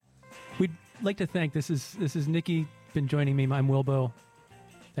We'd like to thank, this is Nikki, been joining me. I'm Wilbo.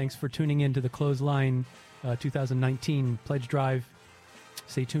 Thanks for tuning in to the Clothesline 2019 Pledge Drive.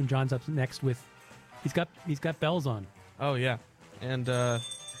 Stay tuned. John's up next with, he's got bells on. Oh, yeah. And,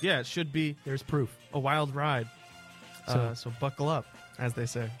 it should be... There's proof. A wild ride. So buckle up, as they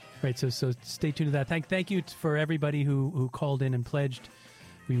say. Right, so stay tuned to that. Thank you for everybody who called in and pledged.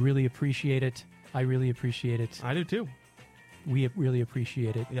 We really appreciate it. I really appreciate it. I do, too. We really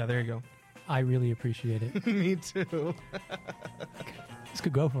appreciate it. Yeah, there you go. I really appreciate it. Me too. This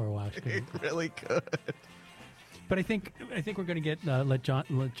could go for a while. It really could. But I think we're going to let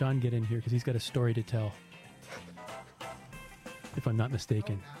John get in here because he's got a story to tell. If I'm not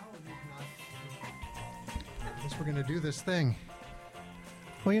mistaken. I guess we're going to do this thing.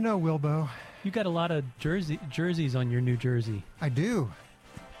 Well, Wilbo. You got a lot of jerseys on your new jersey. I do.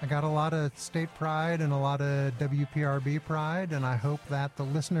 I got a lot of state pride and a lot of WPRB pride, and I hope that the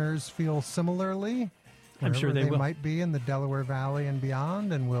listeners feel similarly. I'm sure they will. Might be in the Delaware Valley and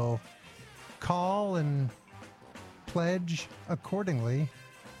beyond, and will call and pledge accordingly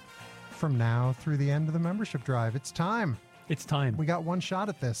from now through the end of the membership drive. It's time. It's time. We got one shot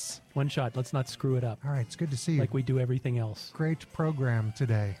at this. One shot. Let's not screw it up. All right. It's good to see you. Like we do everything else. Great program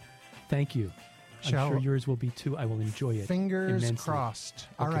today. Thank you. I'm sure yours will be too. I will enjoy it. Fingers immensely. crossed.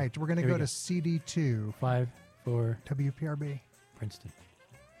 Okay. All right. We're going to go to CD2. 5 for WPRB. Princeton.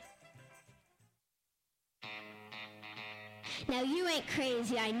 Now you ain't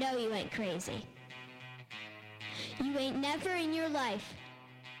crazy. I know you ain't crazy. You ain't never in your life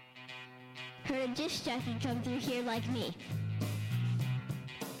heard a disc jockey come through here like me.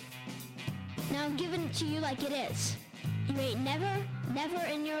 Now I'm giving it to you like it is. You ain't never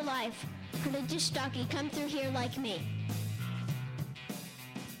in your life heard a disc jockey come through here like me.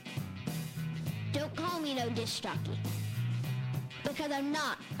 Don't call me no disc jockey, because I'm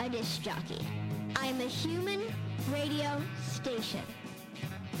not a disc jockey. I'm a human radio station.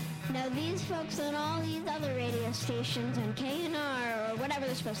 Now these folks on all these other radio stations on KNR or whatever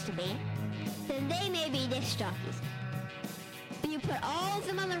they're supposed to be, then they may be disc jockeys. But you put all of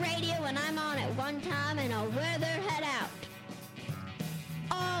them on the radio and I'm on at one time and I'll wear their head out.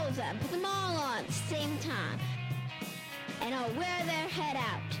 All of them. Put them all on at the same time. And I'll wear their head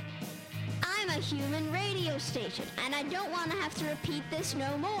out. I'm a human radio station and I don't want to have to repeat this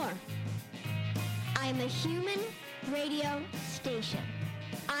no more. I'm a human radio station.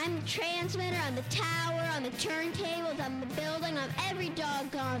 I'm the transmitter, I'm the tower, I'm the turntables, I'm the building, I'm every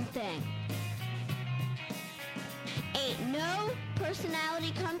doggone thing. Ain't no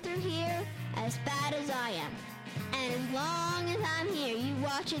personality come through here as bad as I am. And as long as I'm here, you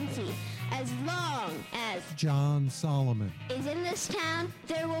watch and see. As long as Jon Solomon is in this town,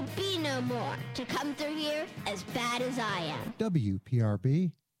 there will be no more to come through here as bad as I am.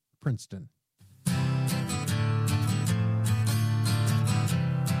 WPRB, Princeton.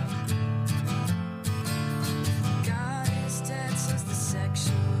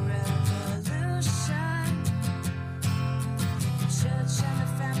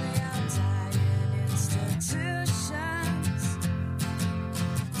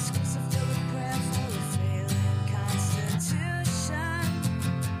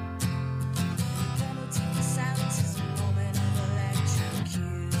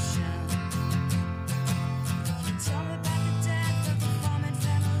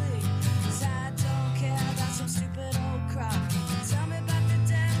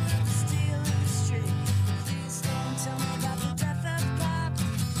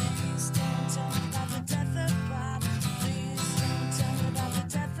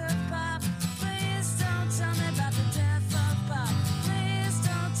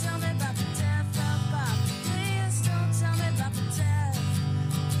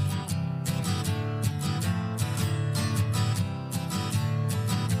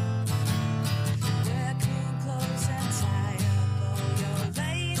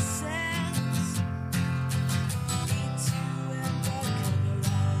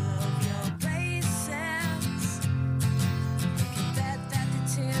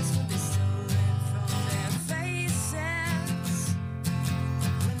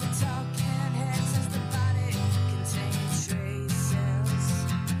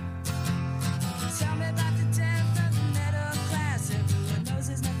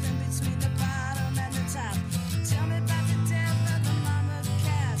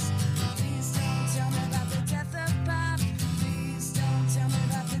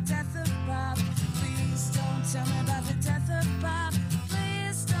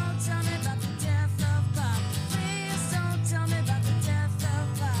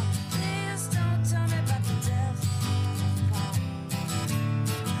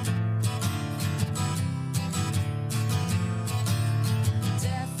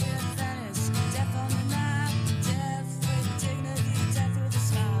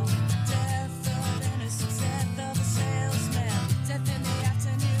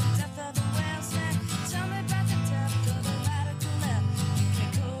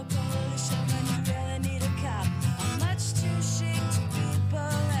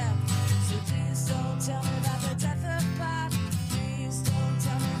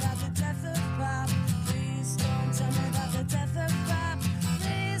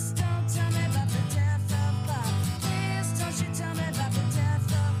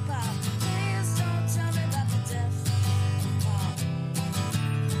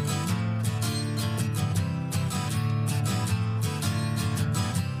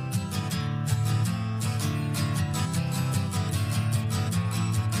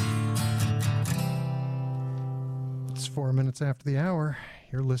 minutes after the hour.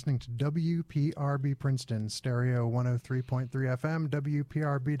 You're listening to WPRB Princeton, stereo 103.3 FM,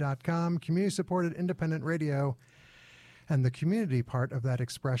 WPRB.com, community-supported independent radio. And the community part of that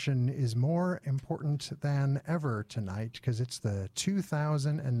expression is more important than ever tonight because it's the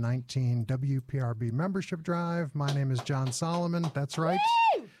 2019 WPRB membership drive. My name is Jon Solomon. That's right.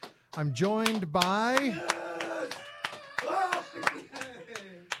 Woo! I'm joined by...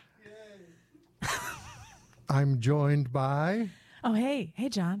 Oh, hey,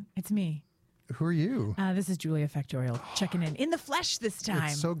 John. It's me. Who are you? This is Julia Factorial checking in the flesh this time.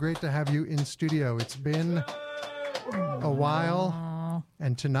 It's so great to have you in studio. It's been a while.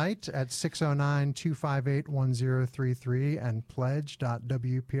 And tonight at 609-258-1033 and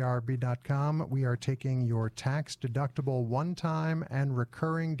pledge.wprb.com, we are taking your tax-deductible one-time and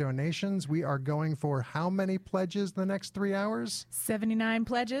recurring donations. We are going for how many pledges the next 3 hours? 79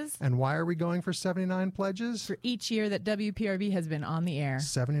 pledges. And why are we going for 79 pledges? For each year that WPRB has been on the air.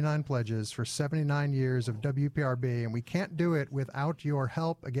 79 pledges for 79 years of WPRB, and we can't do it without your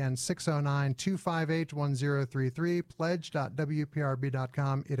help. Again, 609-258-1033, pledge.wprb.com.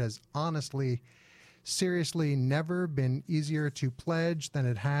 It has honestly, seriously never been easier to pledge than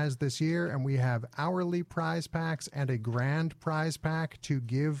it has this year, and we have hourly prize packs and a grand prize pack to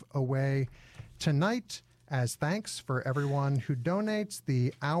give away tonight as thanks for everyone who donates.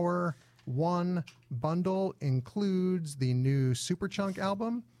 The Hour 1 bundle includes the new Superchunk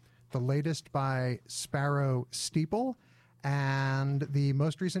album, the latest by Sparrow Steeple, and the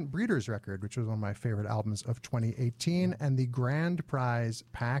most recent Breeders record, which was one of my favorite albums of 2018. And the grand prize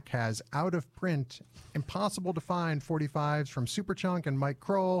pack has out-of-print, impossible-to-find 45s from Superchunk and Mike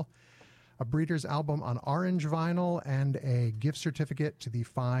Kroll, a Breeders album on orange vinyl, and a gift certificate to the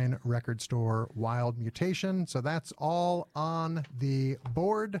fine record store Wild Mutation. So that's all on the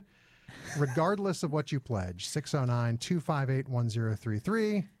board, regardless of what you pledge.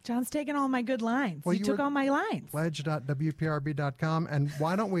 609-258-1033. John's taking all my good lines. Well, you took all my lines. Pledge.wprb.com. And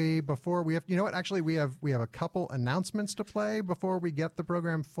why don't we, before we have, you know what, actually we have a couple announcements to play before we get the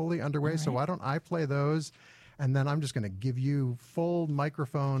program fully underway. Right. So why don't I play those? And then I'm just going to give you full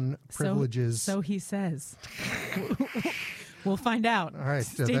microphone privileges. So he says. We'll find out. All right.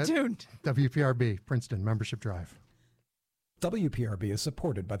 Stay tuned. WPRB, Princeton Membership Drive. WPRB is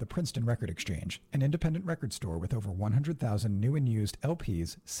supported by the Princeton Record Exchange, an independent record store with over 100,000 new and used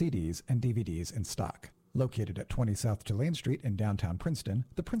LPs, CDs, and DVDs in stock. Located at 20 South Tulane Street in downtown Princeton,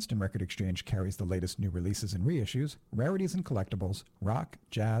 the Princeton Record Exchange carries the latest new releases and reissues, rarities and collectibles, rock,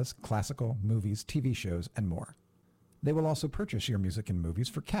 jazz, classical, movies, TV shows, and more. They will also purchase your music and movies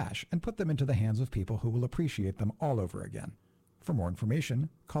for cash and put them into the hands of people who will appreciate them all over again. For more information,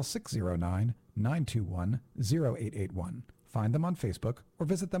 call 609-921-0881. Find them on Facebook or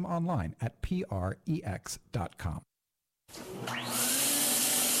visit them online at prex.com.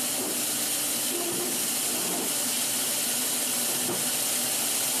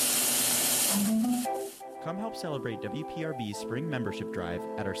 Come help celebrate WPRB's Spring Membership Drive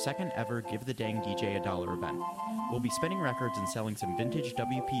at our second ever Give the Dang DJ a Dollar event. We'll be spinning records and selling some vintage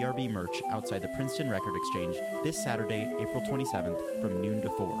WPRB merch outside the Princeton Record Exchange this Saturday, April 27th from noon to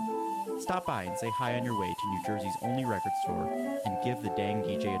 4. Stop by and say hi on your way to New Jersey's only record store and give the dang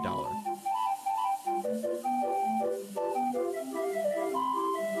DJ a dollar.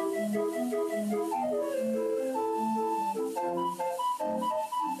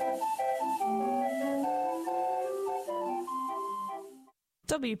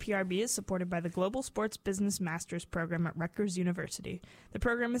 WPRB is supported by the Global Sports Business Masters program at Rutgers University. The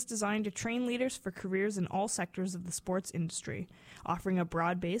program is designed to train leaders for careers in all sectors of the sports industry, offering a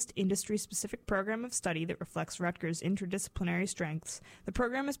broad-based, industry-specific program of study that reflects Rutgers' interdisciplinary strengths. The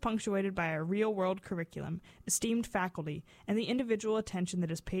program is punctuated by a real-world curriculum, esteemed faculty, and the individual attention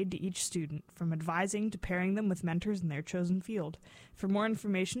that is paid to each student, from advising to pairing them with mentors in their chosen field. For more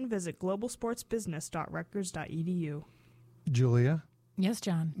information, visit globalsportsbusiness.rutgers.edu. Julia? Yes,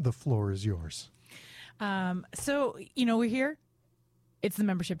 John. The floor is yours. So, we're here. It's the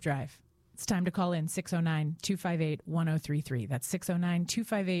membership drive. It's time to call in 609-258-1033. That's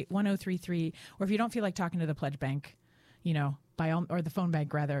 609-258-1033. Or if you don't feel like talking to the pledge bank, or the phone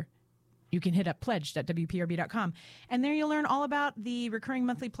bank, rather, you can hit up pledge.wprb.com. And there you'll learn all about the recurring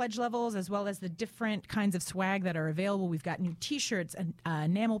monthly pledge levels as well as the different kinds of swag that are available. We've got new T-shirts and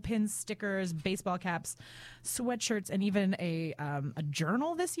enamel pins, stickers, baseball caps, sweatshirts, and even a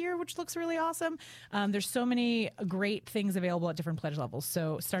journal this year, which looks really awesome. There's so many great things available at different pledge levels.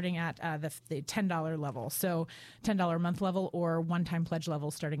 So starting at the $10 level. So $10 a month level or one-time pledge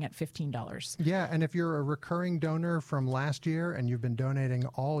level starting at $15. Yeah, and if you're a recurring donor from last year and you've been donating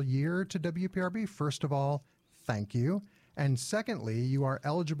all year to WPRB, first of all, thank you. And secondly, you are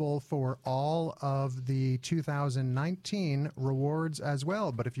eligible for all of the 2019 rewards as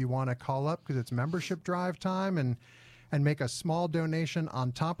well. But if you want to call up because it's membership drive time and make a small donation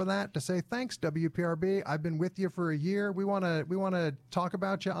on top of that to say, thanks, WPRB. I've been with you for a year. We want to talk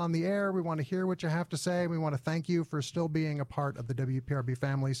about you on the air. We want to hear what you have to say. We want to thank you for still being a part of the WPRB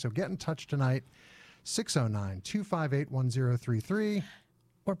family. So get in touch tonight, 609-258-1033.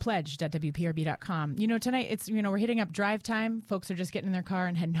 Or pledged.wprb.com. You know, tonight it's, you know, we're hitting up drive time. Folks are just getting in their car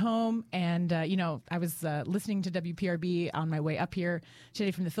and heading home. And, you know, I was listening to WPRB on my way up here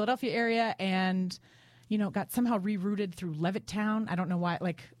today from the Philadelphia area and, you know, got somehow rerouted through Levittown. I don't know why,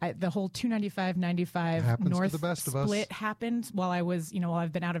 like the whole 295-95 north split happened while I was, you know, while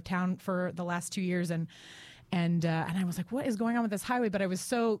I've been out of town for the last 2 years. And I was like, what is going on with this highway? But I was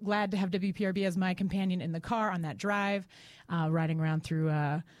so glad to have WPRB as my companion in the car on that drive, riding around through,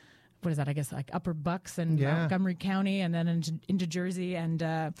 what is that? I guess like Upper Bucks and Montgomery County and then into Jersey. And,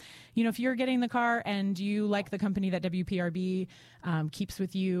 you know, if you're getting in the car and you like the company that WPRB keeps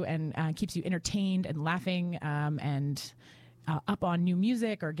with you and keeps you entertained and laughing and up on new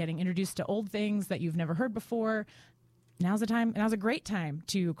music or getting introduced to old things that you've never heard before, now's the time. Now's a great time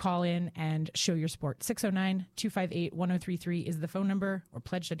to call in and show your support. 609-258-1033 is the phone number, or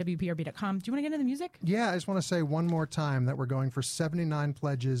pledge.wprb.com. Do you want to get into the music? Yeah, I just want to say one more time that we're going for 79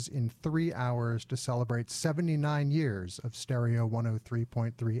 pledges in 3 hours to celebrate 79 years of Stereo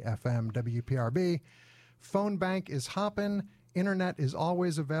 103.3 FM WPRB. Phone bank is hopping. Internet is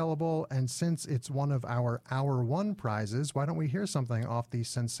always available, and since it's one of our Hour 1 prizes, why don't we hear something off the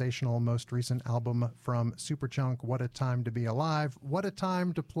sensational most recent album from Superchunk, What a Time to Be Alive. What a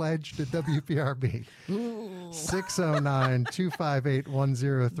time to pledge to WPRB.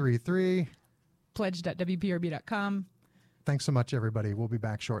 609-258-1033. Pledge.wprb.com. Thanks so much, everybody. We'll be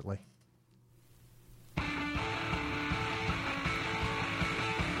back shortly.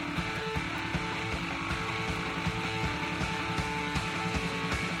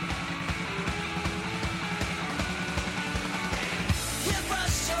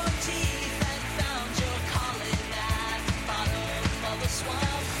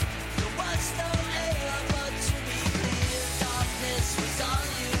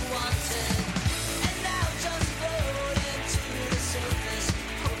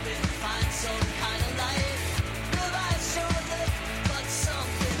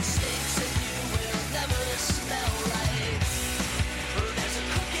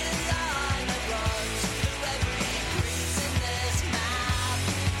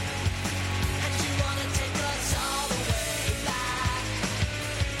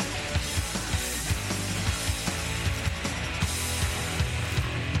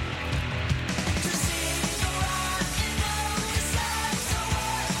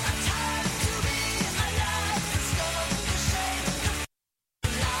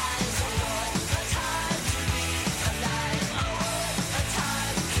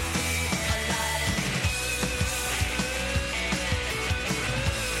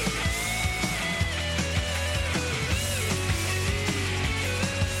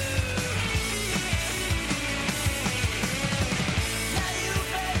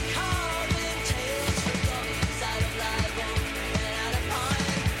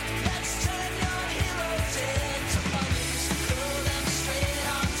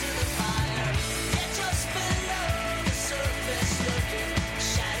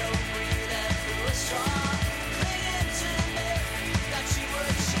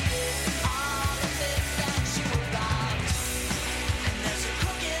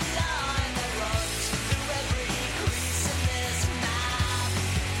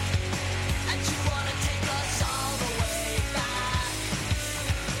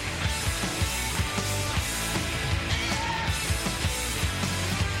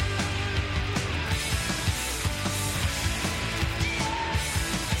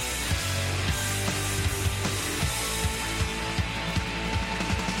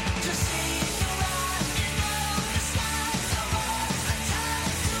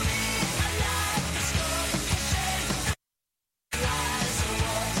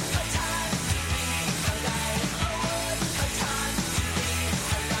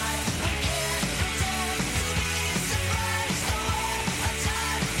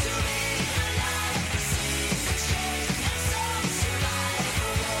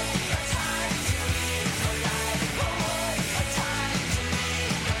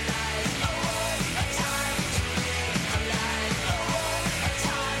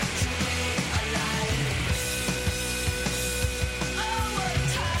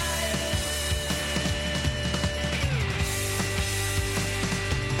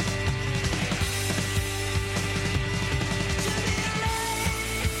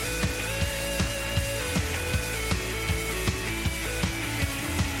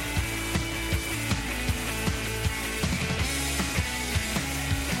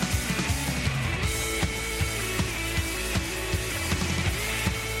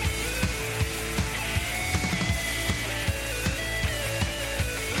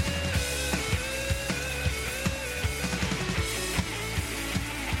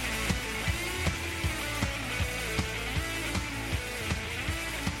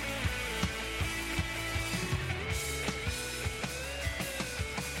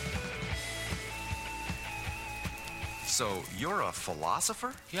 So you're a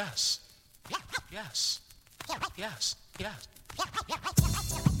philosopher? Yes. Yes. Yes. Yes. Yes.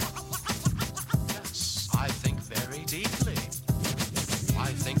 I think very deeply.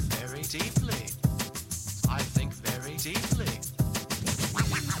 I think very deeply. I think very deeply.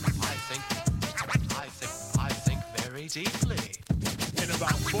 I think very deeply. In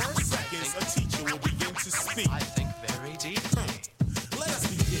about 4 seconds, a teacher will begin to speak. I think very deeply. Let us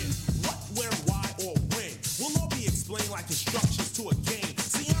begin. What, where, why, or when will all be explained like instructions to a game.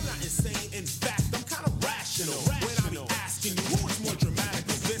 See, I'm not insane. In fact, I'm kind of rational. When I be asking you, who is more dramatic,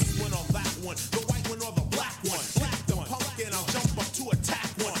 this one or that one, the white one or the black one? Black the punk and I'll jump up to attack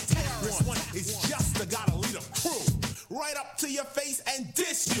one. Terrorist one is just a gotta lead a crew. Right up to your face and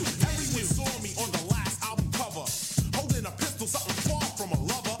diss you. Everyone saw me on the last album cover, holding a pistol, something far from a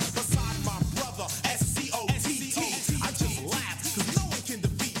lover. Beside my brother, S-C-O-T-T. I just laugh, cause no one can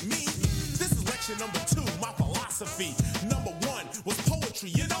defeat me. This is lecture number 2, my philosophy. Number 1 was poetry,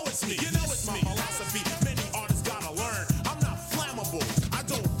 you know it's me. You know it's my philosophy, many artists gotta learn. I'm not flammable, I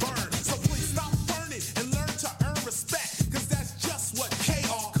don't burn. So please stop burning and learn to earn respect, cause that's just what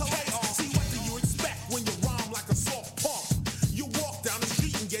K.R. collects. See, what do you expect when you rhyme like a soft punk? You walk down the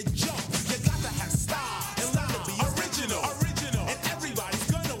street and get jumped. You got to have style and learn to be original. And everybody's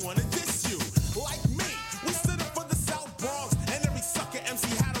gonna wanna diss you. Like me, we stood up for the South Bronx, and every sucker MC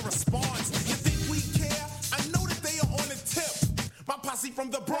had a response. You think we care? I know that they are on the tip. My posse from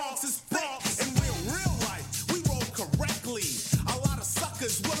the Bronx is thick. In real life, we roll correctly. A lot of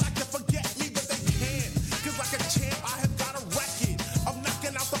suckers would like to forget me, but they can't. Cause like a champ, I have got a record of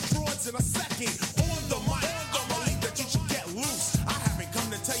knocking out the frauds in a second. On the mic, I believe that you should get loose. I haven't come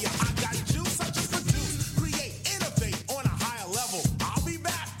to tell you I got juice. I just produce, create, innovate on a higher level. I'll be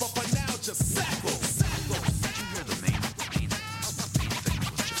back, but for now, just sackle. Did you hear the main thing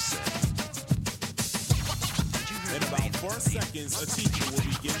was just said? In about 4 seconds, a teacher will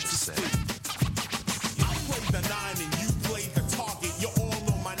begin to speak. I play the 9 and you play the target. You all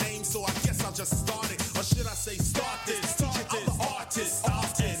know my name, so I guess I'll just start it. Or should I say start this? Teach it to artists,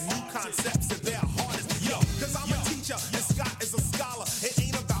 and new concepts that they're hardest. Yo, cause I'm a teacher and Scott is a scholar. It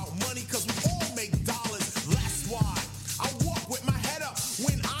ain't about money, cause we all make dollars. That's why I walk with my head up.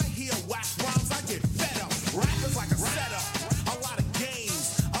 When I hear whack rhymes, I get fed up. Rappers like a setup, a lot of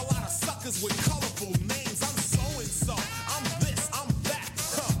games, a lot of suckers with colorful names. I'm so and so, I'm this, I'm that,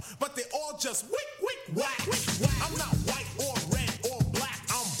 but they all just wick, whack. I'm not white or red or black,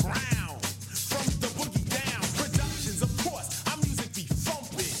 I'm brown. From the boogie down, productions, of course, our music be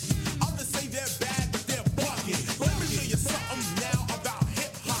thumping. Others say they're bad, but they're bugging. Let me show you something now about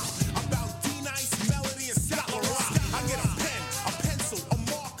hip hop, about D-Nice, Melody, and Scott LaRock. I get a pen, a pencil, a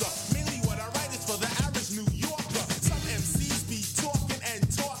marker. Mainly what I write is for the average New Yorker. Some MCs be talking and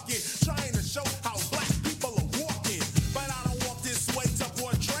talking, trying to show how black people are walking. But I don't walk this way to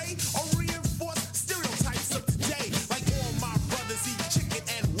portray or reinforce stereotypes of today. Like all my brothers eat chicken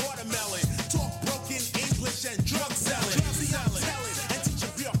and watermelon, talk broken English and drug selling. See, I'm telling and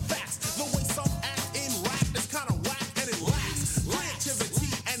teaching pure facts. The way some act in rap is kinda whack and it lacks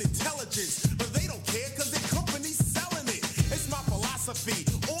creativity and intelligence. But they don't care cause their company's selling it. It's my philosophy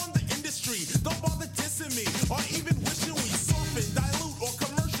on the industry. Don't bother dissing me or even wishing we soften, dilute, or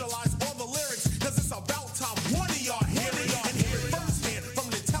commercialize all the lyrics. Cause it's about time one of y'all hear it and hear it firsthand from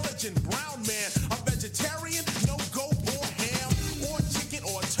an intelligent brown man. A vegetarian, no goat or ham or chicken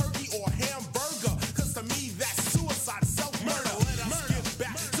or turkey or hamburger. Cause to me that's suicide, self-murder. Let us get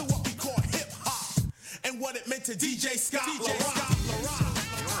back to what we call hip-hop and what it meant to DJ Scott LaRock.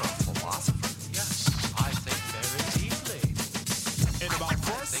 You're a philosopher? Yes. I think very deeply. In about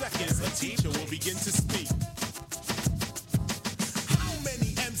 4 seconds, a teacher will begin to speak. How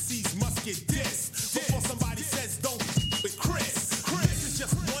many MCs must get dissed before somebody says don't with Chris? This is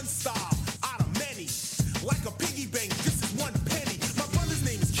just one style out of many. Like a piggy bank, this is one penny. My brother's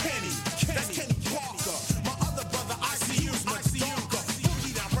name is Kenny. That's Kenny Parker. My other brother, ICU, is much darker.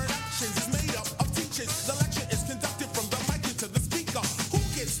 Boogie Down Productions is made up of teachers. The lecture is conducted from the mic into the speaker. Who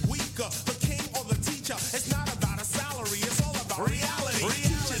gets weaker, the king or the teacher? It's not about a salary, it's all about reality.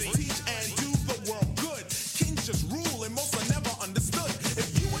 Teachers teach and do the world good. Kings just rule and most are never understood. If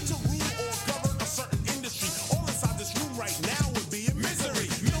you were to rule or govern a certain industry, all inside this room right now would be in misery.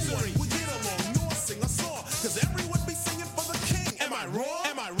 No one would get along nor sing a song, cause everyone be singing for the king. Am I wrong?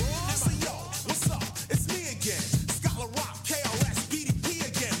 So yo, what's up? It's me again. Scott LaRock, KRS, BDP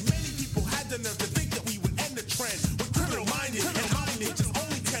again. Many people had the nerve to think that we would end the trend with criminal-minded and minded. Just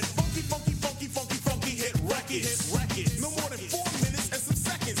only 10 funky hit records. No more than 4 minutes and some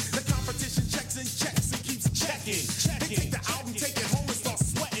seconds. The competition checks and checks and keeps checking. They take the album, take it home and start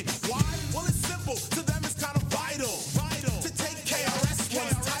sweating. Why? Well, it's simple. To them, it's kind of vital.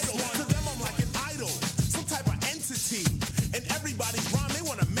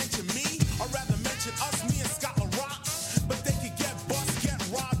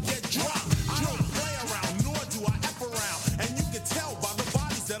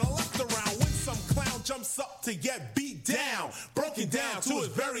 to get beat down, broken down to its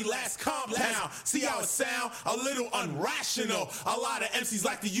very last compound. See how it sound? A little unrational. A lot of MCs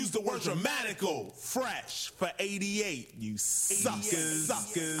like to use the word dramatical. Fresh for 88, you suckers.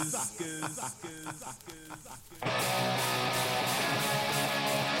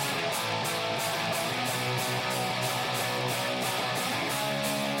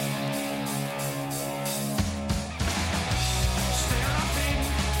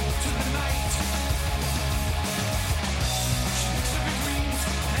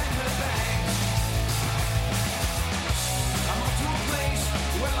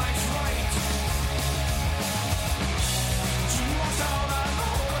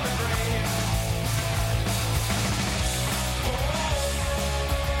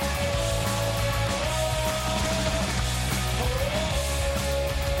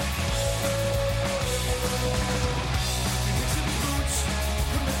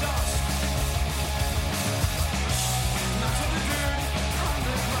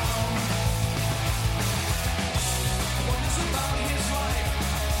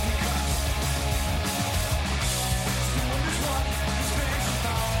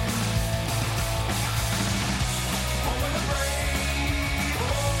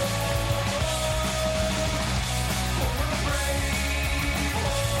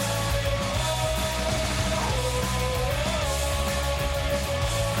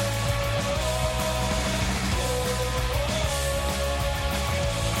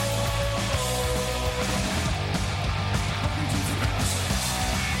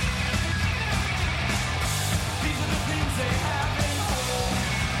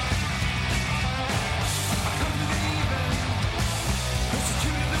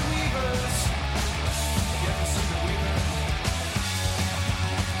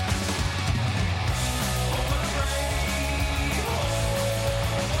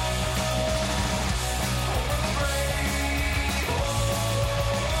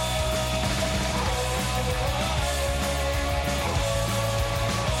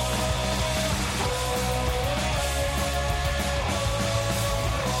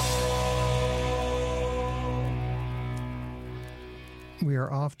 We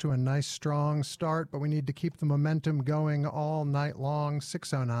are off to a nice, strong start, but we need to keep the momentum going all night long.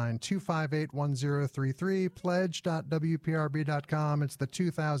 609-258-1033, pledge.wprb.com. It's the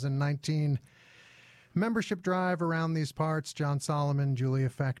 2019 membership drive around these parts. Jon Solomon, Julia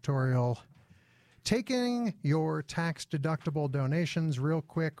Factorial. Taking your tax-deductible donations real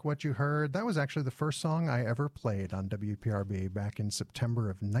quick. What you heard, that was actually the first song I ever played on WPRB back in September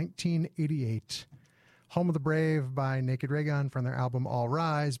of 1988. Home of the Brave by Naked Ray Gun from their album All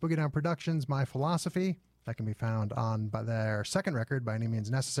Rise. Boogie Down Productions, My Philosophy. That can be found on by their second record, By Any Means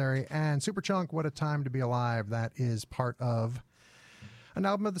Necessary. And Superchunk, What a Time to Be Alive. That is part of an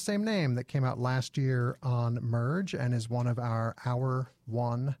album of the same name that came out last year on Merge and is one of our Hour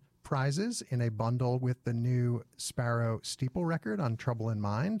 1 prizes in a bundle with the new Sparrow Steeple record on Trouble in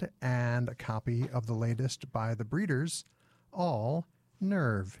Mind and a copy of the latest by The Breeders, All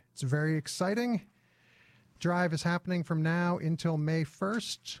Nerve. It's very exciting. Drive is happening from now until May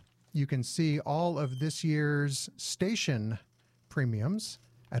 1st. You can see all of this year's station premiums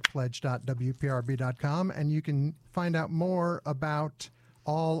at pledge.wprb.com, and you can find out more about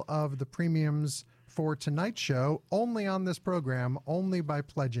all of the premiums for tonight's show only on this program, only by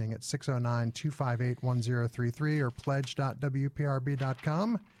pledging at 609-258-1033 or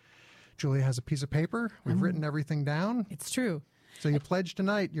pledge.wprb.com. Julia has a piece of paper. We've written everything down. It's true. So you pledge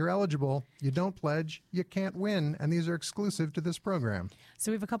tonight, you're eligible. You don't pledge, you can't win. And these are exclusive to this program. So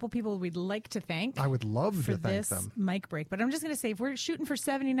we have a couple people we'd like to thank. I would love for to thank this them. mic break. But I'm just going to say, if we're shooting for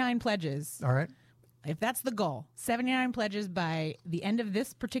 79 pledges. All right. If that's the goal, 79 pledges by the end of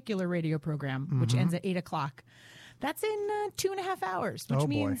this particular radio program, which ends at 8 o'clock, that's in 2.5 hours, which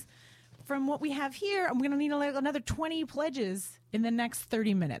means from what we have here, I'm going to need another 20 pledges in the next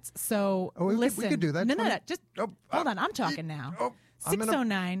 30 minutes. So listen. We could do that. No. Just hold on. I'm talking now.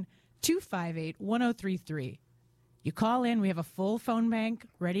 609-258-1033. You call in. We have a full phone bank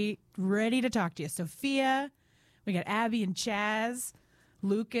ready to talk to you. Sophia, we got Abby and Chaz,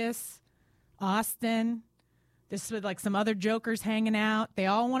 Lucas, Austin. This with like some other jokers hanging out. They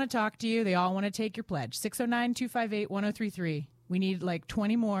all want to talk to you. They all want to take your pledge. 609-258-1033. We need like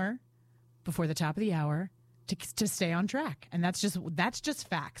 20 more before the top of the hour to stay on track. And that's just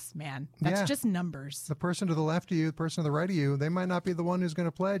facts, man. That's just numbers. The person to the left of you, the person to the right of you, they might not be the one who's going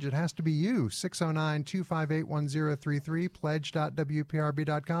to pledge. It has to be you. 609-258-1033,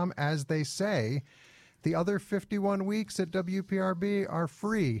 pledge.wprb.com. As they say, the other 51 weeks at WPRB are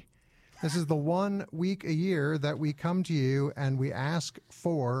free. This is the 1 week a year that we come to you and we ask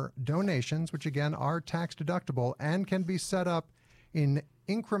for donations, which again are tax deductible and can be set up in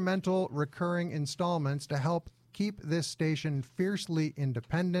incremental recurring installments to help keep this station fiercely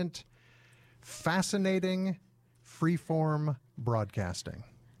independent, fascinating, freeform broadcasting.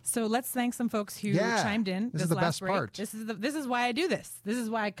 So let's thank some folks who chimed in. This is the last best break. part. This is why I do this. This is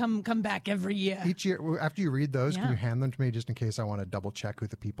why I come back every year. Each year, after you read those, can you hand them to me just in case I want to double check who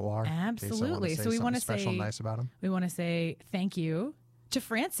the people are? Absolutely. So we want to say special nice about them. We want to say thank you to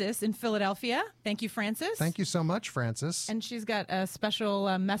Frances in Philadelphia. Thank you, Frances. Thank you so much, Frances. And she's got a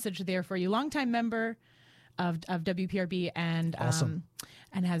special message there for you. Longtime member of WPRB and awesome.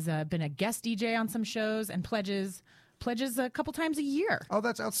 And has been a guest DJ on some shows and pledges a couple times a year. Oh,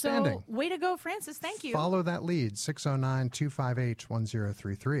 that's outstanding. So way to go, Francis. Thank you. Follow that lead,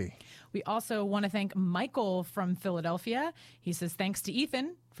 609-258-1033. We also want to thank Michael from Philadelphia. He says, thanks to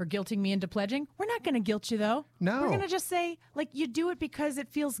Ethan for guilting me into pledging. We're not going to guilt you, though. No. We're going to just say, like, you do it because it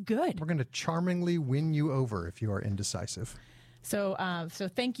feels good. We're going to charmingly win you over if you are indecisive. So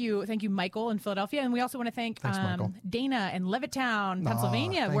thank you, Michael in Philadelphia, and we also want to thank Dana in Levittown,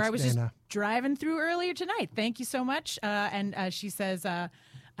 Pennsylvania, where I was just driving through earlier tonight. Thank you so much. And she says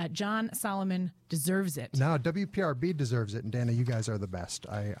Jon Solomon deserves it. No, WPRB deserves it, and Dana, you guys are the best.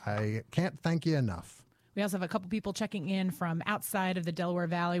 I can't thank you enough. We also have a couple people checking in from outside of the Delaware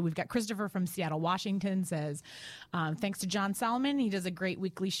Valley. We've got Christopher from Seattle, Washington, says, thanks to Jon Solomon. He does a great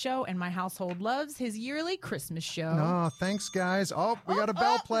weekly show, and my household loves his yearly Christmas show. Oh, thanks, guys. Oh, we got a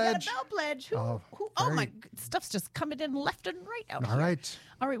bell pledge. We got a bell pledge. My stuff's just coming in left and right out here. All right.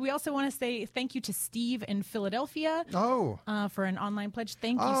 All right. We also want to say thank you to Steve in Philadelphia. For an online pledge.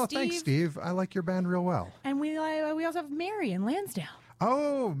 Thank you, Steve. Oh, thanks, Steve. I like your band real well. And we also have Mary in Lansdale.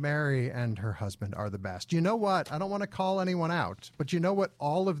 Oh, Mary and her husband are the best. You know what? I don't want to call anyone out, but you know what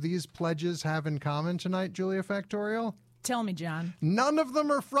all of these pledges have in common tonight, Julia Factorial? Tell me, John. None of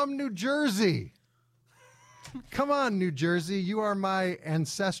them are from New Jersey. Come on, New Jersey. You are my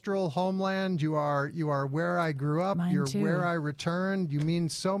ancestral homeland. You are where I grew up. Mine You're too. where I returned. You mean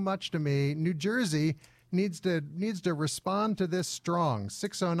so much to me. New Jersey needs to respond to this strong.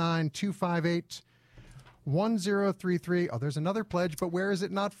 609-258 1033. Oh, there's another pledge, but where is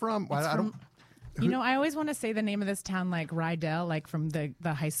it not from? I always want to say the name of this town like Rydell, like from the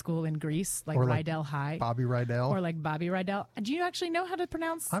high school in Greece, like Rydell High. Bobby Rydell. Or like Bobby Rydell. Do you actually know how to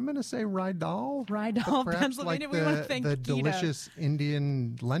pronounce? I'm going to say Rydell. Rydell, Pennsylvania. Like we want to thank the Gita. delicious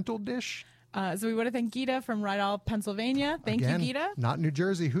Indian lentil dish. So we want to thank Gita from Rydell, Pennsylvania. Thank you, Gita. Not New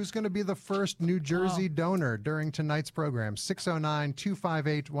Jersey. Who's going to be the first New Jersey donor during tonight's program?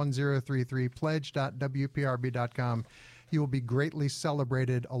 609-258-1033, pledge.wprb.com. You will be greatly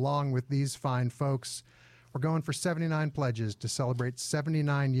celebrated along with these fine folks. We're going for 79 pledges to celebrate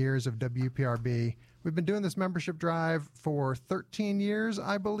 79 years of WPRB. We've been doing this membership drive for 13 years,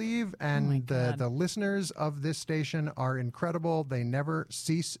 I believe, and the listeners of this station are incredible. They never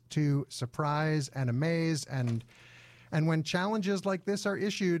cease to surprise and amaze, and when challenges like this are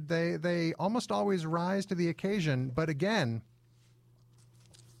issued, they almost always rise to the occasion. But again,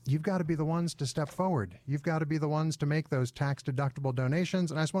 you've got to be the ones to step forward. You've got to be the ones to make those tax-deductible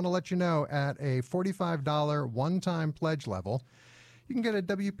donations. And I just want to let you know, at a $45 one-time pledge level, you can get a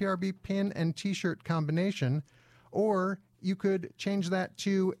WPRB pin and T-shirt combination, or you could change that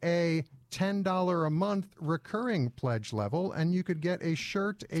to a $10 a month recurring pledge level, and you could get a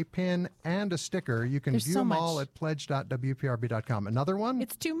shirt, a pin, and a sticker. You can view them all at pledge.wprb.com. Another one?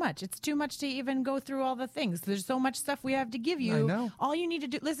 It's too much. It's too much to even go through all the things. There's so much stuff we have to give you. I know. All you need to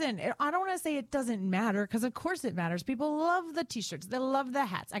do, listen, I don't want to say it doesn't matter, because of course it matters. People love the T-shirts. They love the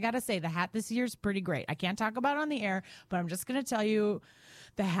hats. I got to say, the hat this year is pretty great. I can't talk about it on the air, but I'm just going to tell you,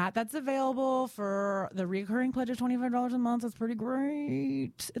 the hat that's available for the recurring pledge of $25 a month is pretty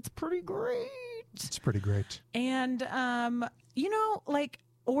great. It's pretty great. It's pretty great. And,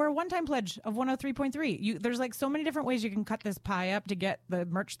 or a one-time pledge of 103.3. There's like so many different ways you can cut this pie up to get the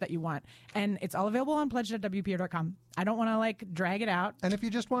merch that you want. And it's all available on pledge.wpr.com. I don't want to drag it out. And if you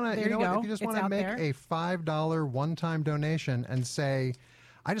just want to, if you just want to make a $5 one-time donation and say,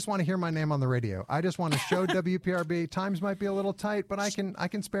 I just want to hear my name on the radio. I just want to show WPRB. Times might be a little tight, but I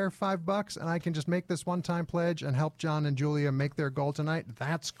can spare $5 and I can just make this one-time pledge and help John and Julia make their goal tonight.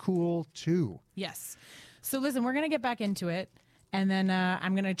 That's cool too. Yes. So listen, we're going to get back into it. And then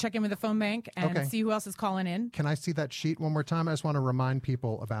I'm going to check in with the phone bank and see who else is calling in. Can I see that sheet one more time? I just want to remind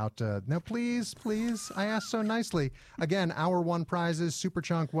people about, no, please, I asked so nicely. Again, Hour 1 prizes,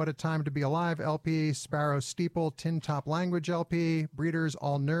 Superchunk, What a Time to Be Alive LP, Sparrow Steeple, Tin Top Language LP, Breeders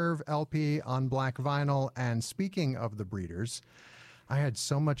All Nerve LP on black vinyl. And speaking of the Breeders, I had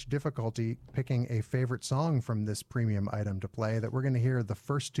so much difficulty picking a favorite song from this premium item to play that we're going to hear the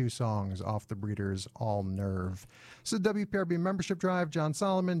first two songs off the Breeders' All Nerve. So WPRB Membership Drive, Jon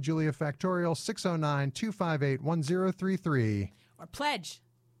Solomon, Julia Factorial, 609-258-1033. Or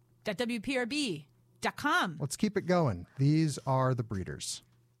pledge.wprb.com. Let's keep it going. These are the Breeders.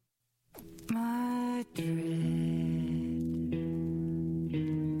 My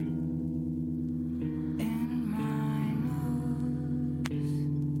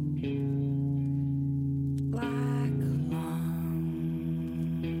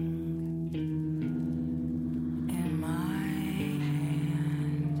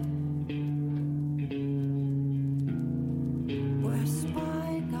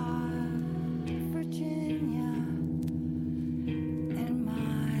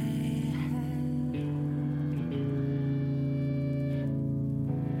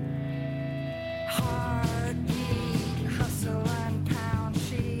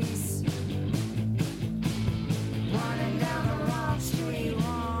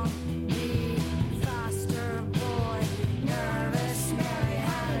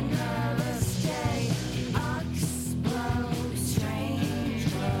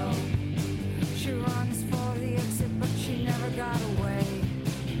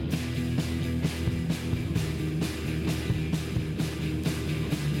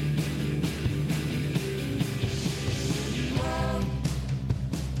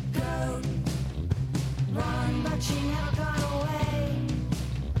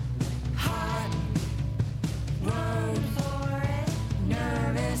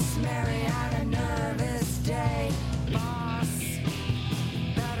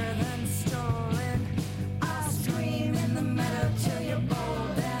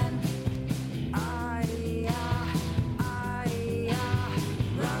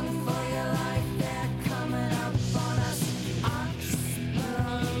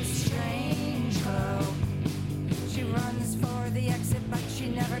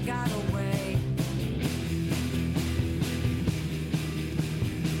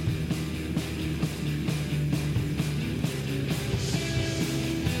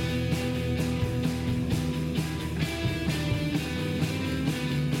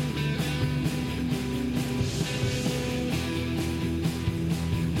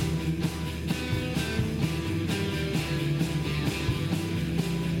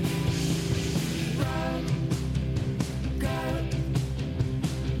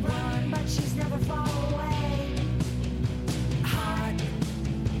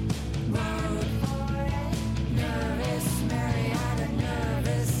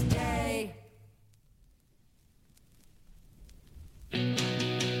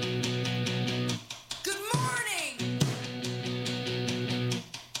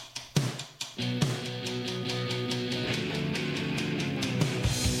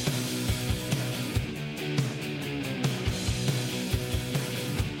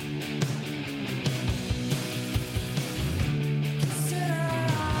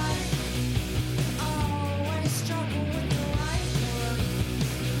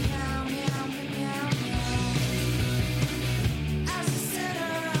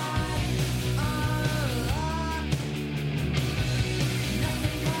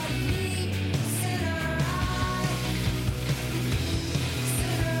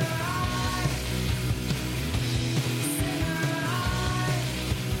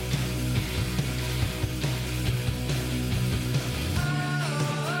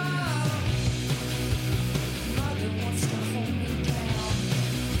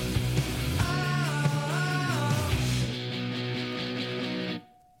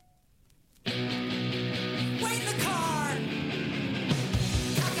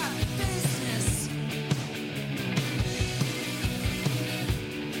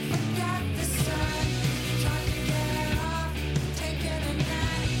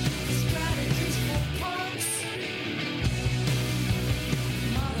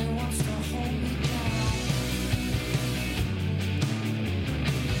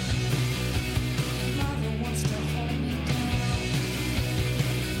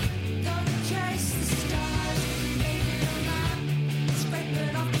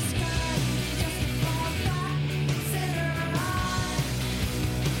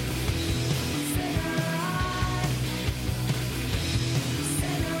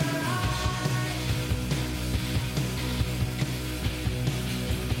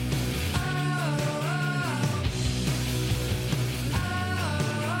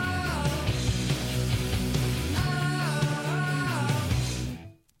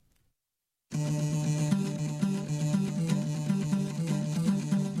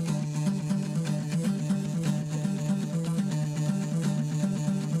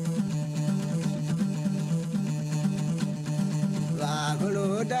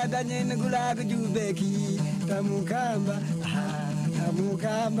danyeni gulaga jubeki tamukamba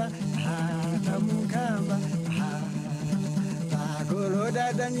tamukamba tamukamba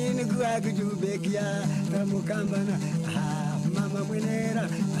bakoroda danyeni gulaga jubekia tamukamba na mama mwenera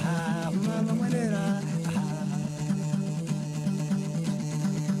mama mwenera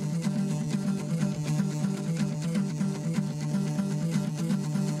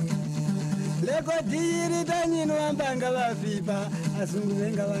leko diri danyini wambanga vafipa asungu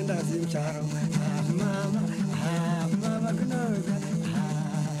venga vandasi mcharo mama mama kunoza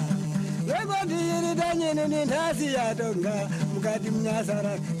leko diri danyini nindasi yatonga mukati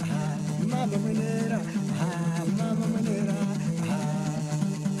mnyasara mama mwenera mama mwenera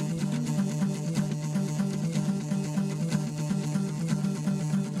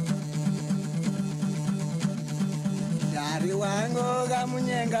dari wango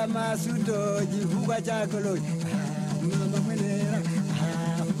gamunyenga masuto jivugwa chakolo mama mwenera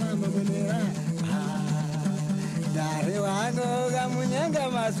mama mwenera dari wango gamunyenga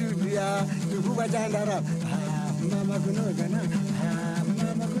masuto ya jivugwa chandara mama kunoga na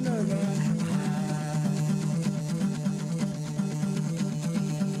mama kunoga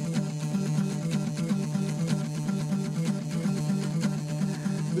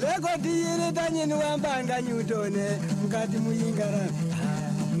leko diyere danyeni wambanga nyutone mukati muyingara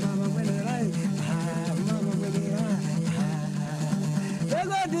mama mwenera mama mwenera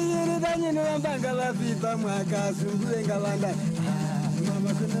leko diyere danyeni wambanga vafipa mwaka sunguvenga vanda mama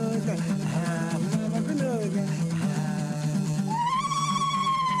kunoga mama kunoga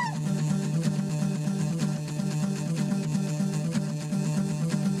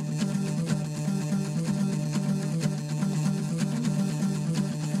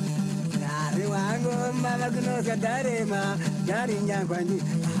mama kunoza darema dari nyankwandi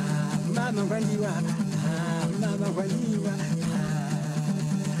mama kwandiwa mama kwandiwa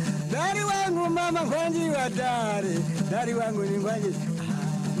dari wangu mama kwandiwa dari wangu ni kwandi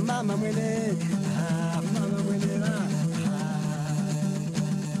mama mwene mama mwenera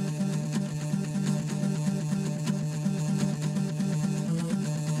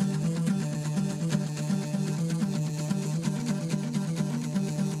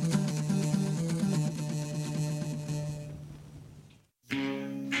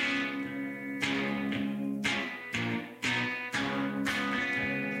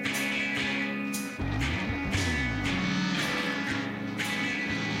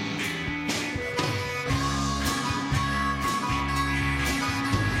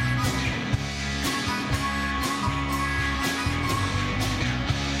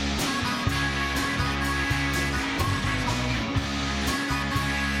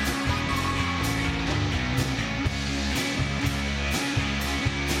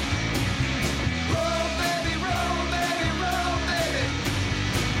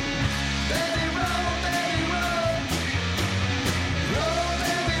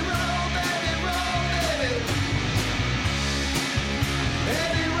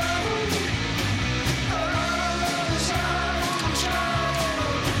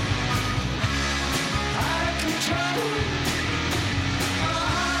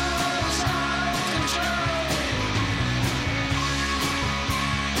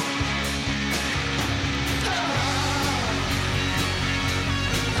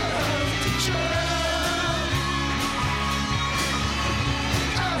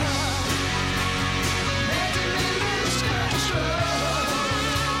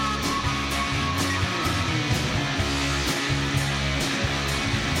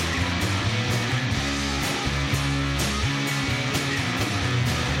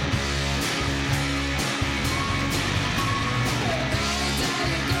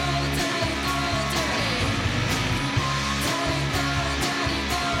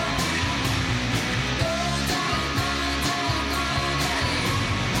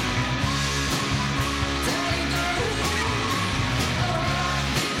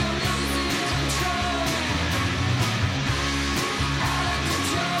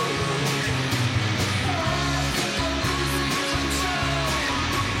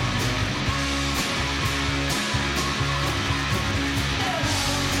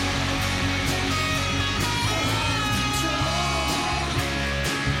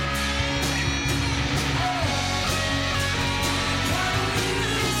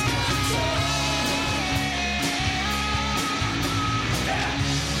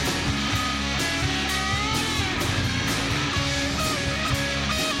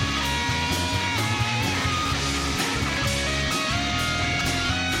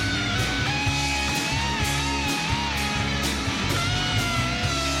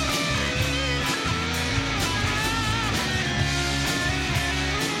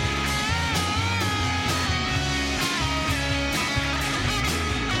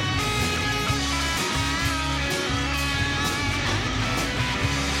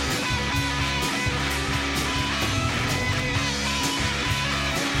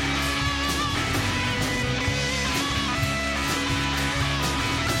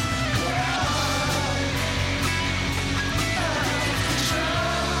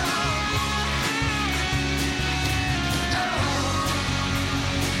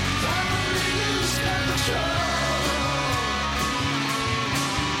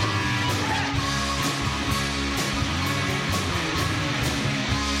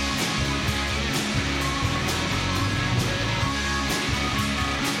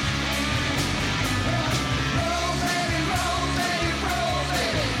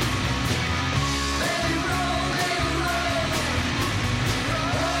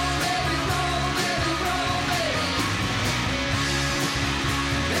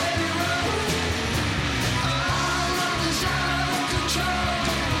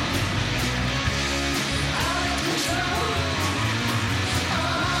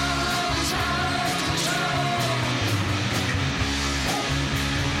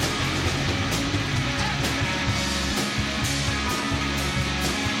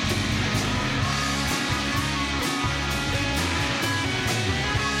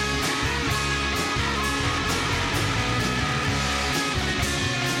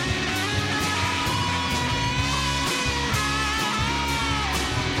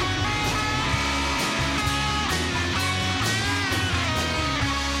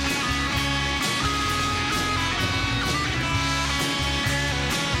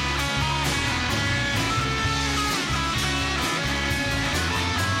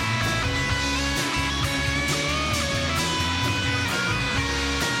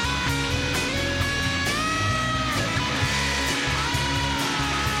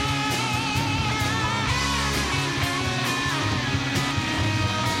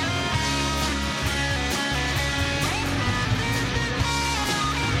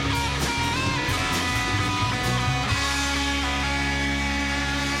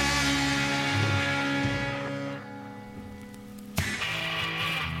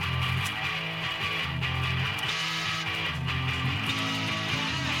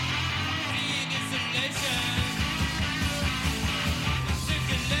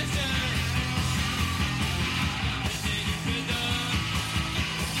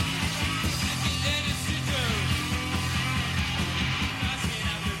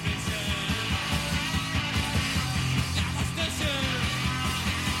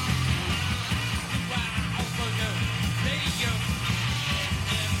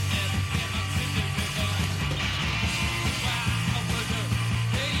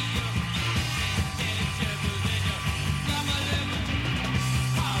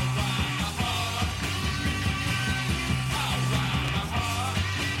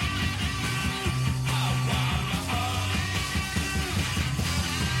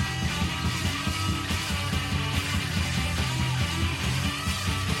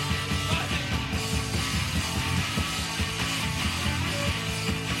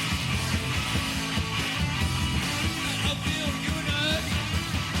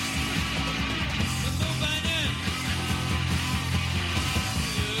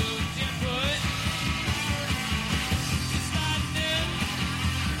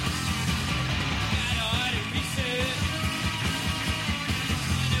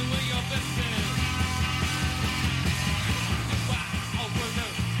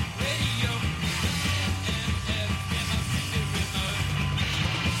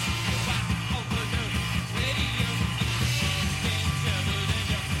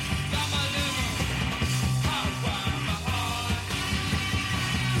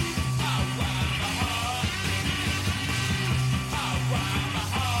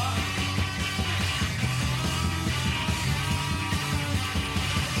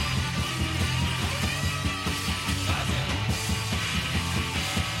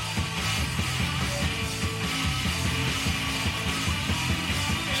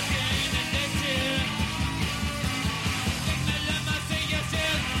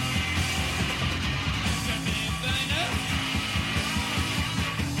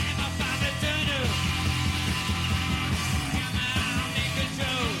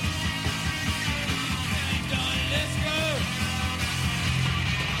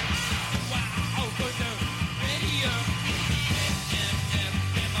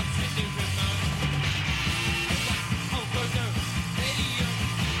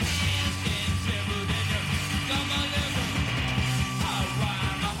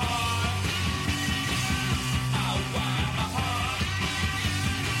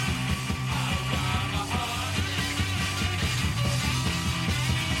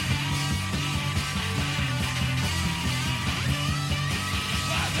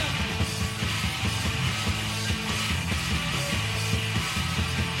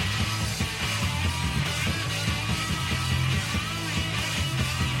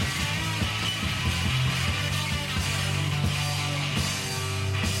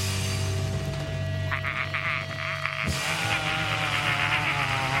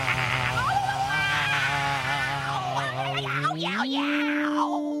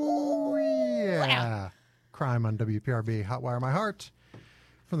Oh, yeah. Crime on WPRB. Hotwire My Heart.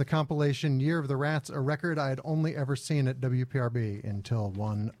 From the compilation Year of the Rats, a record I had only ever seen at WPRB until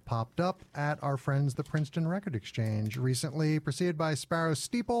one popped up at our friends the Princeton Record Exchange recently, preceded by Sparrow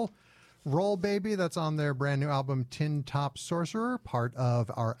Steeple, Roll Baby, that's on their brand new album Tin Top Sorcerer, part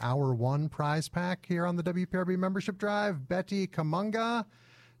of our Hour 1 prize pack here on the WPRB membership drive. Betty Kamunga,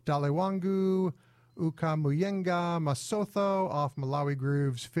 Dalewangu, Ukamuyenga Masotho off Malawi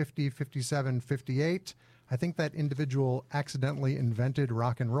Grooves 50, 57, 58. I think that individual accidentally invented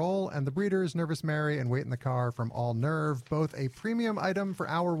rock and roll. And The Breeders, Nervous Mary, and Wait in the Car from All Nerve, both a premium item for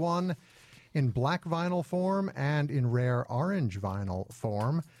Hour 1 in black vinyl form and in rare orange vinyl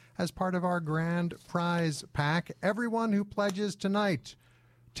form as part of our grand prize pack. Everyone who pledges tonight,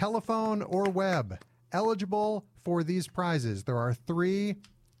 telephone or web, eligible for these prizes. There are 3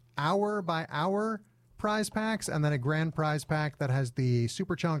 hour-by-hour prize packs, and then a grand prize pack that has the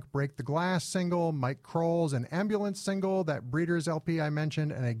Super Chunk Break the Glass single, Mike Kroll's an Ambulance single, that Breeders LP I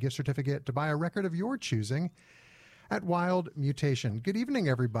mentioned, and a gift certificate to buy a record of your choosing at Wild Mutation. Good evening,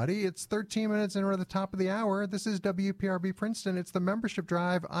 everybody. It's 13 minutes and we're at the top of the hour. This is WPRB Princeton. It's the membership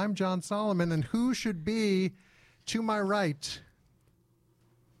drive. I'm Jon Solomon, and who should be to my right?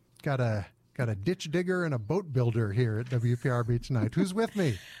 Got a ditch digger and a boat builder here at WPRB tonight. Who's with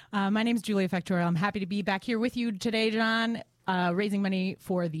me? My name is Julia Factorial. I'm happy to be back here with you today, John, raising money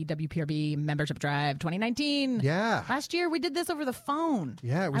for the WPRB Membership Drive 2019. Yeah. Last year, we did this over the phone.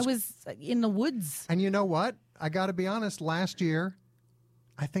 Yeah. I was in the woods. And you know what? I got to be honest, last year,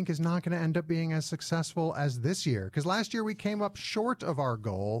 I think is not going to end up being as successful as this year. Because last year we came up short of our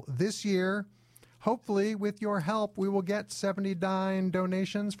goal. This year, hopefully, with your help, we will get 79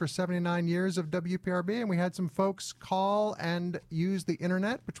 donations for 79 years of WPRB. And we had some folks call and use the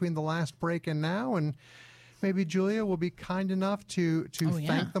internet between the last break and now. And maybe Julia will be kind enough to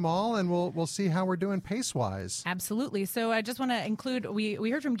thank them all, and we'll see how we're doing pace-wise. Absolutely. So I just want to include,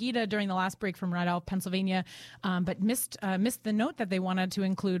 we heard from Gita during the last break from Rydell, Pennsylvania, but missed the note that they wanted to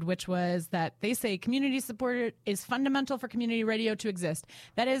include, which was that they say community support is fundamental for community radio to exist.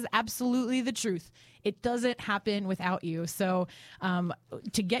 That is absolutely the truth. It doesn't happen without you. So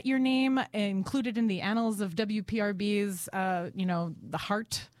to get your name included in the annals of WPRB's, the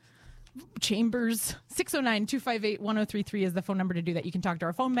heart chambers, 609-258-1033 is the phone number to do that. You can talk to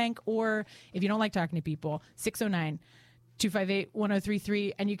our phone bank, or if you don't like talking to people,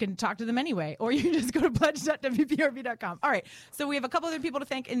 609-258-1033, and you can talk to them anyway, or you can just go to pledge.wprb.com. All right, so we have a couple other people to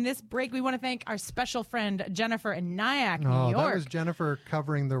thank in this break. We want to thank our special friend Jennifer in Nyack, New York. That was Jennifer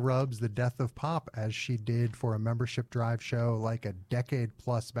covering the Rubs, The Death of Pop, as she did for a membership drive show like a decade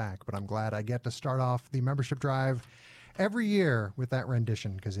plus back. But I'm glad I get to start off the membership drive every year with that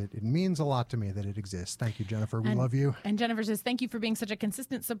rendition, because it means a lot to me that it exists. Thank you, Jennifer. We love you. And Jennifer says, thank you for being such a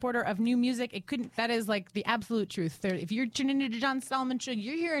consistent supporter of new music. That is like the absolute truth. If you're tuning into the Jon Solomon Show,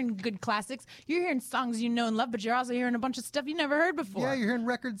 you're hearing good classics. You're hearing songs you know and love, but you're also hearing a bunch of stuff you never heard before. Yeah, you're hearing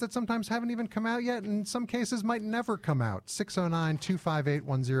records that sometimes haven't even come out yet, and in some cases might never come out.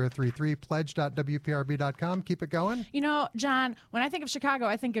 609-258-1033, pledge.wprb.com. Keep it going. You know, John, when I think of Chicago,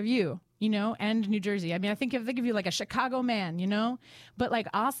 I think of you. And New Jersey. I mean, I think of you like a Chicago man, But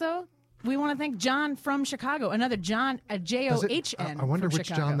also, we want to thank John from Chicago. Another John, a John. I wonder which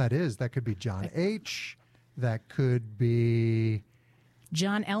Chicago. John that is. That could be John H. That could be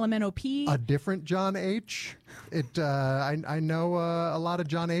John LMNOP. A different John H. I know a lot of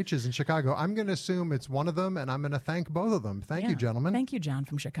John H's in Chicago. I'm going to assume it's one of them, and I'm going to thank both of them. Thank you, gentlemen. Thank you, John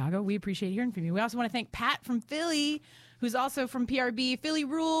from Chicago. We appreciate hearing from you. We also want to thank Pat from Philly, who's also from PRB. Philly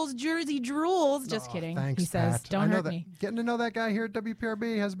rules, Jersey drools. Just kidding. Thanks, he says, Pat. don't hurt me. Getting to know that guy here at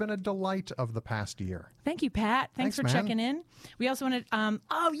WPRB has been a delight of the past year. Thank you, Pat. Thanks for checking in. We also want to, we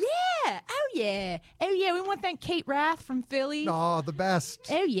want to thank Kate Rath from Philly. Oh, the best.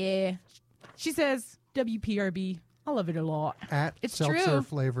 Oh, yeah. She says, WPRB, I love it a lot. It's Seltzer true.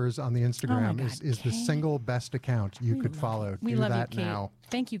 Flavors on the Instagram God, is the single best account you could follow. We Do love that you, Kate. now.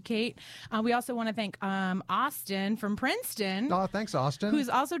 Thank you, Kate. We also want to thank Austin from Princeton. Oh, thanks, Austin. Who's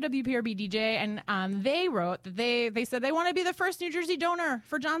also WPRB DJ, and they wrote that they said they want to be the first New Jersey donor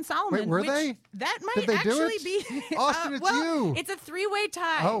for Jon Solomon. Wait, were they? That might Did they actually do be Austin, it's you. It's a three-way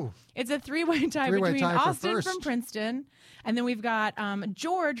tie. Oh. It's a three-way tie between Austin from Princeton, and then we've got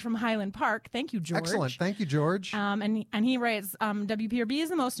George from Highland Park. Thank you, George. Excellent. Thank you, George. And he writes, WPRB is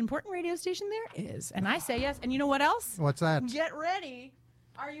the most important radio station there is. And I say yes. And you know what else? What's that? Get ready.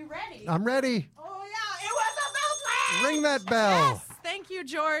 Are you ready? I'm ready. Oh, yeah. It was a bell ring. Ring that bell. Yes. Thank you,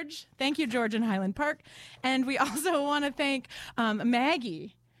 George. Thank you, George in Highland Park. And we also want to thank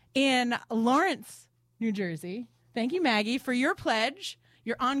Maggie in Lawrence, New Jersey. Thank you, Maggie, for your pledge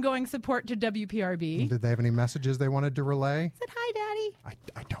your ongoing support to WPRB. Did they have any messages they wanted to relay? Said, hi, Daddy.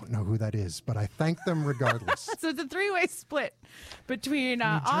 I don't know who that is, but I thank them regardless. So it's a 3-way split between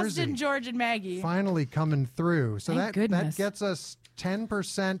Austin, George, and Maggie. Finally coming through. So Thank that goodness. gets us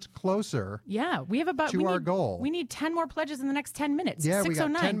 10% closer. Yeah, we have about our goal. We need 10 more pledges in the next 10 minutes. Yeah, we got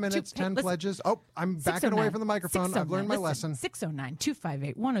 609. 10 minutes, 10 pledges. Oh, I'm backing away from the microphone. I've learned my lesson.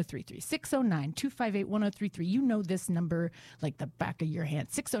 609-258-1033. 609-258-1033. You know this number like the back of your hand.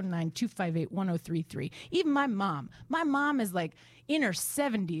 609-258-1033. Even my mom is like in her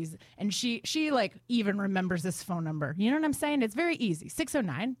 70s, and she like even remembers this phone number. You know what I'm saying? It's very easy.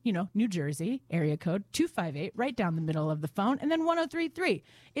 609, New Jersey, area code 258, right down the middle of the phone, and then 1033.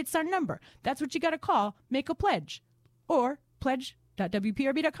 It's our number. That's what you got to call. Make a pledge. Or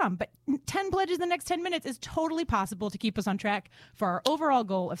pledge.wprb.com. But 10 pledges in the next 10 minutes is totally possible to keep us on track for our overall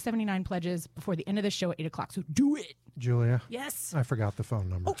goal of 79 pledges before the end of the show at 8 o'clock. So do it. Julia? Yes? I forgot the phone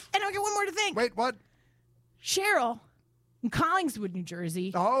number. Oh, and I got one more to think. Wait, what? Cheryl in Collingswood, New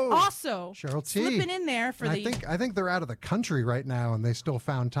Jersey. Oh, also Cheryl T. slipping in there for I think they're out of the country right now, and they still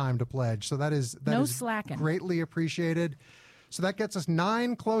found time to pledge. So that is slacking. Greatly appreciated. So that gets us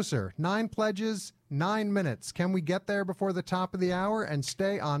 9 closer. 9 pledges, 9 minutes. Can we get there before the top of the hour and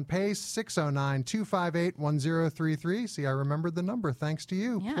stay on pace? 609-258-1033. See, I remembered the number thanks to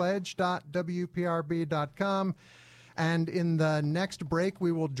you. Yeah. Pledge.wprb.com. And in the next break,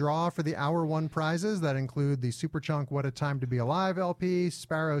 we will draw for the Hour 1 prizes that include the Superchunk What a Time to Be Alive LP,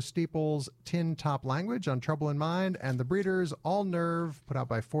 Sparrow Steeples Tin Top Language on Trouble in Mind, and the Breeders All Nerve, put out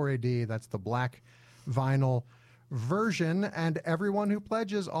by 4AD. That's the black vinyl version. And everyone who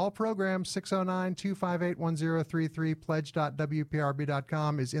pledges all programs, 609-258-1033,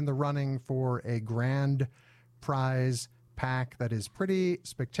 pledge.wprb.com, is in the running for a grand prize pack that is pretty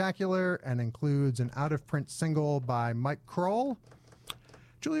spectacular and includes an out-of-print single by Mike Kroll.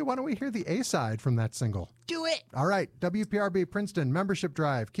 Julia, why don't we hear the A-side from that single? Do it. All right, WPRB Princeton membership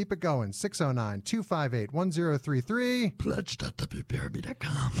drive. Keep it going. 609-258-1033.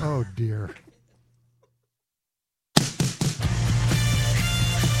 Pledge.wprb.com. Oh, dear.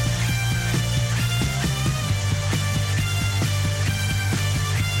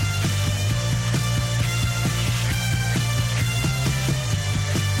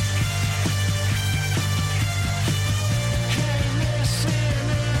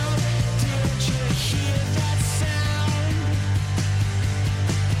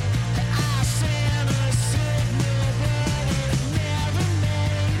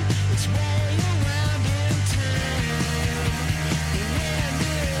 It's way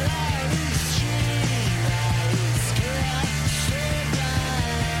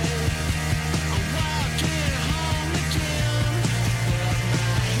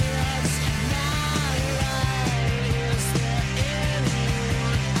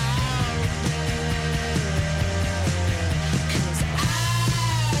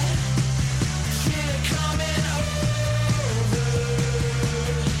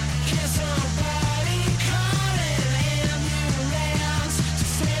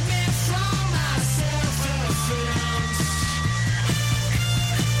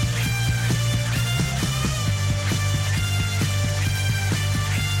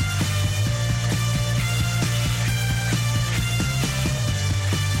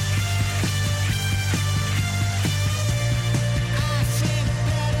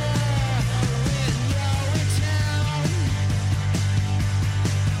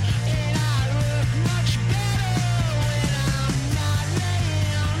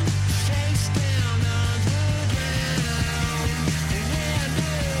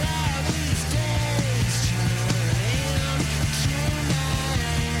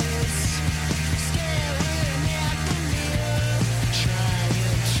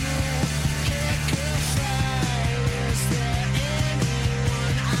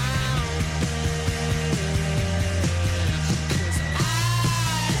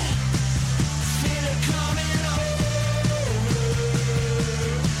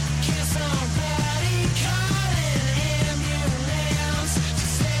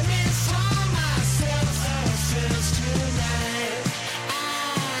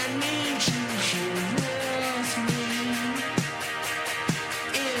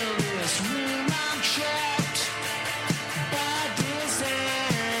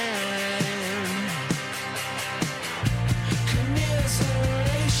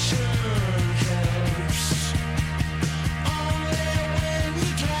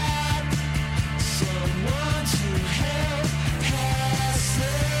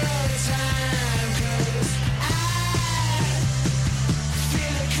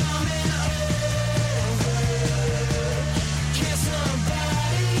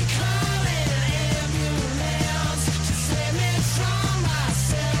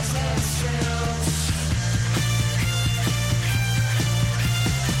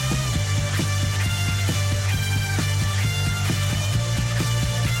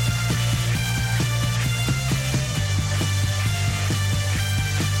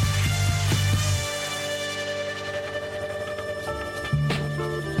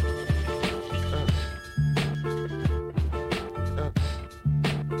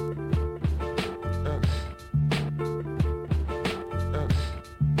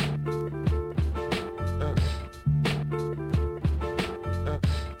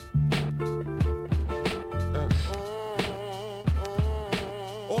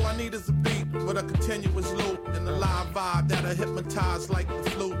need is a beat with a continuous loop and a live vibe that'll hypnotize like the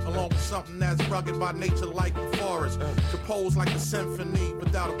flute, along with something that's rugged by nature like the forest, composed like a symphony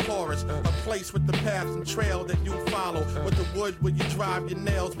without a chorus, a place with the path and trail that you follow, with the wood where you drive your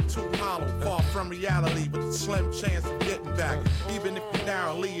nails with two hollow, far from reality with a slim chance of getting back, even if you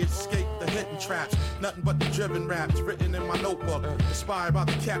narrowly escape the hidden traps, nothing but the driven raps written in my notebook, inspired by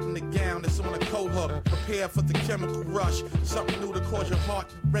the cap and the gown that's on a coat hook, prepare for the chemical rush, something new to cause your heart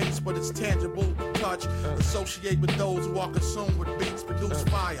to race, but it's tangible to touch, associate with those who are consumed with beats, produce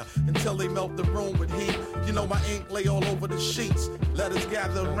fire until they melt the room with heat, you know my ink lay all over the sheets, let us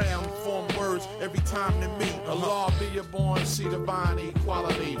gather around and form words every time they meet, Allah be your born, see divine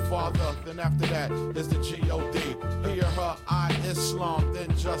equality, father, then after that is the G-O-D, hear her, I Islam,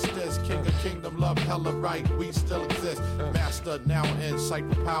 then justice, king of kingdom, love, hella right, we still exist, master, now insight,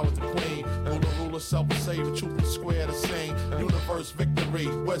 with power to queen, ruler, self-savior, truth and square the same, universe, victory,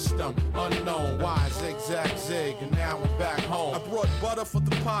 wisdom, unknown, why, zigzag, zig, and now we're back home. I brought butter for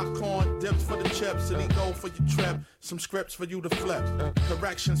the popcorn, dips for the chips, and go for your trip, some scripts for you to flip,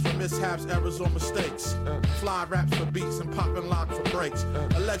 corrections for mishaps, errors, or mistakes, fly raps for beats and popping lock for breaks,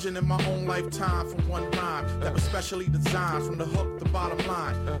 a legend in my own lifetime from one rhyme that was specially designed from the hook to bottom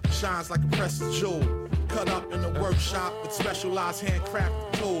line, shines like a precious jewel, cut up in the workshop with specialized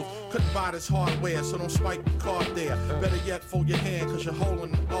handcrafted tools, couldn't buy this hardware, so don't swipe the card there, better yet fold your hand cause you're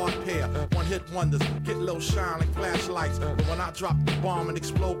holding an odd pair, one hit wonders, get a little shine like flashlights, but when I drop the bomb and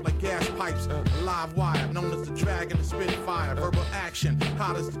explode like gas pipes, a live wire known as the dragon and spitfire, verbal action,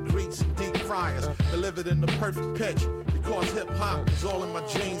 hot as the grease and deep fryers, delivered in the perfect pitch, because hip-hop is all in my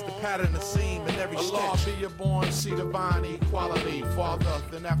genes, the pattern, the seam, and every stitch. Allah be your born, see divine equality, father,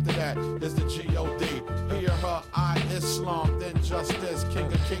 then after that is the G-O-D, hear her, I Islam, then justice, king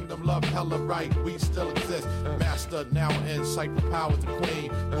of kingdom, love, hella right, we still exist, master, now insight, with power to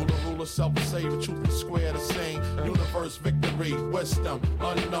queen, ruler, self-savior, truth and square the same, universe, victory, wisdom,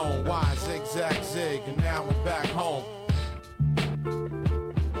 unknown, why, zigzag, zig, and now we're back home.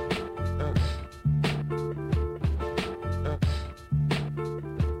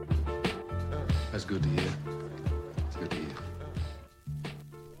 That's good to hear. It's good to hear.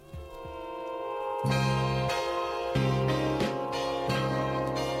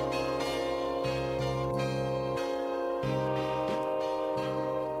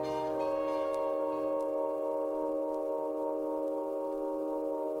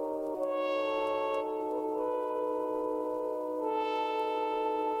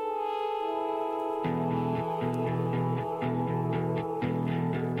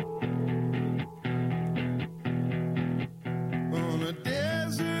 On a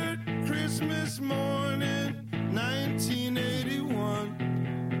desert Christmas morning, 1981,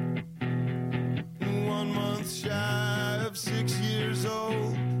 1 month shy of 6 years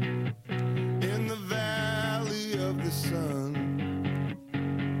old, in the valley of the sun,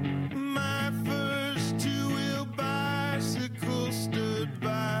 my first two-wheel bicycle stood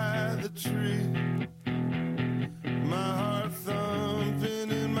by the tree, my heart thumping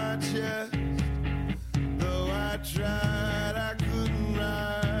in my chest, though I tried, I couldn't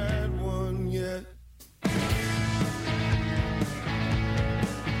ride one yet.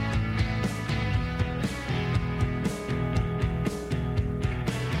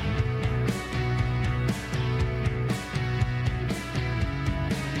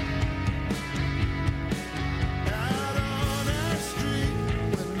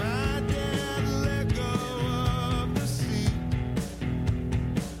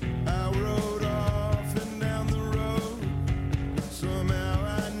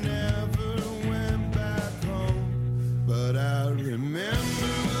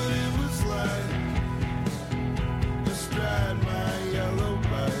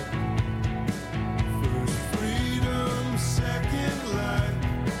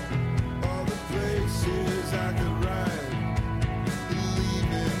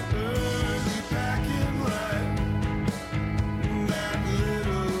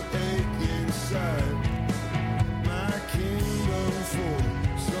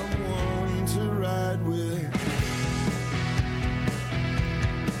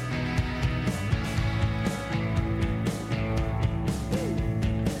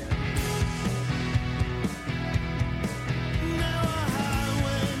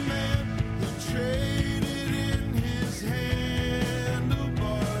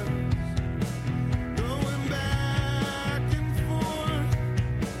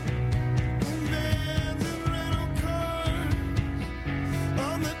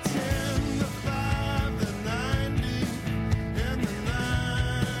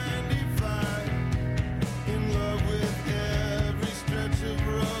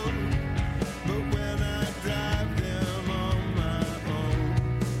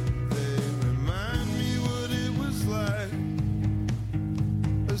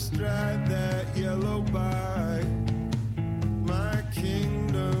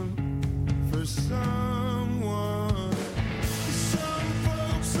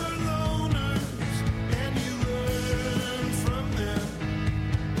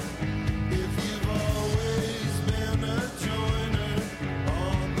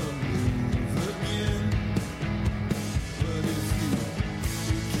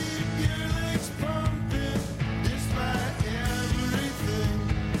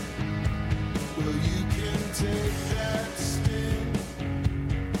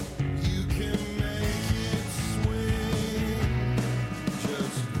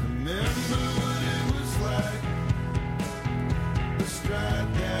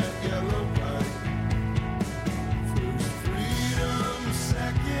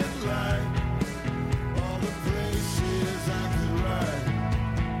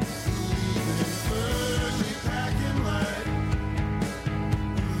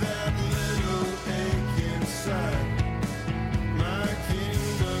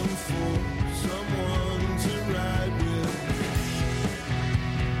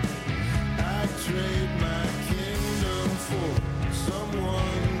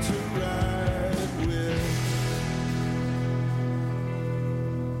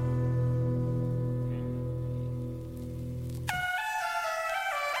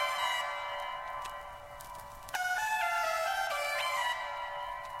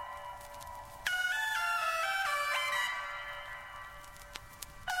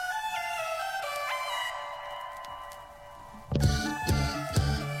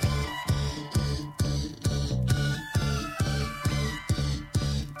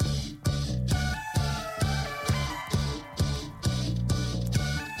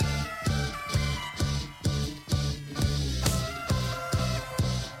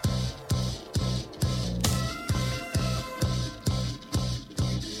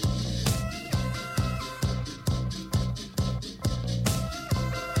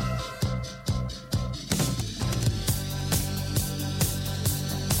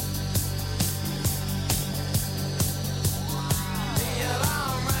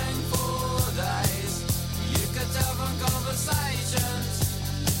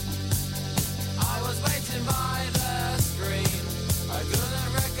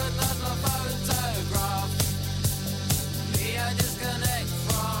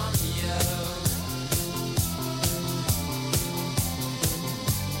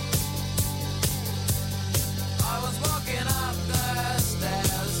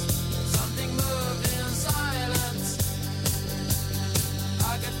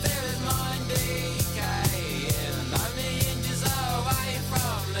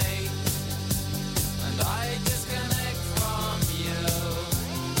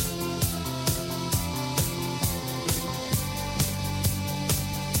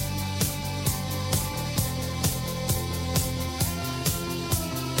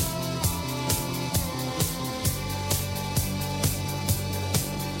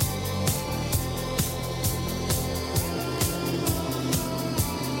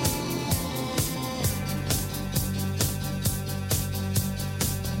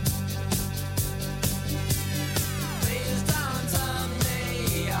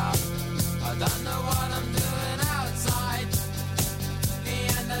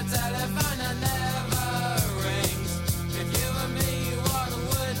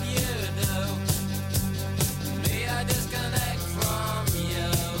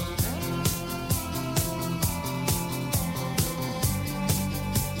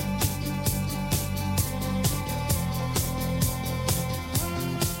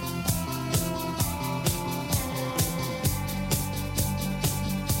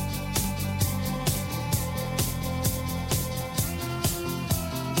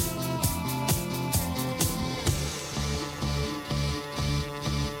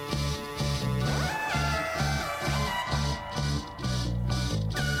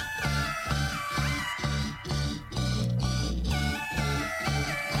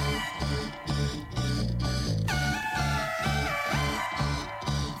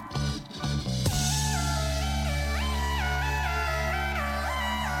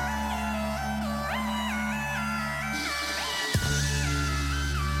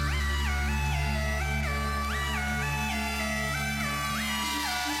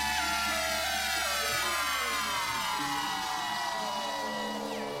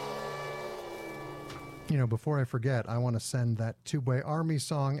 You know, before I forget, I want to send that Tubeway Army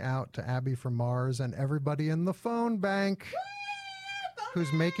song out to Abby from Mars and everybody in the phone bank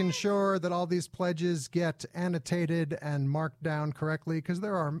who's making sure that all these pledges get annotated and marked down correctly, because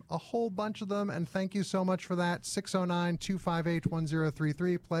there are a whole bunch of them, and thank you so much for that.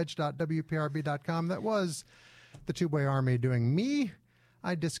 609-258-1033, pledge.wprb.com. That was the Tubeway Army doing Me,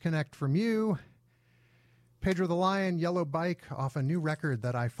 I Disconnect From You. Pedro the Lion, Yellow Bike, off a new record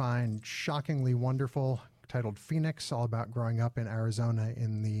that I find shockingly wonderful, titled Phoenix, all about growing up in Arizona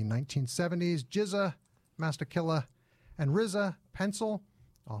in the 1970s. Jizza, Mastakilla, and RZA, Pencil,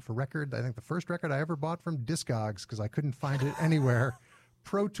 off a record, I think the first record I ever bought from Discogs, because I couldn't find it anywhere.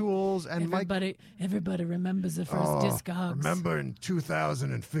 Pro Tools and Everybody remembers the first Discogs. Remember in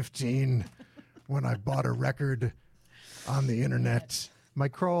 2015 when I bought a record on the internet.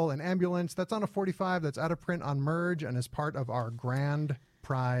 Mike Kroll and Ambulance, that's on a 45, that's out of print on Merge and is part of our grand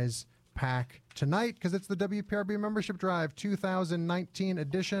prize pack tonight, because it's the WPRB Membership Drive 2019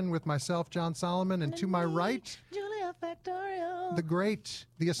 edition with myself, Jon Solomon, and to my right, Julia Factorial. the great,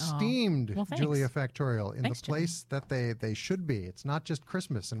 the esteemed Well, thanks. Julia Factorial in Thanks, the place that they should be. It's not just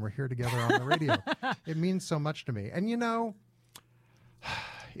Christmas and we're here together on the radio. It means so much to me. And you know,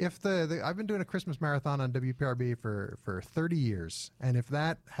 if I've been doing a Christmas marathon on WPRB for 30 years, and if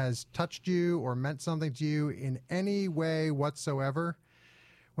that has touched you or meant something to you in any way whatsoever,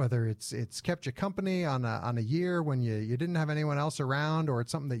 whether it's kept you company on a year when you didn't have anyone else around, or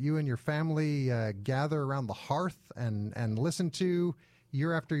it's something that you and your family gather around the hearth and listen to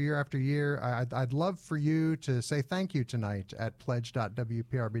year after year after year, I'd love for you to say thank you tonight at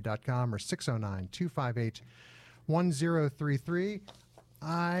pledge.wprb.com or 609-258-1033.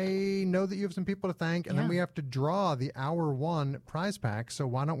 I know that you have some people to thank, and then we have to draw the hour one prize pack. So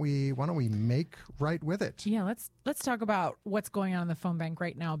why don't we make right with it? Yeah, let's talk about what's going on in the phone bank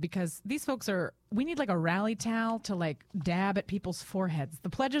right now, because these folks we need like a rally towel to like dab at people's foreheads. The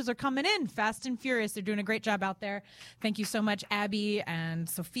pledges are coming in fast and furious. They're doing a great job out there. Thank you so much, Abby and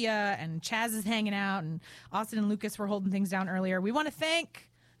Sophia, and Chaz is hanging out, and Austin and Lucas were holding things down earlier. We want to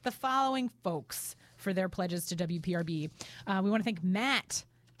thank the following folks for their pledges to WPRB. We want to thank Matt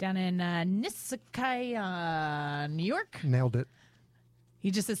down in Nissakai, New York. Nailed it. He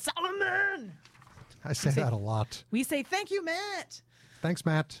just says, Solomon! I say that a lot. We say, thank you, Matt. Thanks,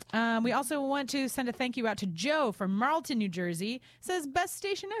 Matt. We also want to send a thank you out to Joe from Marlton, New Jersey. Says, best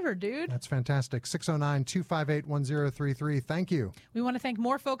station ever, dude. That's fantastic. 609-258-1033. Thank you. We want to thank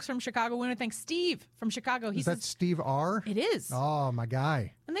more folks from Chicago. We want to thank Steve from Chicago. Is that Steve R? It is. Oh, my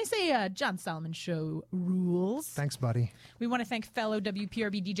guy. And they say Jon Solomon Show rules. Thanks, buddy. We want to thank fellow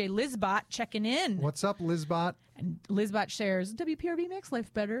WPRB DJ Lizbot checking in. What's up, Lizbot? And Lizbot shares, WPRB makes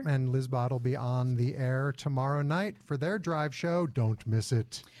life better. And Lizbot will be on the air tomorrow night for their drive show. Don't miss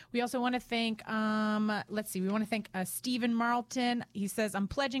it. We also want to thank, we want to thank Stephen Marlton. He says, I'm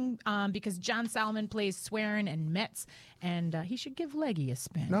pledging because Jon Solomon plays Swearin' and Metz, and he should give Leggy a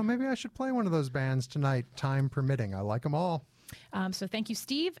spin. No, maybe I should play one of those bands tonight, time permitting. I like them all. So thank you,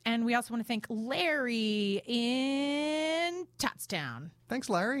 Steve. And we also want to thank Larry in Tottstown. Thanks,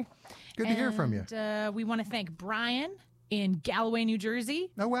 Larry. Good to hear from you. We want to thank Brian in Galloway, New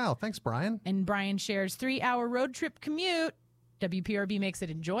Jersey. Oh, wow. Thanks, Brian. And Brian shares 3-hour road trip commute. WPRB makes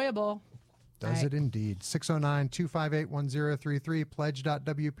it enjoyable. Does it indeed. 609-258-1033,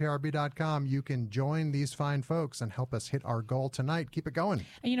 pledge.wprb.com. You can join these fine folks and help us hit our goal tonight. Keep it going.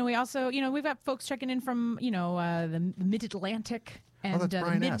 And, we also, we've got folks checking in from, the Mid-Atlantic and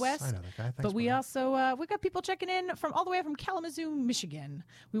the Midwest. I know that guy. Thanks, but we Brian. also, we've got people checking in from all the way from Kalamazoo, Michigan.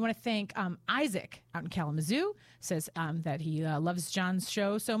 We want to thank Isaac out in Kalamazoo. Says that he loves John's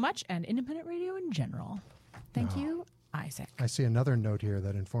show so much and independent radio in general. Thank you, Isaac. I see another note here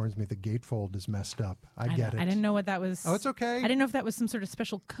that informs me the gatefold is messed up. I get it. I didn't know what that was. Oh, it's okay. I didn't know if that was some sort of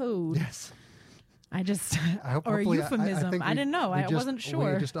special code. Yes. I just, I hope, or a euphemism. think I didn't know. I wasn't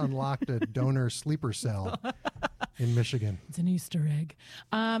sure. We just unlocked a donor sleeper cell in Michigan. It's an Easter egg.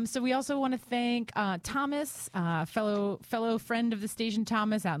 So we also want to thank Thomas, fellow friend of the station,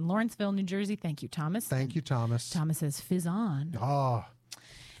 Thomas, out in Lawrenceville, New Jersey. Thank you, Thomas. Thank you, Thomas. Thomas says, fizz on. Oh,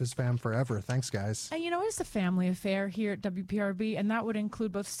 Fizz fam forever. Thanks, guys. And it's a family affair here at WPRB, and that would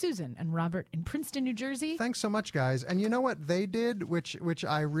include both Susan and Robert in Princeton, New Jersey. Thanks so much, guys. And you know what they did, which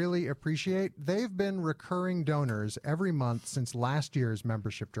I really appreciate? They've been recurring donors every month since last year's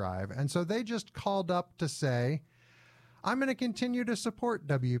membership drive. And so they just called up to say, I'm going to continue to support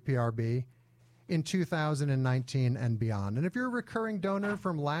WPRB in 2019 and beyond. And if you're a recurring donor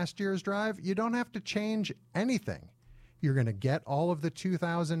from last year's drive, you don't have to change anything. You're going to get all of the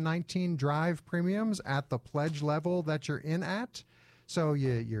 2019 drive premiums at the pledge level that you're in at. So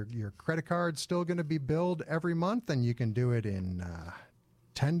your credit card's still going to be billed every month, and you can do it in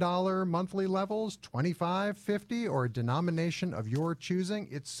 $10 monthly levels, $25, $50, or a denomination of your choosing.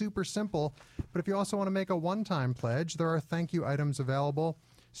 It's super simple. But if you also want to make a one-time pledge, there are thank you items available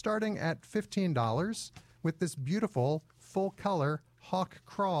starting at $15 with this beautiful full-color Hawk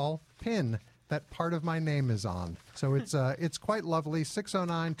Crawl pin that part of my name is on. So it's quite lovely.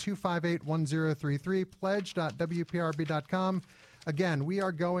 609-258-1033, pledge.wprb.com. Again, we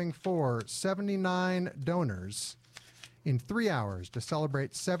are going for 79 donors in 3 hours to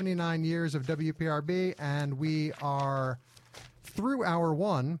celebrate 79 years of WPRB, and we are through hour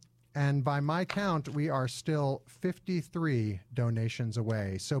one, and by my count, we are still 53 donations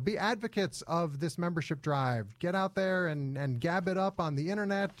away. So be advocates of this membership drive. Get out there and gab it up on the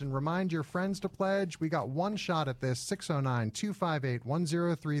internet and remind your friends to pledge. We got one shot at this,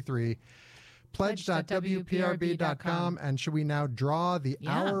 609-258-1033. Pledge.wprb.com. And should we now draw the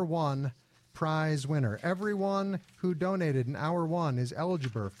hour one prize winner? Everyone who donated in hour one is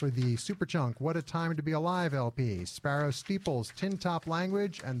eligible for the Super Chunk What a Time to Be Alive LP, Sparrow Steeples Tin Top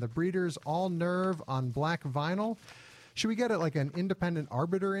Language, and the Breeders All Nerve on black vinyl. Should we get it like an independent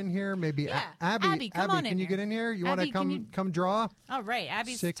arbiter in here? Maybe Abby, come on can in you here. get in here? You want to come draw? All right,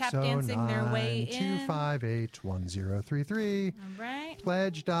 Abby's tap dancing their way in. 609-258-1033. All right.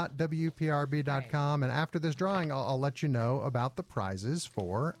 Pledge.wprb.com. And after this drawing, I'll let you know about the prizes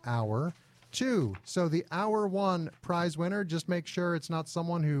for hour two. So the hour one prize winner, just make sure it's not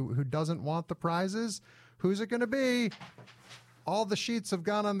someone who doesn't want the prizes. Who's it going to be? All the sheets have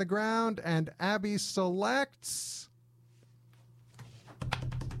gone on the ground, and Abby selects...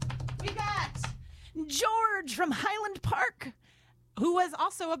 We got George from Highland Park, who was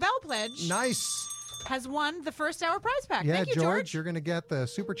also a Bell Pledge. Nice. Has won the first hour prize pack. Yeah, Thank you, George, you're going to get the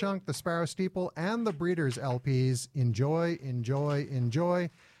Super Chunk, the Sparrow Steeple, and the Breeders LPs. Enjoy, enjoy,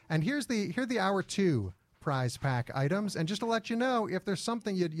 enjoy. And here are the hour two prize pack items. And just to let you know, if there's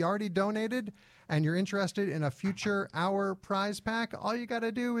something you already donated and you're interested in a future hour prize pack, all you got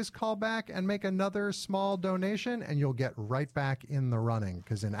to do is call back and make another small donation, and you'll get right back in the running.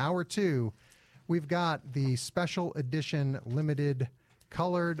 Because in hour two, we've got the special edition limited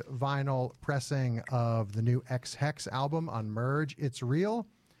colored vinyl pressing of the new X-Hex album on Merge It's Real.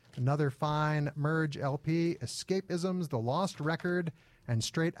 Another fine Merge LP, Escapisms, The Lost Record, and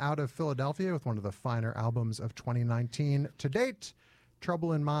Straight Out of Philadelphia with one of the finer albums of 2019 to date.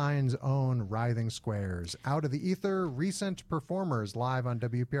 Trouble in Mind's own Writhing Squares. Out of the Ether, recent performers live on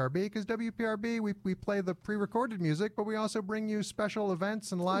WPRB, because WPRB, we play the pre-recorded music, but we also bring you special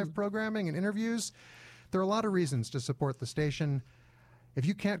events and live programming and interviews. There are a lot of reasons to support the station. If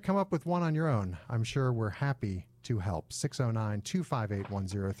you can't come up with one on your own, I'm sure we're happy to help.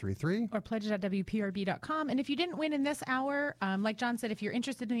 609-258-1033. Or pledge.wprb.com. And if you didn't win in this hour, like John said, if you're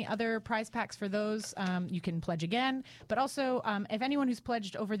interested in the other prize packs for those, you can pledge again. But also, if anyone who's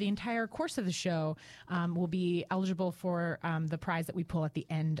pledged over the entire course of the show will be eligible for the prize that we pull at the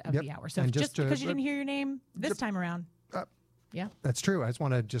end of the hour. So just because you didn't hear your name this time around. Yeah, that's true. I just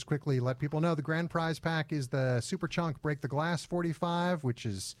want to just quickly let people know the grand prize pack is the Super Chunk Break the Glass 45, which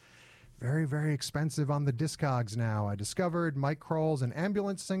is very, very expensive on the Discogs now. I discovered Mike Kroll's An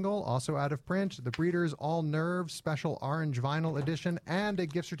Ambulance single, also out of print, the Breeders All Nerve special orange vinyl edition, and a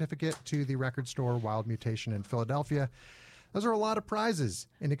gift certificate to the record store Wild Mutation in Philadelphia. Those are a lot of prizes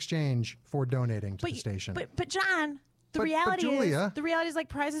in exchange for donating to the station. But John... The reality is like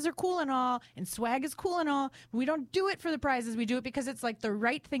prizes are cool and all, and swag is cool and all. We don't do it for the prizes. We do it because it's like the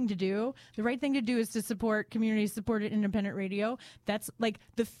right thing to do. The right thing to do is to support community-supported independent radio. That's like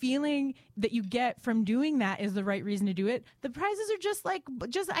the feeling that you get from doing that is the right reason to do it. The prizes are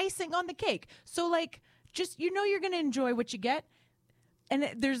just icing on the cake. So like, just you're going to enjoy what you get.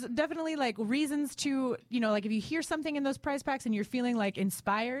 And there's definitely like reasons to, like if you hear something in those prize packs and you're feeling like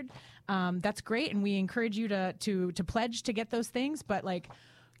inspired, that's great. And we encourage you to pledge to get those things. But like,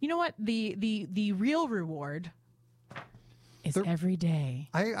 you know what? The real reward is every day.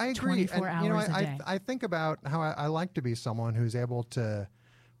 I agree. 24 hours a day. I think about how I like to be someone who's able to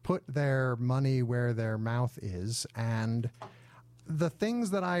put their money where their mouth is, and the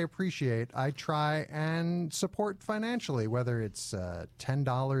things that I appreciate, I try and support financially, whether it's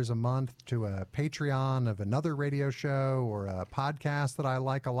 $10 a month to a Patreon of another radio show or a podcast that I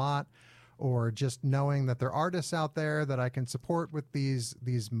like a lot, or just knowing that there are artists out there that I can support with these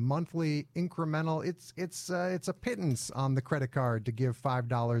monthly incremental. It's a pittance on the credit card to give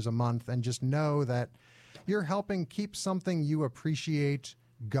 $5 a month, and just know that you're helping keep something you appreciate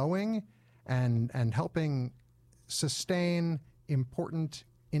going and helping sustain important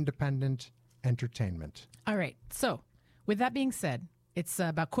independent entertainment. All right. So with that being said, It's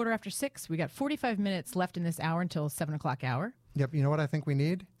about 6:15. We got 45 minutes left in this hour until 7 o'clock hour. Yep. You know what I think we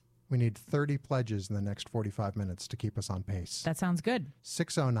need? We need 30 pledges in the next 45 minutes to keep us on pace. That sounds good.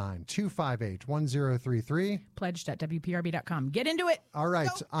 609-258-1033. Pledged.wprb.com. Get into it. All right.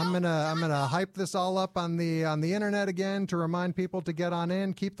 I'm gonna hype this all up on the internet again to remind people to get on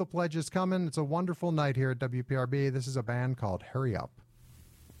in. Keep the pledges coming. It's a wonderful night here at WPRB. This is a band called Hurry Up.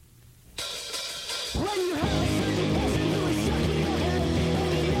 When you have a certain person who is stuck in your head, and you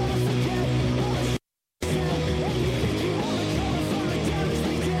never forget all the shit said, and you think you want to cover for the damage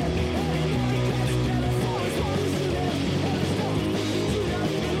they did, and it never gets better for as long as you live, and there's nothing you can do, not even running away,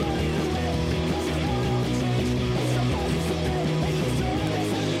 'cause it won't all change, it's so hard to submit, and you still have a certain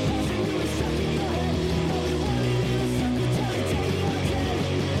person who is stuck in your head, and all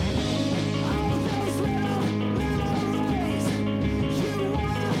you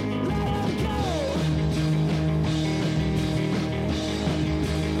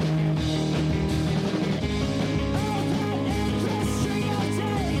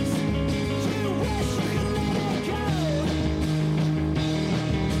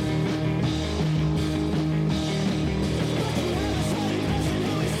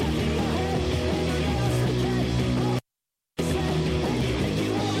to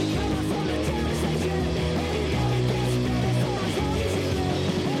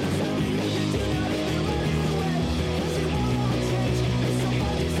do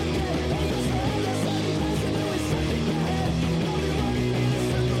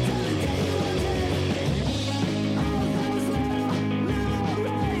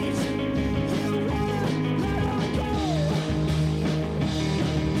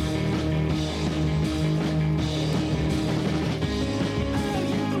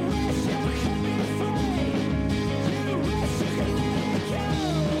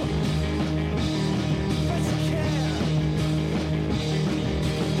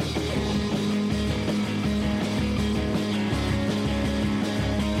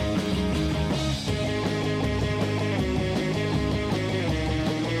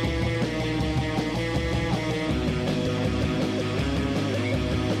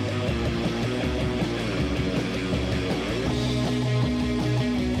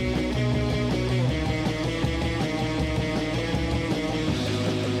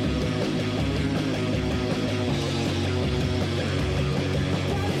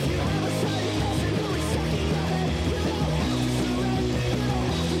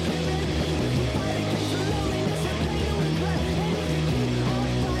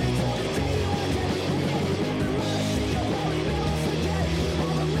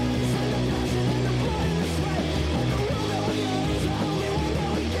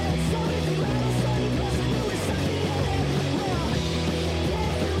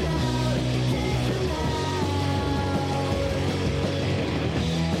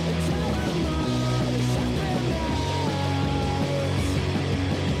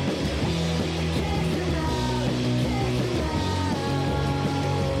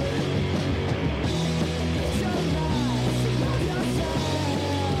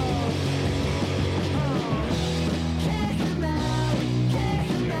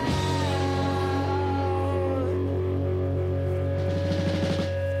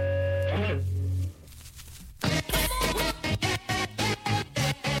till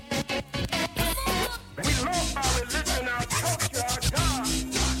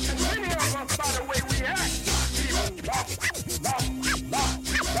the day you are dead.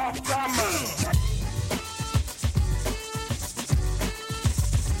 All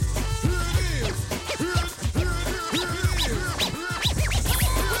those little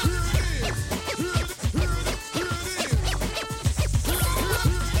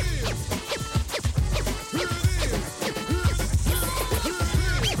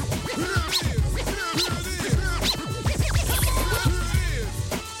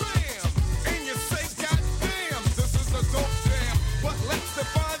you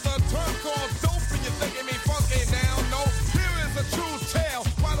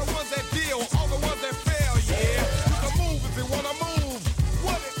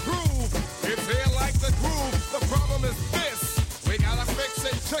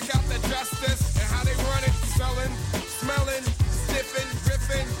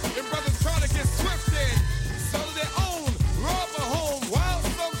let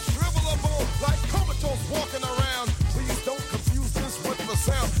them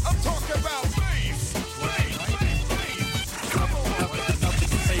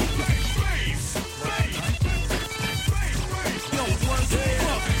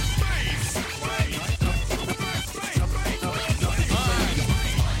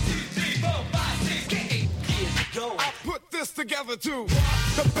go. together too.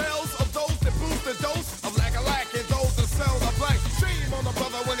 The bells of those that boost the dose of lack and those that sell the black. Shame on the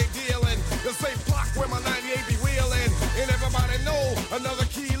brother when they dealing. The same block where my 98 be wheeling. And everybody know another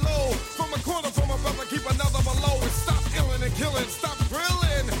kilo. From a quarter from a brother, keep another below. And stop illing and killing, stop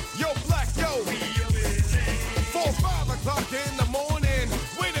grilling. Yo, black, yo. 4 or 5 o'clock in the morning.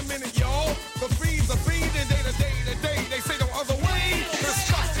 Wait a minute, y'all. The fiends are feeding day to day to day. They say no other way. The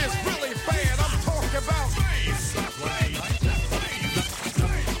stuff is really bad. I'm talking about.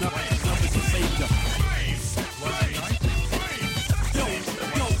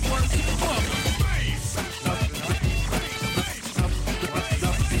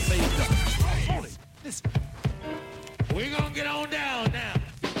 We gonna get on down now.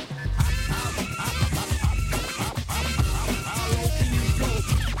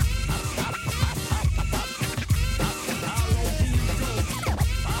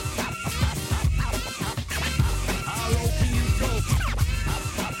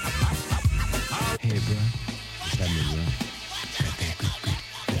 Hey, bro. Tell me, bro.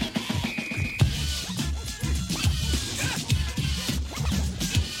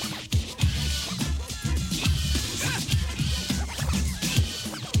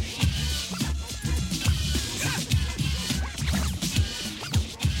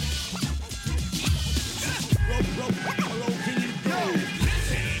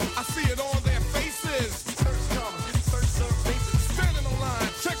 I see it on their faces. Standing on line,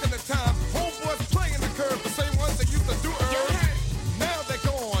 checking the time. Homeboys playing the curve, the same ones that used to do early. Now they're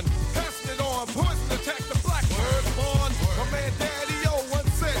gone, passing it on. Poison attack the black word born. My man Daddy-O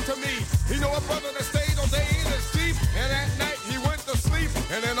once said to me, he know a brother that stayed all day in his Jeep, and at night he went to sleep,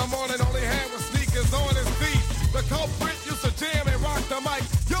 and in the morning all he had was sneakers on his feet. The culprit used to jam and rock the mic.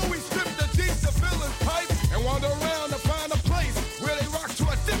 Yo, he stripped the Jeep to fill his pipe and wander around to find a place where they rock to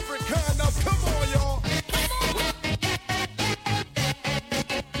a different kind of. Come on, y'all.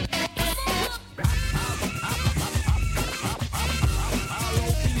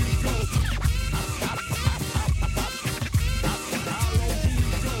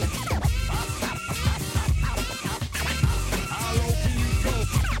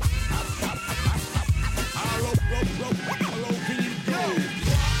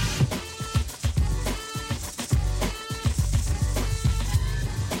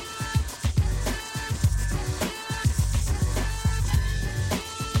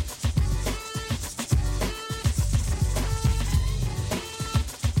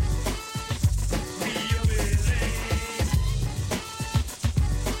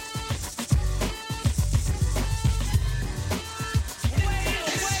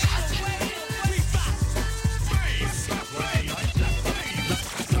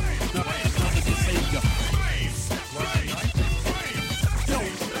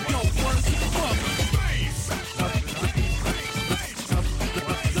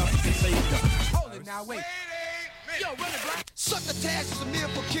 Hold it now, wait. Yo, run it, bro. Succotash is a meal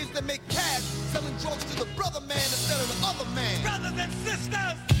for kids that make cash, selling drugs to the brother man instead of the other man. Brothers and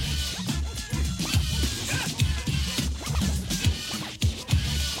sisters.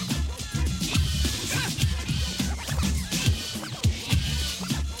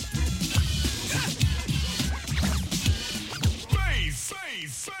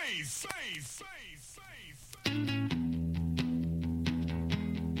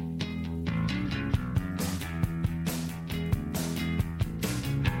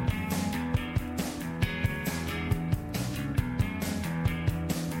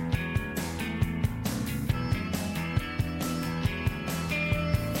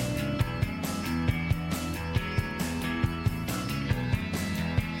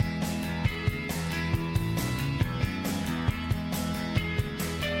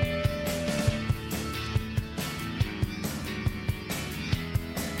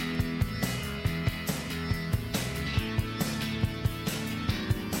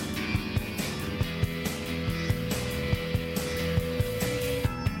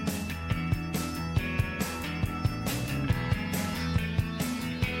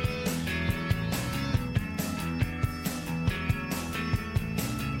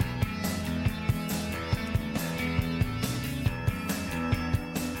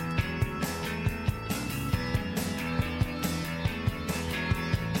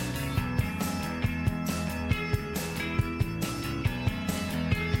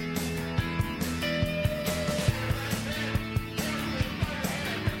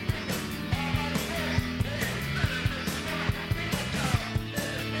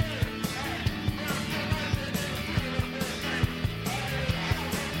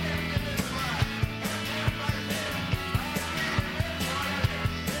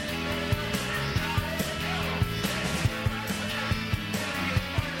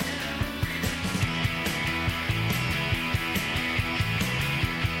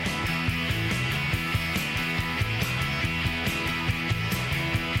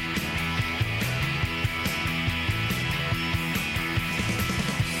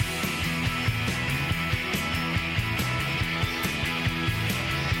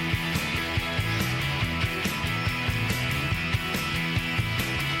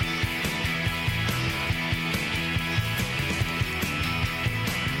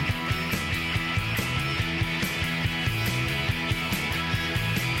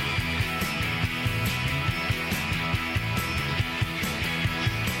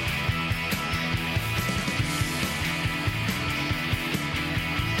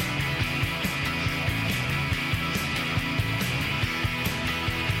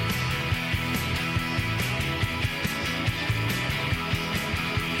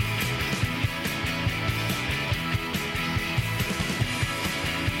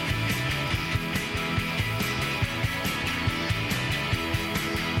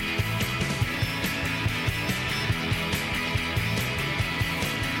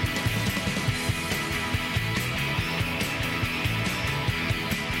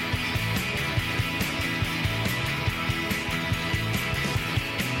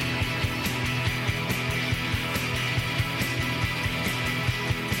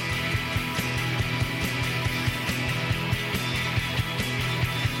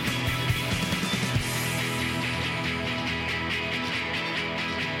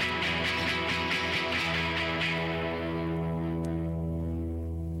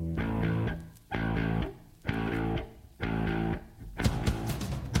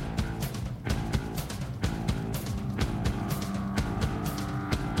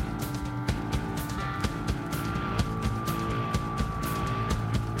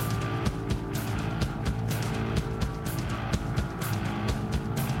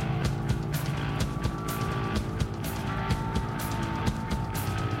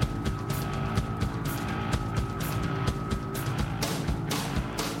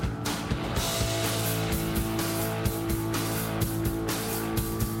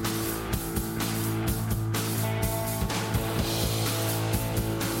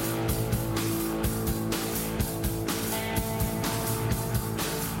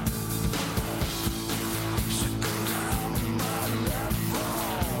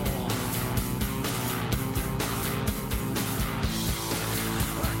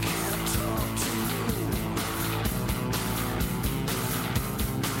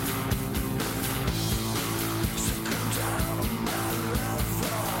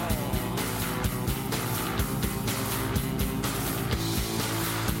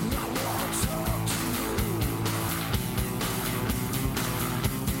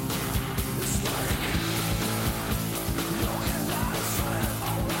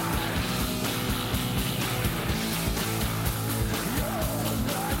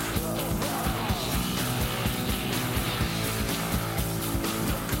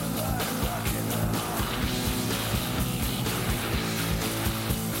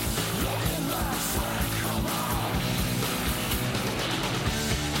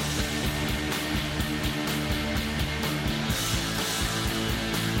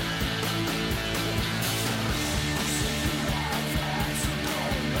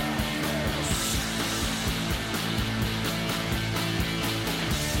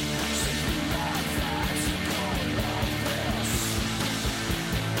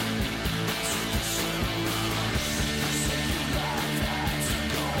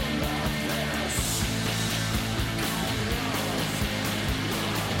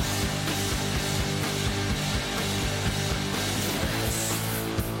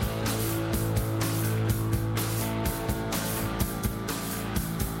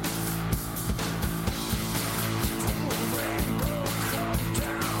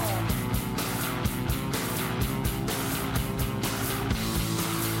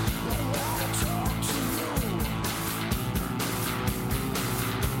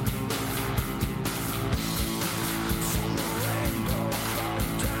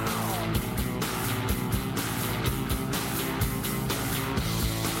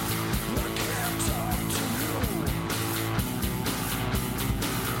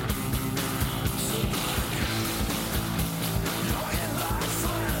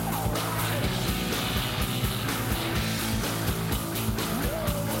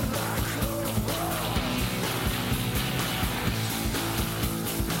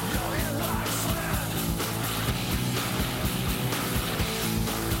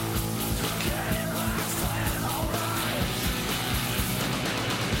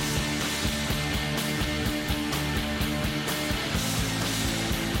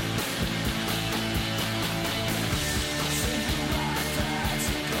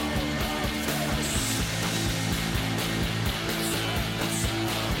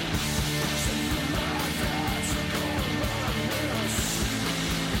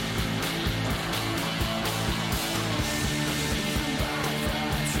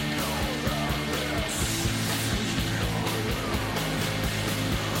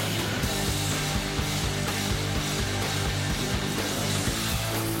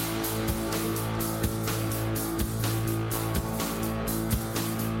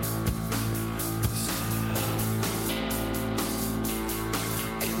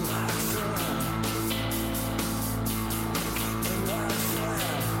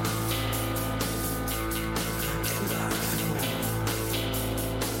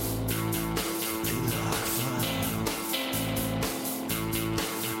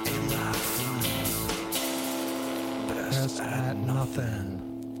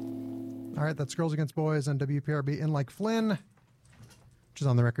 nothing. All right, that's Girls Against Boys on WPRB. In Like Flynn, which is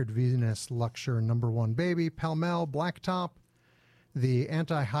on the record Venus Luxure #1 Baby, Pell Mell, Blacktop, the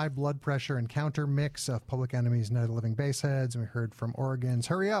anti-high blood pressure encounter mix of Public Enemy's Night of the Living Bassheads, and we heard from Oregon's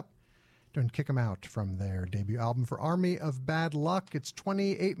Hurry Up, doing Kick 'Em Out from their debut album for Army of Bad Luck. It's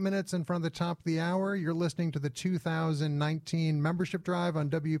 28 minutes in front of the top of the hour. You're listening to the 2019 membership drive on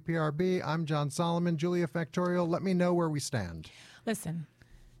WPRB. I'm Jon Solomon. Julia Factorial, let me know where we stand. Listen,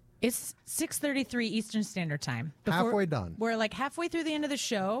 it's 6:33 Eastern Standard Time. Halfway done. We're like halfway through the end of the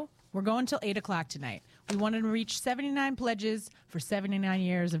show. We're going till 8 o'clock tonight. We wanted to reach 79 pledges for 79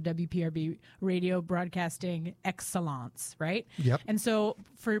 years of WPRB radio broadcasting excellence, right? Yep. And so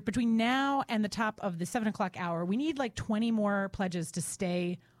for between now and the top of the 7 o'clock hour, we need like 20 more pledges to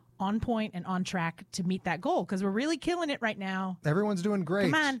stay on point and on track to meet that goal, because we're really killing it right now. Everyone's doing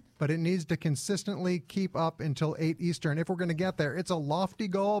great. Come on. But it needs to consistently keep up until 8 Eastern if we're going to get there. It's a lofty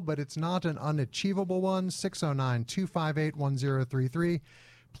goal, but it's not an unachievable one. 609-258-1033.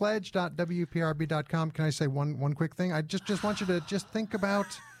 Pledge.wprb.com. Can I say one quick thing? I just want you to just think about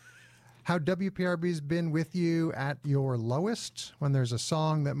how WPRB's been with you at your lowest, when there's a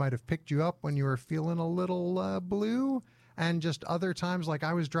song that might have picked you up when you were feeling a little blue, and just other times, like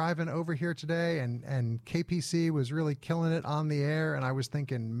I was driving over here today and KPC was really killing it on the air, and I was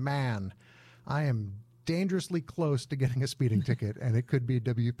thinking, man, I am dangerously close to getting a speeding ticket, and it could be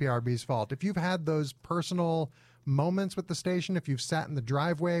WPRB's fault. If you've had those personal moments with the station, if you've sat in the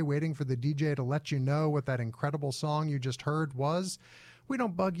driveway waiting for the DJ to let you know what that incredible song you just heard was, we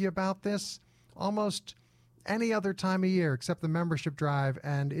don't bug you about this almost any other time of year except the membership drive,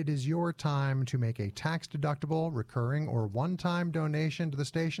 and it is your time to make a tax-deductible, recurring, or one-time donation to the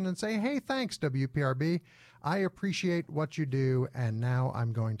station and say, hey, thanks, WPRB. I appreciate what you do, and now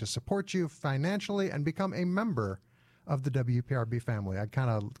I'm going to support you financially and become a member of the WPRB family. I kind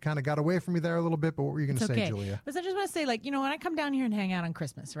of got away from you there a little bit, but what were you going to say, Julia? But I just want to say, like, when I come down here and hang out on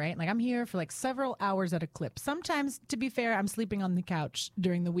Christmas, right? Like, I'm here for like several hours at a clip. Sometimes, to be fair, I'm sleeping on the couch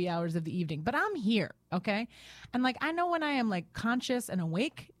during the wee hours of the evening, but I'm here, okay? And like, I know when I am like conscious and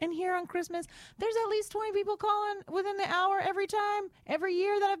awake and here on Christmas, there's at least 20 people calling within the hour every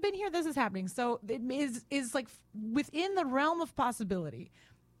year that I've been here. This is happening. So it is like within the realm of possibility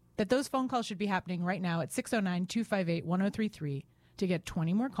that those phone calls should be happening right now at 609-258-1033 to get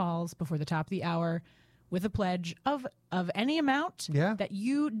 20 more calls before the top of the hour with a pledge of any amount that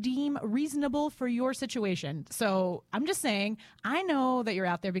you deem reasonable for your situation. So I'm just saying, I know that you're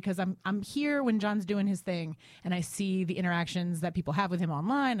out there because I'm here when John's doing his thing, and I see the interactions that people have with him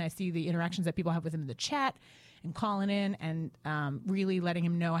online. I see the interactions that people have with him in the chat and calling in and really letting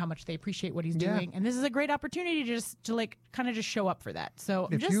him know how much they appreciate what he's doing. And this is a great opportunity to like kind of just show up for that. So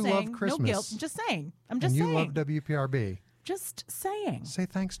I'm just saying, no guilt. I'm just saying. And you love WPRB. Just saying. Say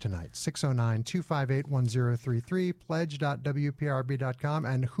thanks tonight. 609-258-1033, pledge.wprb.com.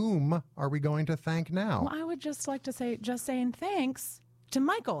 And whom are we going to thank now? Well, I would just like to say, just saying thanks to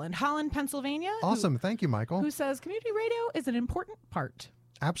Michael in Holland, Pennsylvania. Awesome. Thank you, Michael. Who says community radio is an important part.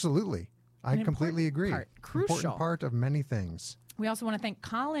 Absolutely. I completely agree. Crucial. Important part of many things. We also want to thank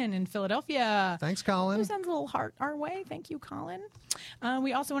Colin in Philadelphia. Thanks, Colin. Who sends a little heart our way. Thank you, Colin.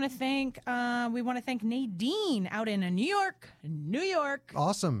 We also want to thank Nadine out in New York.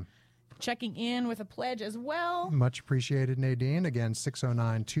 Awesome. Checking in with a pledge as well. Much appreciated, Nadine. Again,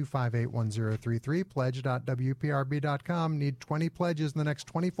 609-258-1033, pledge.wprb.com. Need 20 pledges in the next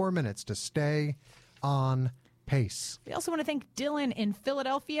 24 minutes to stay on pace. We also want to thank Dylan in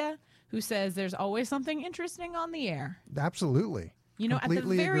Philadelphia, who says there's always something interesting on the air. Absolutely.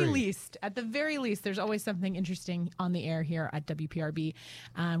 Completely at the very least, there's always something interesting on the air here at WPRB.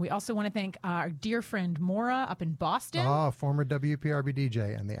 We also want to thank our dear friend Maura up in Boston. Oh, former WPRB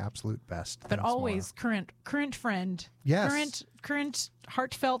DJ and the absolute best. But Thanks, always Maura. current friend. Yes. Current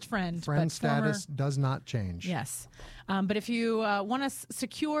heartfelt friend. Friend status does not change. Yes. But if you want to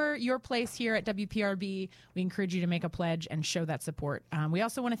secure your place here at WPRB, we encourage you to make a pledge and show that support. We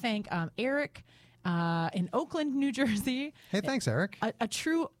also want to thank Eric in Oakland, New Jersey. Hey, thanks, Eric. A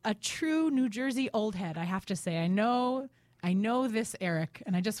true New Jersey old head, I have to say. I know this, Eric,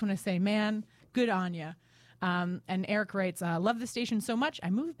 and I just want to say, man, good on you. And Eric writes, love the station so much, I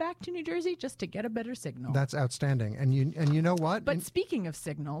moved back to New Jersey just to get a better signal. That's outstanding. And you know what? But speaking of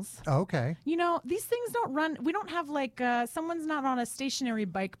signals. Okay. These things don't run. We don't have like, someone's not on a stationary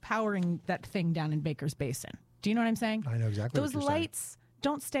bike powering that thing down in Baker's Basin. Do you know what I'm saying? I know exactly Those what you're lights saying.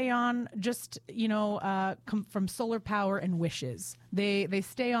 Don't stay on just, from solar power and wishes. They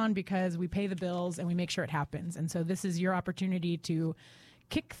stay on because we pay the bills and we make sure it happens. And so this is your opportunity to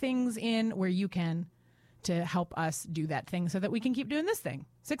kick things in where you can to help us do that thing so that we can keep doing this thing.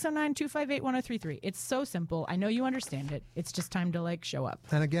 609-258-1033. It's so simple. I know you understand it. It's just time to show up.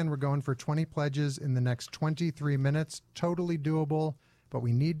 And again, we're going for 20 pledges in the next 23 minutes. Totally doable, but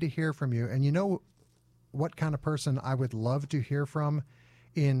we need to hear from you. And you know what kind of person I would love to hear from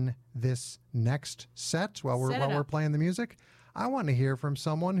in this next set while we're playing the music? I want to hear from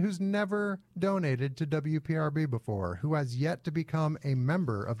someone who's never donated to WPRB before, who has yet to become a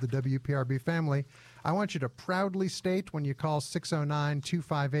member of the WPRB family. I want you to proudly state when you call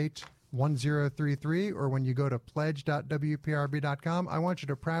 609-258-1033 or when you go to pledge.wprb.com, I want you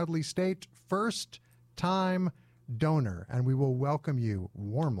to proudly state first-time donor, and we will welcome you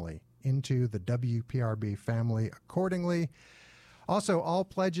warmly into the WPRB family accordingly. Also, all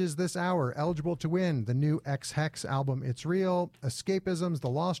pledges this hour eligible to win the new X-Hex album, It's Real, Escapisms, The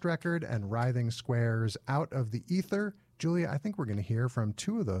Lost Record, and Writhing Squares, Out of the Ether. Julia, I think we're going to hear from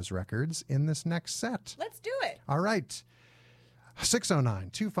two of those records in this next set. Let's do it. All right.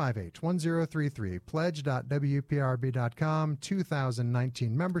 609-258-1033, pledge.wprb.com,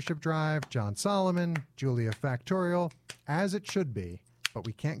 2019 membership drive, Jon Solomon, Julia Factorial, as it should be, but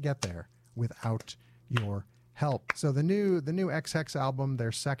we can't get there without your help. So the new X-Hex album,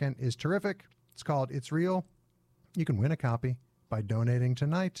 their second, is terrific. It's called It's Real. You can win a copy by donating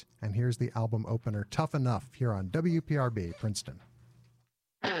tonight. And here's the album opener, Tough Enough, here on WPRB Princeton.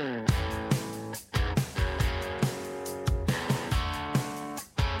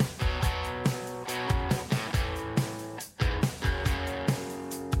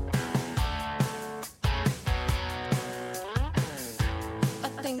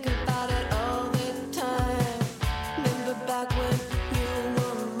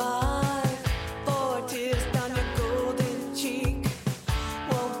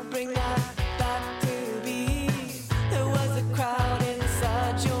 There was a crowd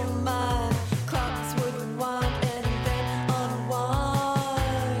inside your mind.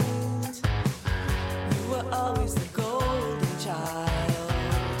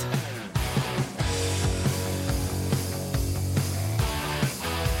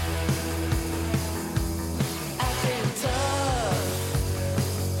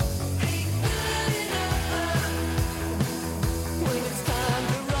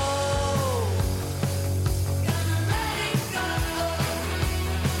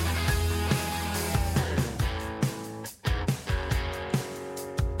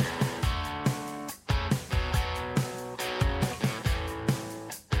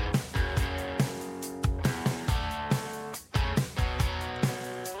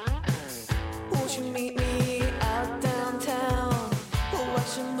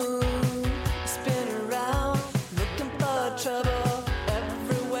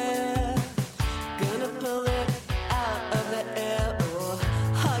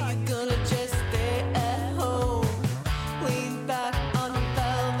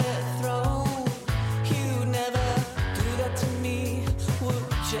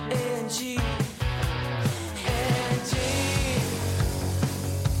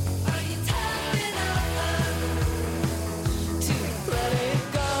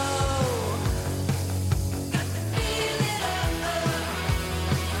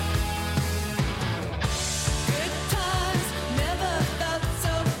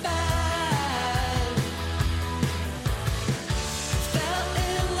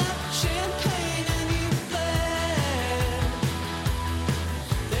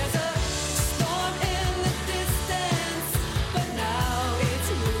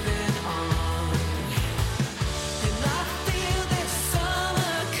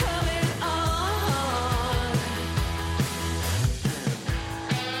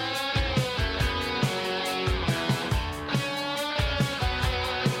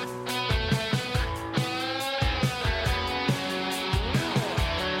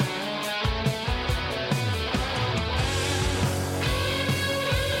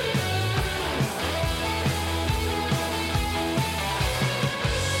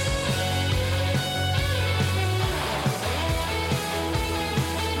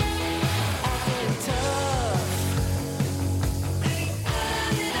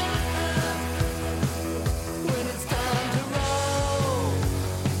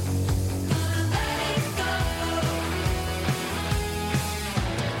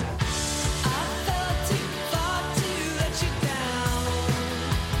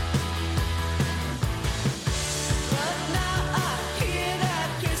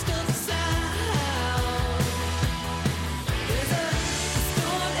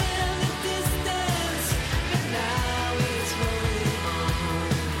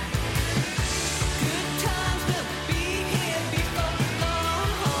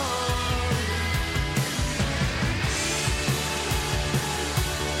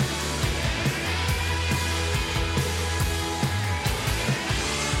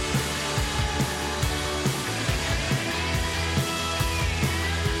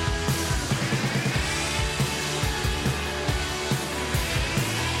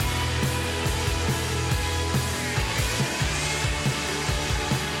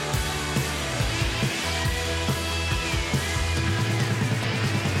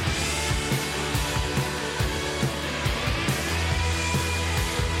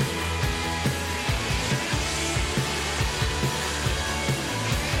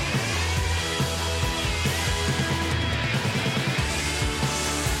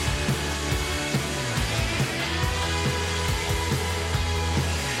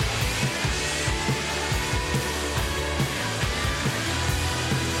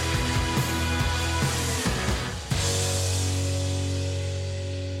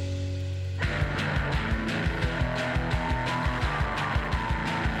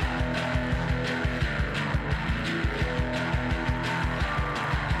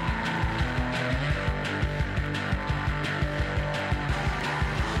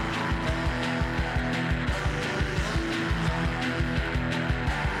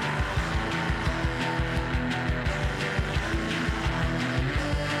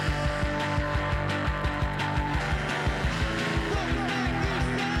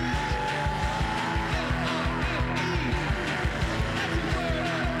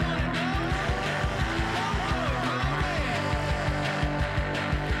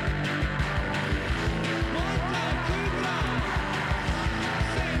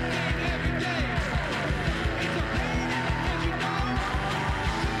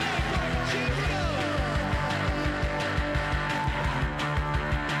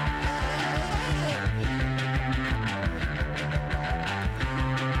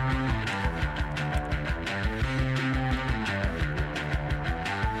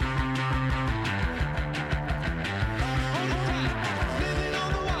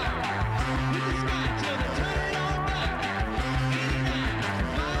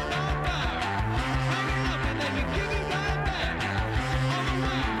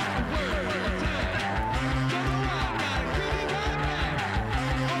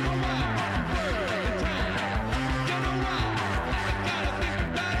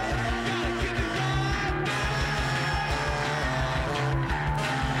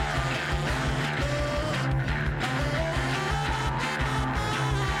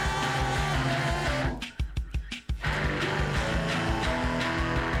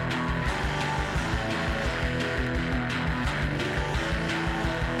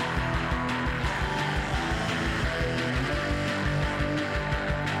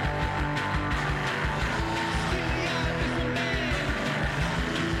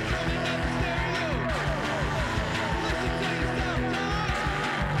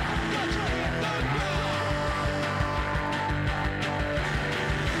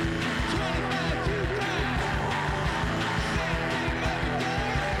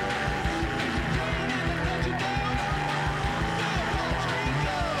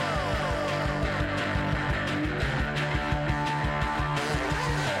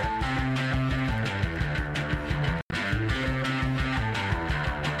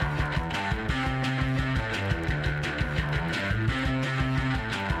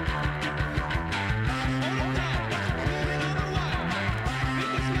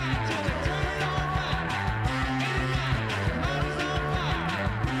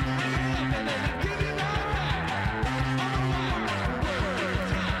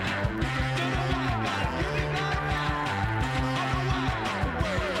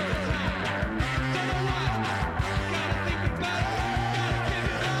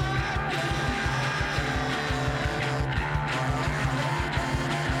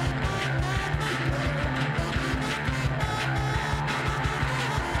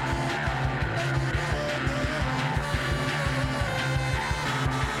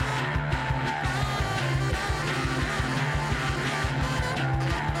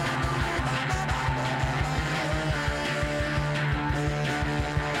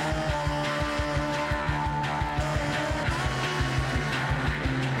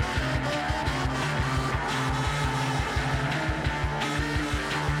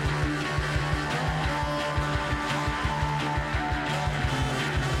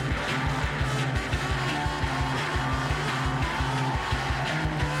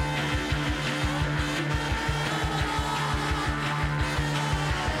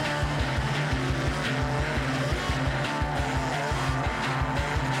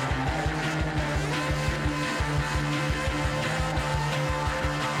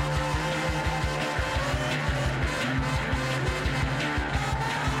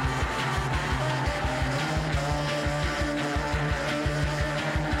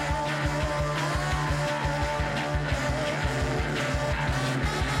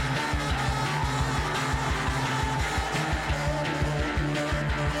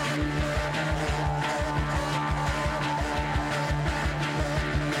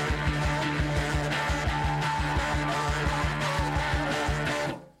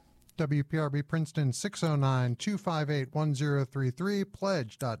 WPRB Princeton 609-258-1033,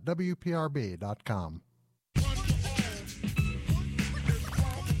 pledge.wprb.com.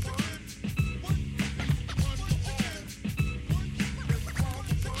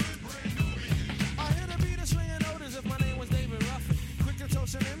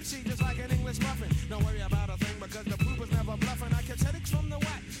 An MC just like an English muffin. Don't worry about a thing because the poop is never bluffing. I catch headaches from the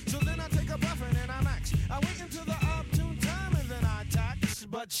whack, so then I take a buffin' and I max. I wait until the opportune time and then I tax.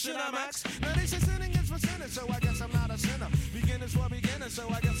 But should I max? Now they say sinning is for sinners, so I guess I'm not a sinner. Beginners for beginners, so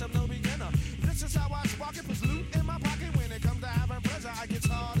I guess I'm no beginner. This is how I spark it, puts loot in my pocket. When it comes to having pleasure, I get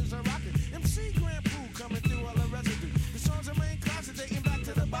hard as a rocket. MC Grand Poo coming through all the residue. The songs are main classic dating back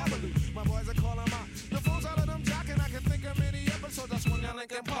to the Babalu. My boys are calling out. The phones all of them jocking. I can think of many episodes I swung down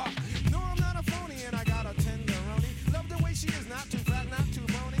Lincoln Park. No, I'm not a phony and I got a tenderoni. Love the way she is, not too fat, not too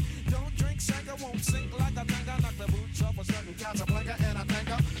bony. Don't drink Sanka, won't sink like a tank. I knock the boots off a certain Casablanca and I thank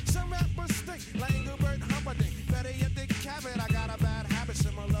her. Some rappers stink like Engelbert Humperdinck. Better yet, they cap it. I got a bad habit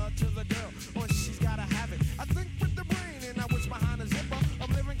similar to the girl, or she's gotta have it. I think with the brain and I wish behind a zipper.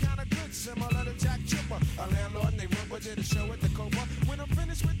 I'm living kinda good, similar to Jack Chipper. A landlord named Ripper did a show at the Copa. When I'm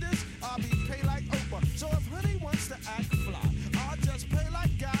finished with this, I'll be paid like Oprah. So if honey wants to act fly, I'll just play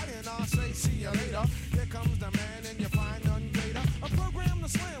like God and I'll say see you later. Here comes the man and you find none greater. I program the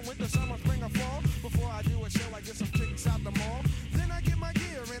slam with the summer, spring, or fall. Before I do a show, I get some kicks out the mall. Then I get my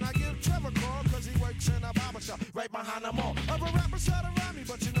gear and I give Trevor a call, cause he works in a barber shop right behind the mall. Other rappers try to rhyme me,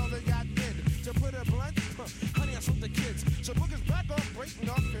 but you know they got dead. To put it blunt, honey, I swim the kids. So boogers back off, breaking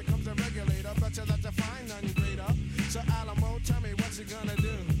off, here comes the regulator. Betcha that you find none greater. So Alamo, tell me what you gonna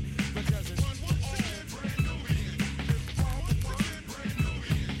do. Because it's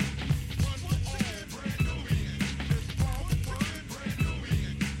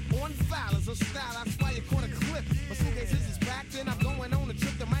so style, I spy you caught a clip. My suitcase is back, then I'm going on a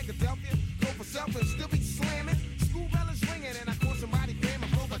trip to Philadelphia. Go for self and still be slamming. School bell is ringing and I caught somebody cram a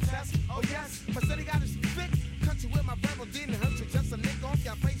over test. Oh yes, but said he got his fit. Cut you with my rebel, didn't hurt you. Just a nick off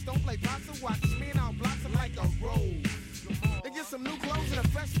your face, don't play boxer. Watch me and I'll blossom like a rose. And get some new clothes and a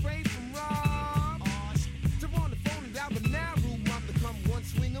fresh spray from Rob. Jump on the phone and dial the now room up to come one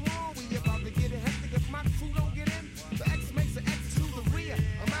swing them all. We about to get it hectic if my crew don't get in. The X makes an X to the rear.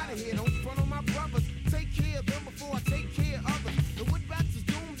 I'm out of here, don't front on my brothers. Take care of them before I take care of others. The woodbats is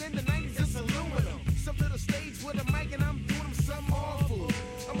doomed in the 90s, it's aluminum. Step to the stage with a mic and I'm doing them something awful.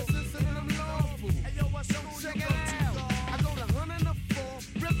 I'm assisting and I'm lawful. Hey, yo, what's up? Check it out. I go to 104,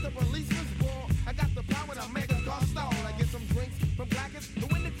 rip the policeman's ball. I got the power to make a car stall. I get some drinks from blackers,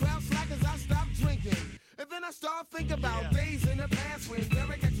 and when the crowd slackers, I stop drinking. And then I start thinking about days in the past when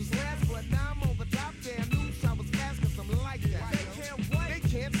Derek got his last, but now I'm on the top. Damn news, I was fast cause I'm like that. They can't wait, they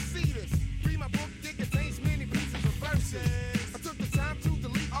can't see this. Read my book, it contains many pieces of verses. I took the time to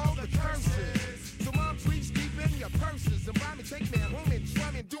delete all the curses. So mom's reach deep in your purses and buy me, take me home and try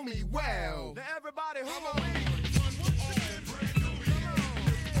me and do me well. Now everybody home away.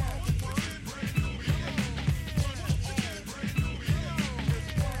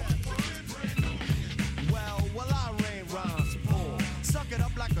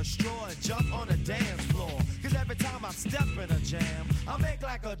 Like a straw and jump on a dance floor. Cause every time I step in a jam, I make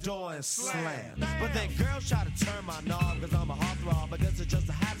like a door and slam. But then girls try to turn my knob cause I'm a heartthrob. But guess it's just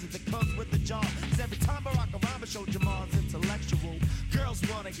a hazard that comes with the job. Cause every time Barack Obama showed Jamal's intellectual, girls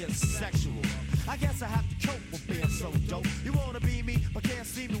wanna get sexual. I guess I have to cope with being so dope. You wanna be me, but can't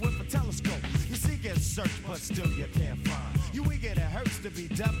see me with a telescope. You seek and search, but still you can't find. You weak and it hurts to be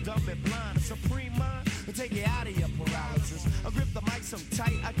deaf, dumb, and blind. A supreme mind will take you out of your paralysis. I grip the mic so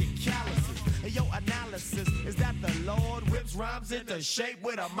tight I get calluses. And your analysis is that the Lord whips rhymes into shape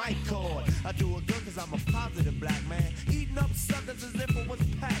with a mic cord. I do it good cause I'm a positive black man, eating up suckers as if it was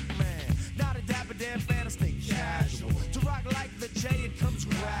Pac-Man. Not a dapper damn fan, I stay casual. To rock like the J, it comes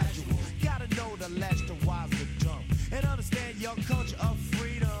gradual. Gotta know the latch to wise the dumb, and understand your culture of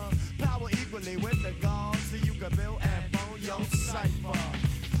freedom. Power equally with the gods, so you can build and bone your cipher.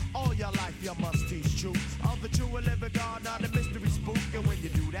 All your life you must teach truth of the true and living God, not a mystery spook. And when you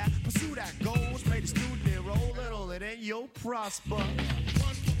do that, pursue that goal. Play the student enroll, and all it ain't you'll prosper.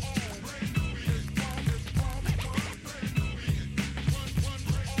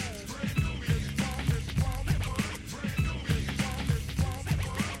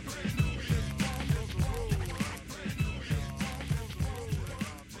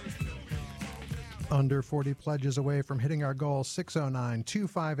 Under 40 pledges away from hitting our goal,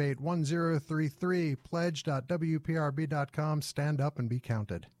 609-258-1033, pledge.wprb.com. Stand up and be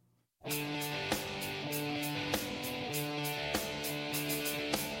counted.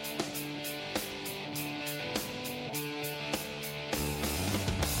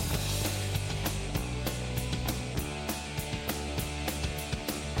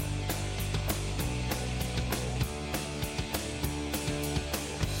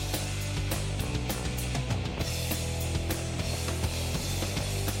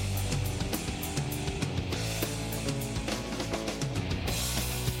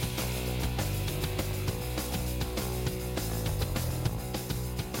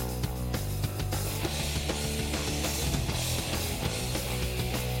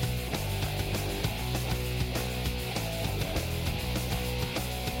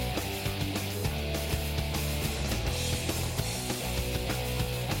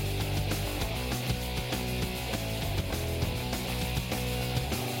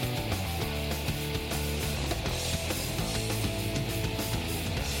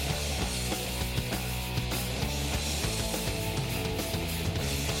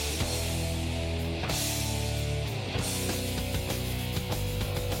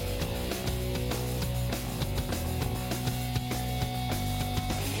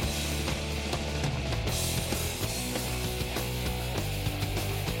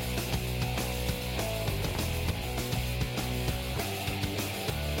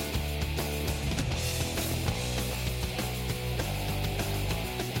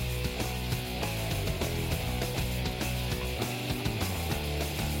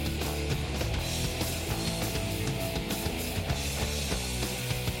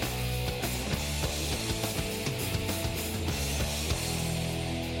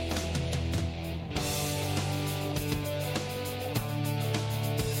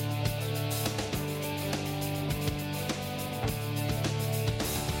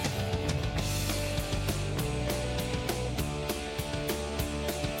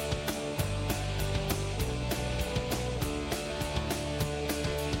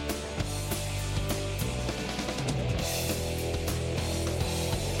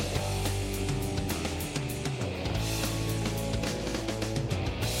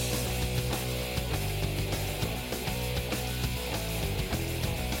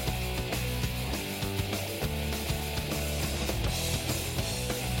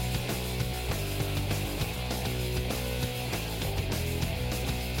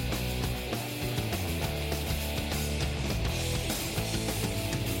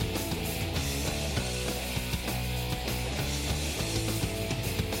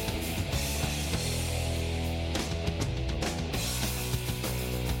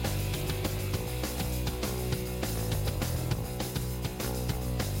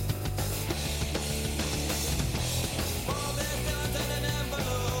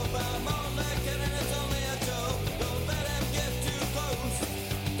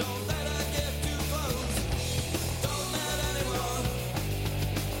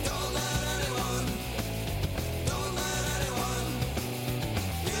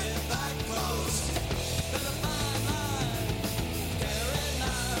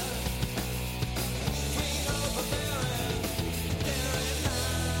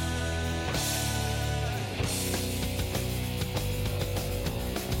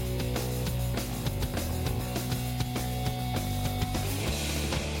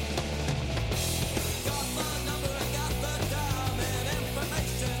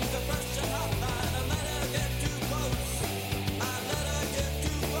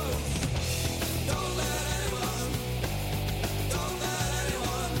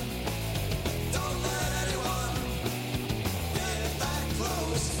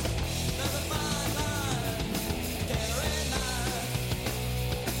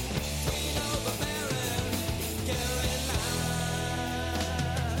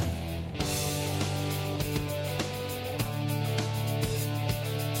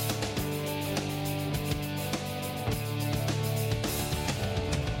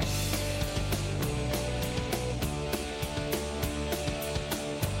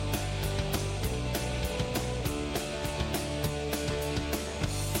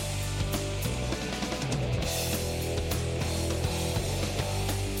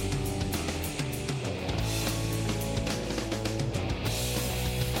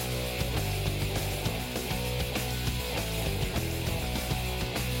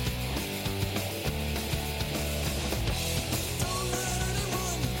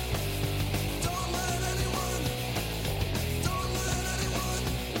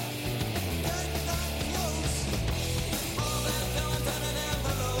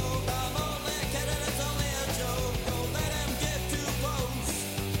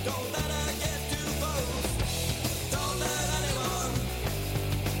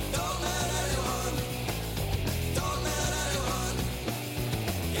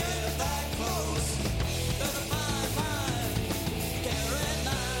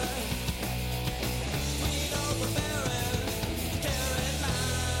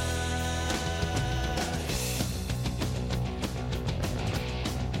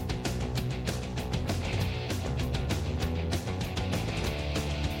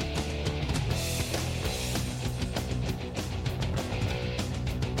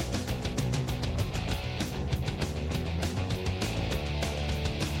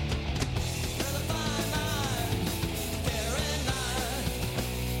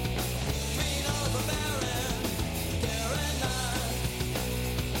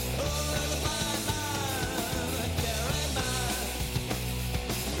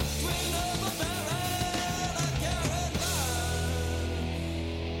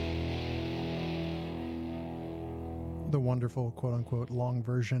 The wonderful, quote-unquote, long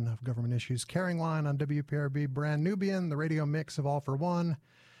version of Government Issues Caring Line on WPRB. Brand Nubian, the radio mix of All for One.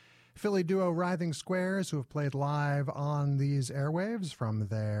 Philly duo Writhing Squares, who have played live on these airwaves from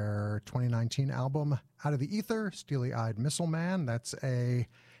their 2019 album Out of the Ether, Steely-Eyed Missile Man. That's a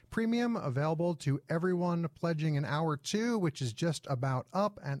premium available to everyone pledging an hour 2, which is just about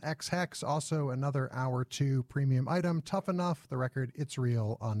up. And X-Hex, also another hour 2 premium item. Tough Enough, the record It's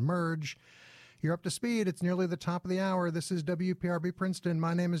Real on Merge. You're up to speed. It's nearly the top of the hour. This is WPRB Princeton.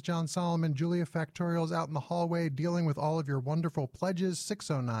 My name is Jon Solomon. Julia Factorial's out in the hallway dealing with all of your wonderful pledges.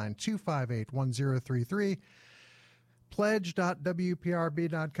 609-258-1033.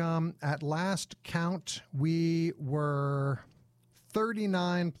 Pledge.wprb.com. At last count, we were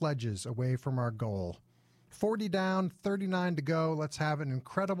 39 pledges away from our goal. 40 down, 39 to go. Let's have an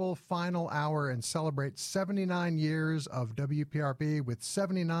incredible final hour and celebrate 79 years of WPRB with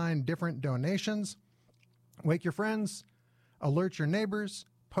 79 different donations. Wake your friends, alert your neighbors,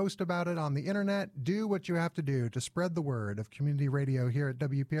 post about it on the internet. Do what you have to do to spread the word of community radio here at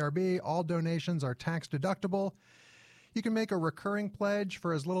WPRB. All donations are tax deductible. You can make a recurring pledge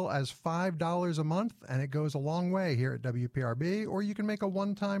for as little as $5 a month, and it goes a long way here at WPRB. Or you can make a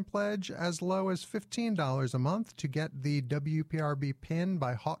one-time pledge as low as $15 a month to get the WPRB pin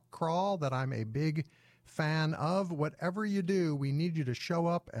by Hawk Crawl that I'm a big fan of. Whatever you do, we need you to show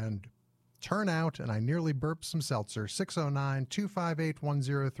up and turn out, and I nearly burped some seltzer.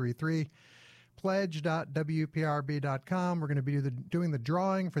 609-258-1033. Pledge.wprb.com. We're going to be doing the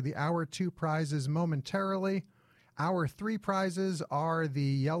drawing for the Hour 2 prizes momentarily. Our 3 prizes are the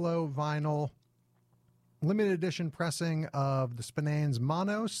yellow vinyl limited edition pressing of the Spinane's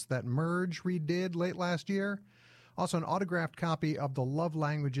Monos that Merge redid late last year. Also an autographed copy of the Love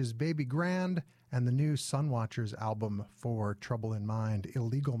Languages Baby Grand and the new Sunwatchers album for Trouble in Mind,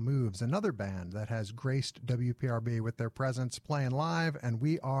 Illegal Moves, another band that has graced WPRB with their presence playing live, and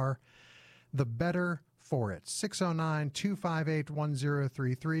we are the better for it.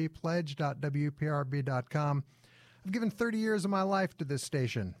 609-258-1033, pledge.wprb.com. I've given 30 years of my life to this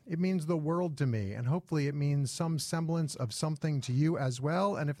station. It means the world to me, and hopefully it means some semblance of something to you as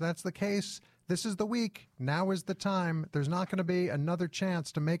well. And if that's the case, this is the week. Now is the time. There's not going to be another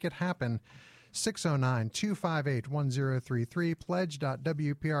chance to make it happen. 609-258-1033,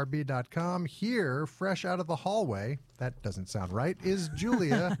 pledge.wprb.com. Here, fresh out of the hallway, that doesn't sound right, is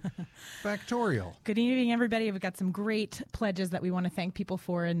Julia Factorial. Good evening, everybody. We've got some great pledges that we want to thank people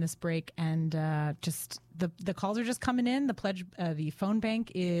for in this break, and just the calls are just coming in. The pledge, the phone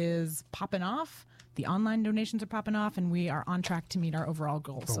bank is popping off. The online donations are popping off, and we are on track to meet our overall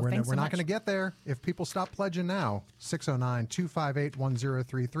goals. But so we're thanks not so much. going to get there if people stop pledging now.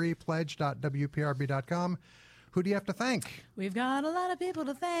 609-258-1033, pledge.wprb.com. Who do you have to thank? We've got a lot of people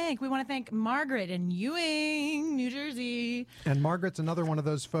to thank. We want to thank Margaret in Ewing, New Jersey. And Margaret's another one of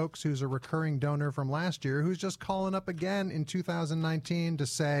those folks who's a recurring donor from last year who's just calling up again in 2019 to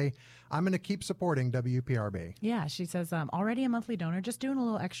say, I'm going to keep supporting WPRB. Yeah, she says, already a monthly donor, just doing a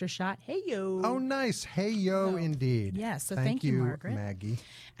little extra shot. Hey, yo. Oh, nice. Hey, yo, indeed. Yes, so thank you, Margaret. Maggie.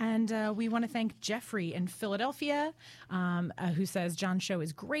 And we want to thank Jeffrey in Philadelphia, who says John's show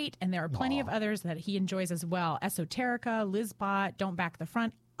is great, and there are plenty of others that he enjoys as well. Esoterica, Lizbot, Don't Back the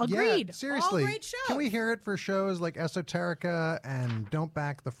Front. Agreed. Yeah, seriously. All great shows. Can we hear it for shows like Esoterica and Don't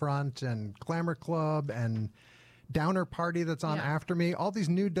Back the Front and Glamour Club and Downer Party that's on after me? All these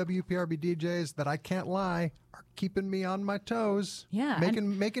new WPRB DJs that I can't lie are keeping me on my toes. Yeah,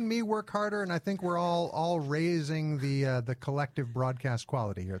 making me work harder, and I think we're all raising the collective broadcast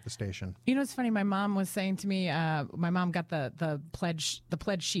quality here at the station. You know, it's funny. My mom was saying to me, my mom got the pledge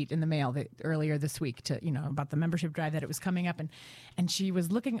sheet in the mail earlier this week to about the membership drive that it was coming up, and she was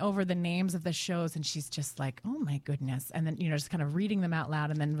looking over the names of the shows, and she's just like, oh my goodness, and then just kind of reading them out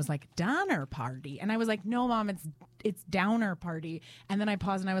loud, and then was like Downer Party, and I was like, no, Mom, it's Downer Party, and then I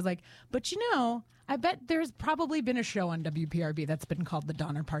paused and I was like, but I bet there's probably been a show on WPRB that's been called the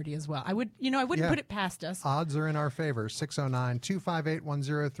Donner Party as well. I wouldn't put it past us. Odds are in our favor.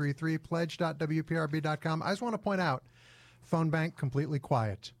 609-258-1033, pledge.wprb.com. I just want to point out, phone bank completely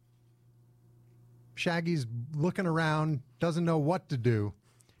quiet. Shaggy's looking around, doesn't know what to do.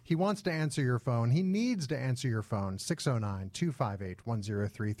 He wants to answer your phone. He needs to answer your phone.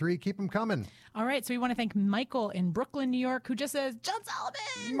 609-258-1033. Keep them coming. All right. So we want to thank Michael in Brooklyn, New York, who just says, Jon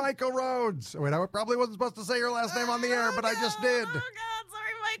Solomon. Michael Rhodes. Wait, I probably wasn't supposed to say your last name on the air, but I just did. Oh, God.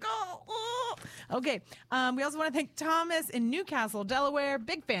 Sorry, Michael. Ooh. Okay. We also want to thank Thomas in Newcastle, Delaware.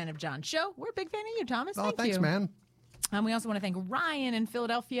 Big fan of John's show. We're a big fan of you, Thomas. Oh, Thanks you, man. We also want to thank Ryan in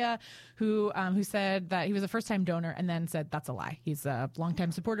Philadelphia, who said that he was a first-time donor and then said that's a lie. He's a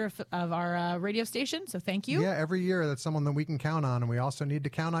longtime supporter of our radio station, so thank you. Yeah, every year that's someone that we can count on, and we also need to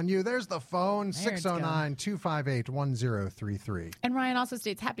count on you. There's the phone, 609-258-1033. And Ryan also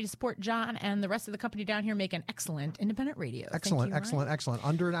states, happy to support John and the rest of the company down here making excellent independent radio. Excellent, excellent.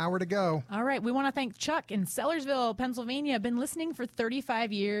 Under an hour to go. All right, we want to thank Chuck in Sellersville, Pennsylvania. Been listening for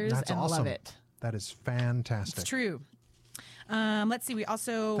 35 years That's and awesome. love it. That is fantastic. It's true. Let's see. We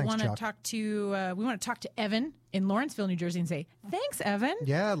also want to talk to Evan in Lawrenceville, New Jersey, and say thanks, Evan.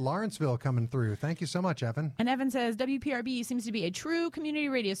 Yeah, Lawrenceville coming through. Thank you so much, Evan. And Evan says WPRB seems to be a true community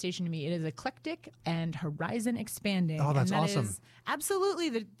radio station to me. It is eclectic and horizon expanding. Oh, that's and that awesome. is absolutely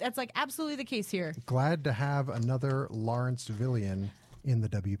the case here. Glad to have another Lawrencevillian in the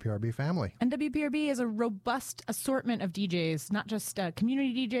WPRB family. And WPRB is a robust assortment of DJs, not just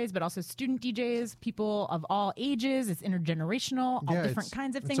community DJs, but also student DJs, people of all ages. It's intergenerational, all different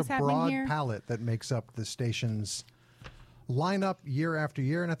kinds of things happening here. It's a broad palette that makes up the station's lineup year after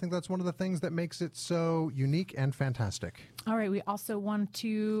year, and I think that's one of the things that makes it so unique and fantastic. All right, we also want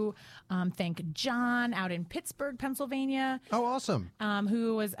to thank John out in Pittsburgh, Pennsylvania. Oh, awesome.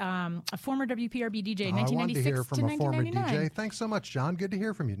 Who was a former WPRB DJ, 1996 I wanted to hear from a former 1999. DJ. Thanks so much, John. Good to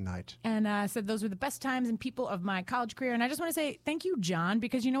hear from you tonight. And said those were the best times and people of my college career. And I just want to say thank you, John,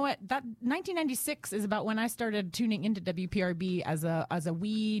 because you know what? That 1996 is about when I started tuning into WPRB as a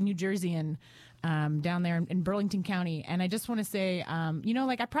wee New Jerseyan. Down there in Burlington County. And I just want to say,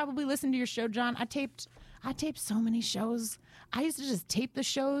 I probably listened to your show, John. I taped so many shows. I used to just tape the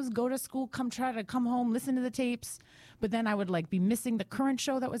shows, go to school, try to come home, listen to the tapes. But then I would be missing the current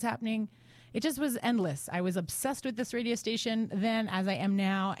show that was happening. It just was endless. I was obsessed with this radio station then as I am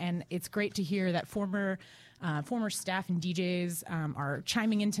now. And it's great to hear that former staff and DJs are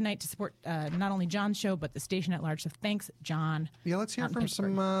chiming in tonight to support not only John's show, but the station at large. So thanks, John. Yeah, let's hear from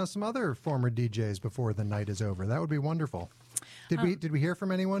some other former DJs before the night is over. That would be wonderful. Did we hear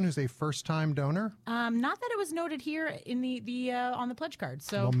from anyone who's a first-time donor? Not that it was noted here in the on the pledge card.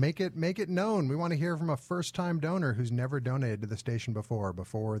 So well, make it known. We want to hear from a first-time donor who's never donated to the station before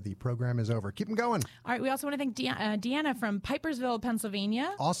the program is over. Keep them going. All right. We also want to thank Deanna from Pipersville,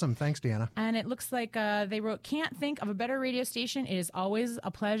 Pennsylvania. Awesome. Thanks, Deanna. And it looks like they wrote, "Can't think of a better radio station. It is always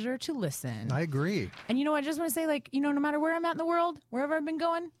a pleasure to listen." I agree. And I just want to say, no matter where I'm at in the world, wherever I've been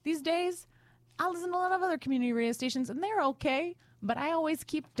going these days, I listen to a lot of other community radio stations, and they're okay. But I always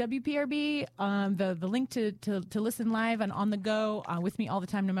keep WPRB, the link to listen live and on the go with me all the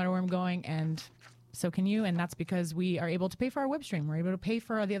time, no matter where I'm going. And so can you. And that's because we are able to pay for our web stream. We're able to pay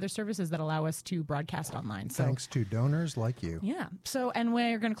for the other services that allow us to broadcast online. So, thanks to donors like you. Yeah. So, and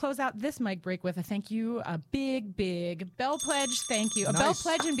we're going to close out this mic break with a thank you, a big Bell Pledge thank you. A Bell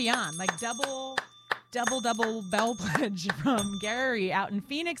Pledge and beyond, double Bell Pledge from Gary out in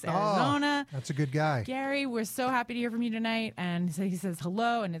Phoenix, Arizona. Oh, that's a good guy. Gary, we're so happy to hear from you tonight. And so he says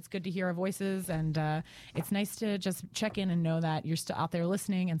hello, and it's good to hear our voices. And it's nice to just check in and know that you're still out there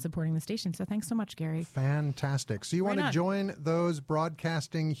listening and supporting the station. So thanks so much, Gary. Fantastic. So you want to join those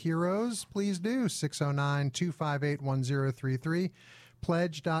broadcasting heroes? Please do. 609-258-1033.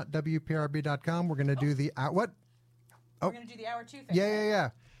 Pledge.wprb.com. We're going to do the... what? We're going to do the hour 2 thing. Yeah.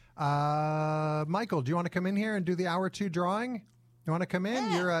 Michael, do you want to come in here and do the hour 2 drawing? You want to come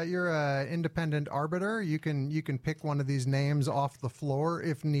in? Yeah. You're a independent arbiter. You can pick one of these names off the floor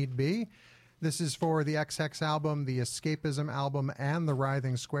if need be. This is for the XX album, the Escapism album, and the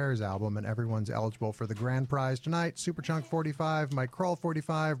Writhing Squares album, and everyone's eligible for the grand prize tonight. Superchunk 45, Mike Kroll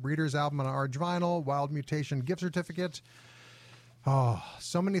 45, Breeders album on Arch Vinyl, Wild Mutation gift certificate. Oh,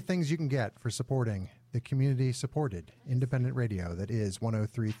 so many things you can get for supporting the community-supported independent radio that is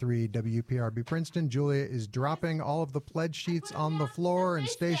 103.3 WPRB Princeton. Julia is dropping all of the pledge sheets on the floor, and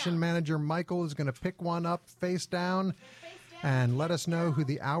station manager Michael is going to pick one up face down and let us know who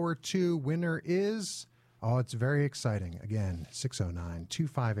the hour 2 winner is. Oh, it's very exciting. Again,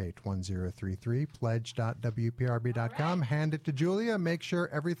 609-258-1033, pledge.wprb.com. Right. Hand it to Julia. Make sure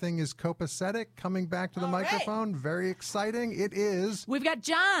everything is copacetic. Coming back to the microphone. Right. Very exciting. It is. We've got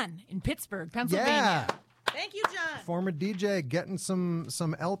John in Pittsburgh, Pennsylvania. Yeah. Thank you, John. Former DJ getting some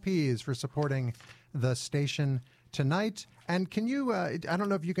LPs for supporting the station tonight. And can you, I don't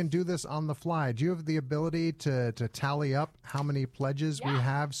know if you can do this on the fly. Do you have the ability to tally up how many pledges we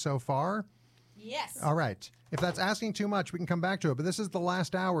have so far? Yes. All right. If that's asking too much, we can come back to it. But this is the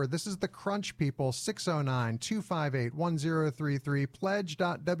last hour. This is the crunch, people. 609-258-1033.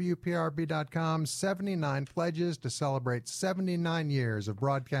 Pledge.wprb.com. 79 pledges to celebrate 79 years of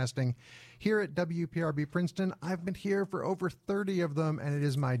broadcasting here at WPRB Princeton. I've been here for over 30 of them, and it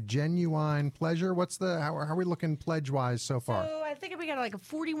is my genuine pleasure. How are we looking pledge-wise so far? So I think we got like a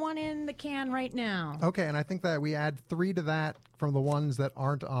 41 in the can right now. Okay, and I think that we add 3 to that from the ones that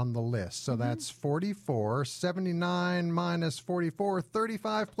aren't on the list. So that's 44, 79 minus 44,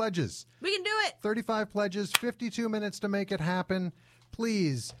 35 pledges. We can do it. 35 pledges, 52 minutes to make it happen.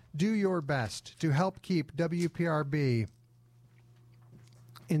 Please do your best to help keep WPRB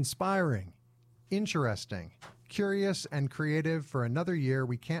inspiring, interesting, curious, and creative for another year.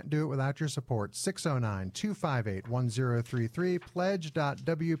 We can't do it without your support. 609-258-1033,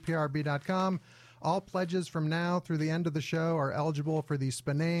 pledge.wprb.com. All pledges from now through the end of the show are eligible for the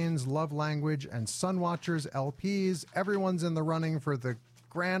Spinanes, Love Language, and Sunwatchers LPs. Everyone's in the running for the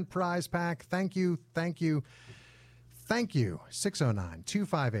grand prize pack. Thank you, thank you, thank you.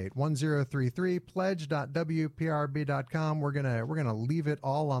 609-258-1033, pledge.wprb.com. We're gonna leave it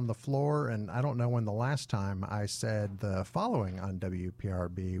all on the floor, and I don't know when the last time I said the following on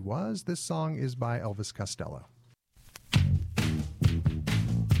WPRB was. This song is by Elvis Costello.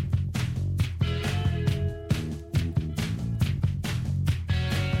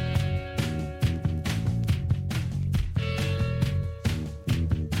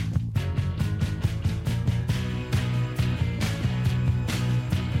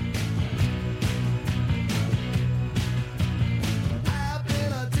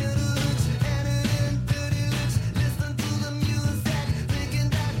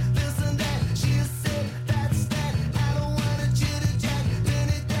 Listen that, I don't want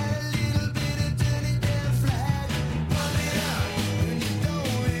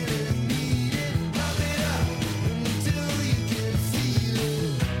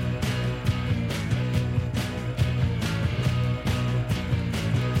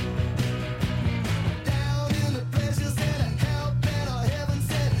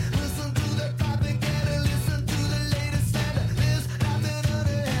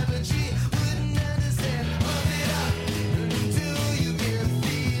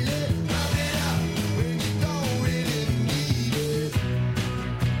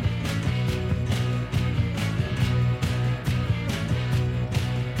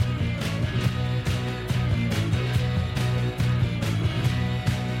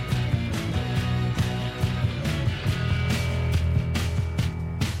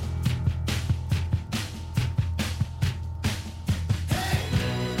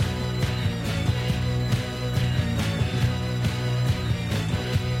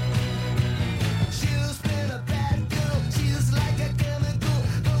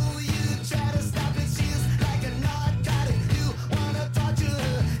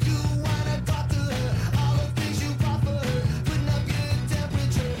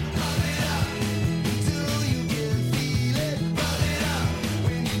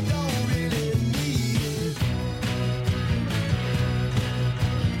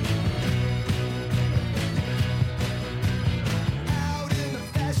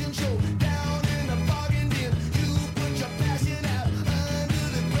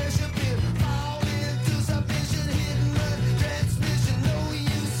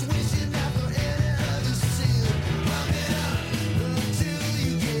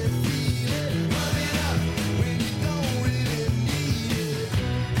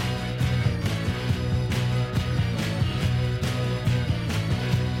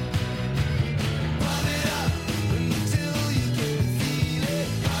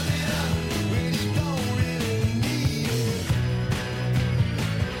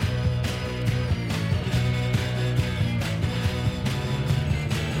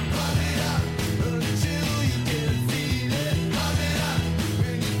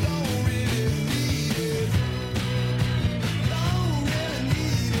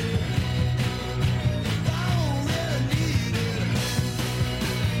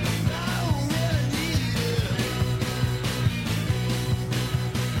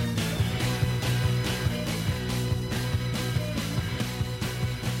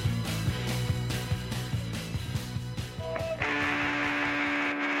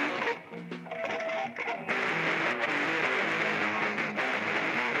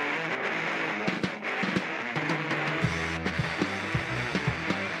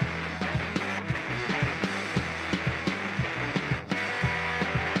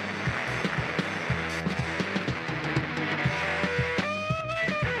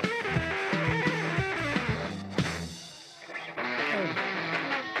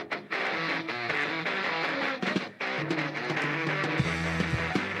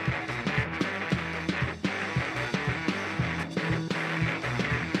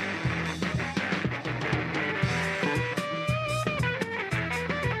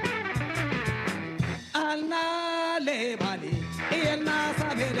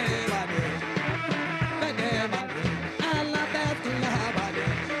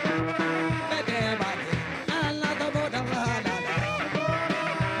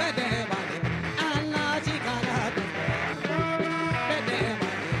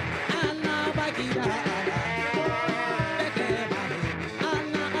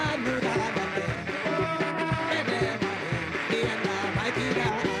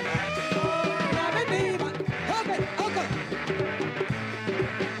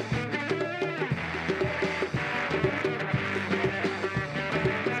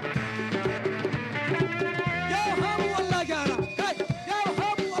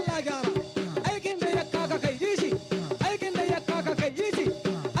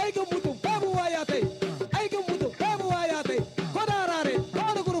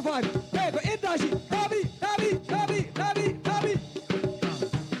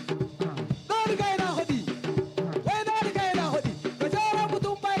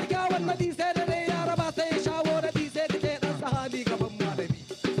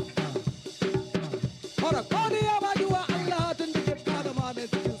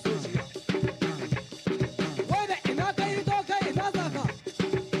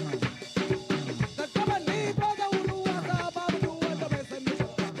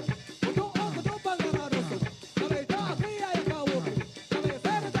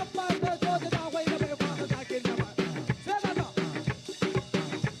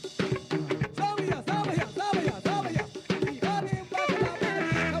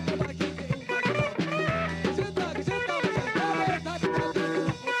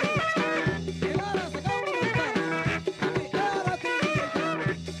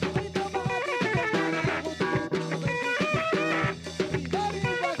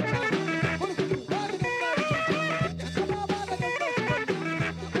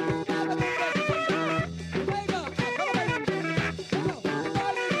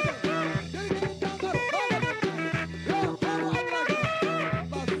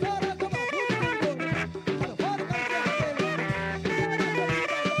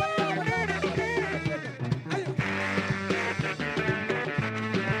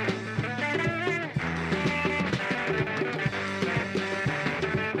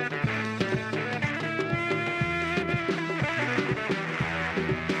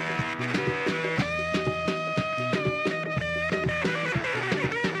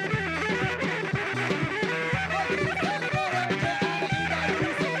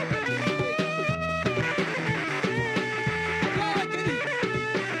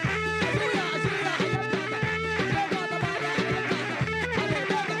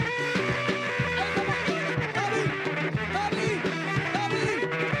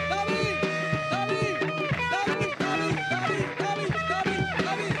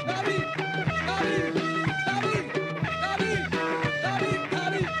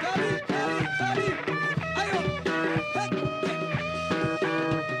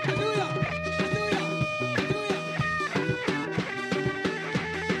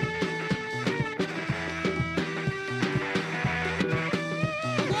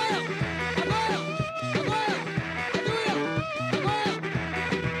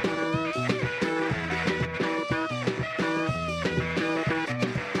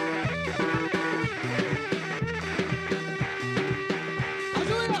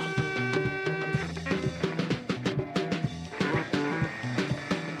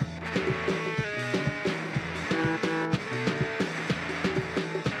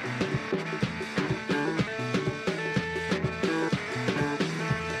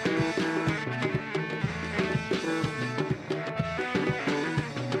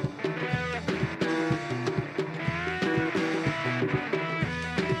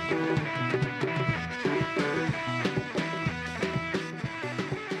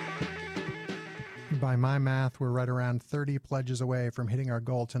By my math, we're right around 30 pledges away from hitting our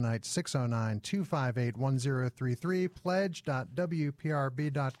goal tonight. 609-258-1033,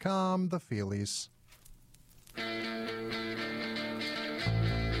 pledge.wprb.com, the Feelies.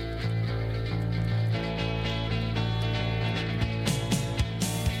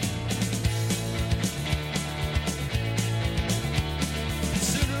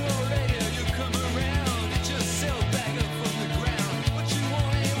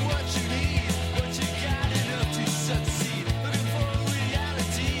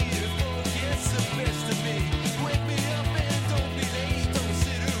 Wake me up and don't be late. Don't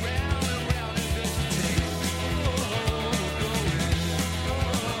sit around and round and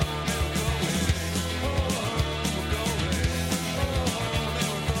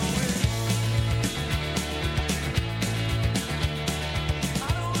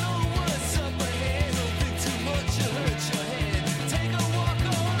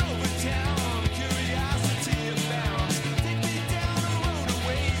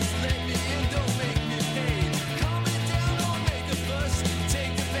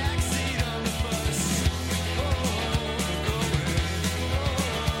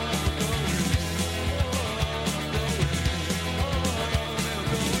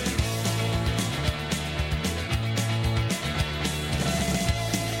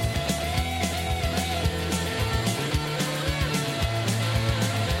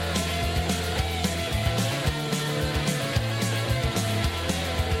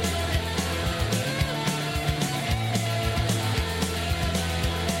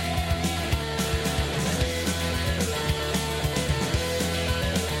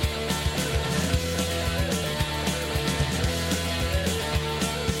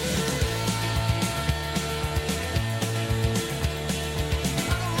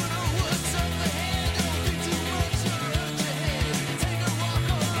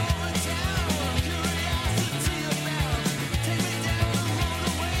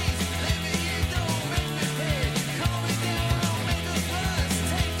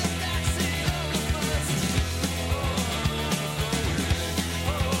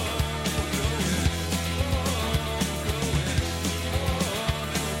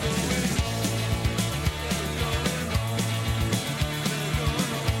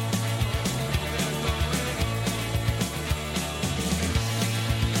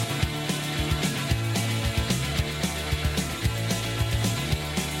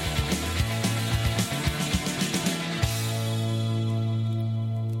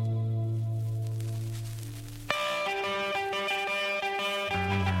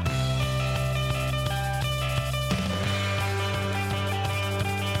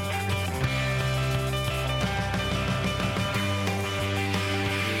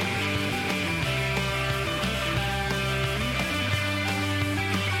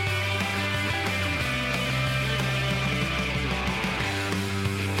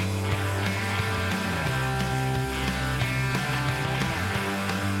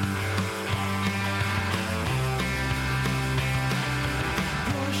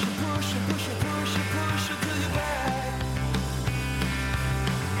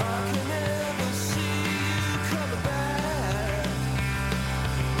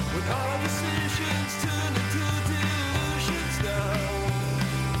Illusions turn into delusions now.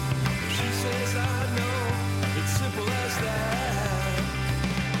 She says, I know, it's simple as that.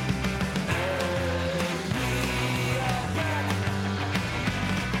 And we are back.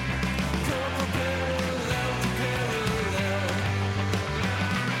 Going from parallel to parallel.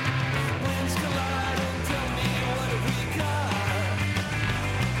 Winds collide and tell me what have we got.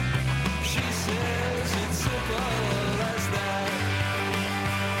 She says it's simple as that.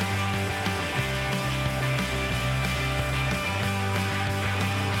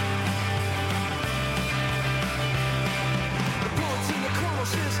 The poets in the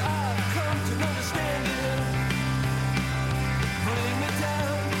choruses I've come to understand it. Bring me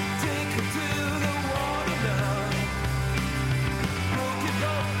down, take it to the water now. Broken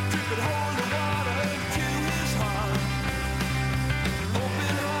boat, dripping hold of water to his heart.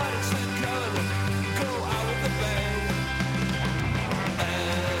 Open hearted, slit gun, go out with a bang.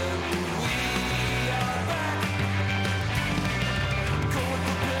 And we are back, going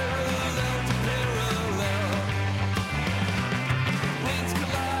from parallel to parallel. Lanes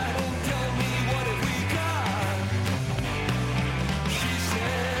collide and tell me what have we got. She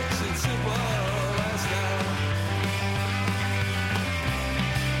says it's simple as that.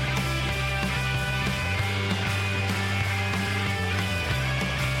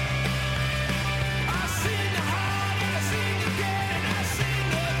 I seen the heart and I seen the gun and I seen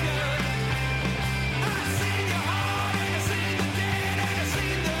the gun. I seen your heart and I seen the gun and I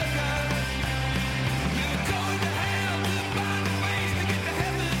seen the gun. You're going to hell to find the ways to get to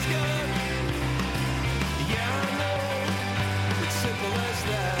heaven's gun. Yeah, I know, it's simple as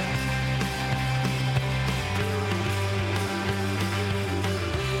that.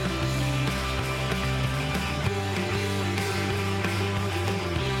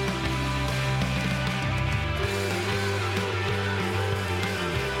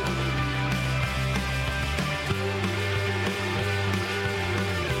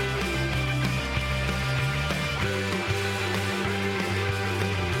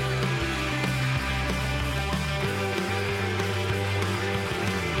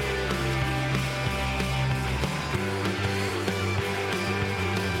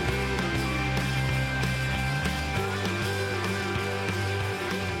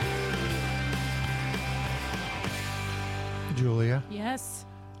 Julia, Yes.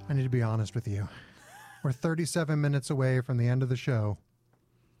 I need to be honest with you. We're 37 minutes away from the end of the show.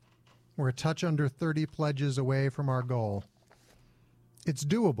 We're a touch under 30 pledges away from our goal. It's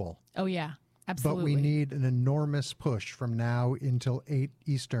doable, Oh, yeah. Absolutely. but we need an enormous push from now until 8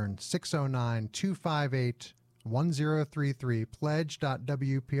 Eastern. 609-258-1033,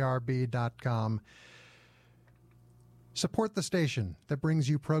 pledge.wprb.com. Support the station that brings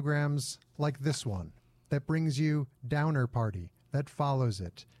you programs like this one, that brings you Downer Party, that follows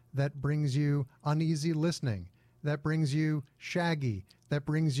it, that brings you Uneasy Listening, that brings you Shaggy, that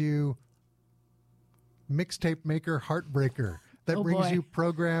brings you Mixtape Maker Heartbreaker, that Oh, brings boy. you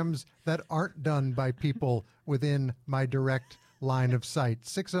programs that aren't done by people within my direct line of sight.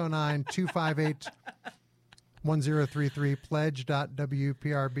 609-258-1033,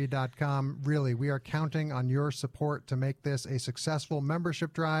 pledge.wprb.com. Really, we are counting on your support to make this a successful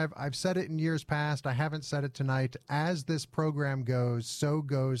membership drive. I've said it in years past. I haven't said it tonight. As this program goes, so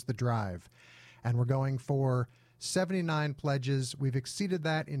goes the drive. And we're going for 79 pledges. We've exceeded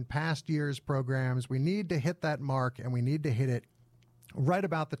that in past years' programs. We need to hit that mark, and we need to hit it right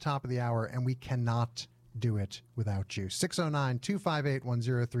about the top of the hour, and we cannot do it without you.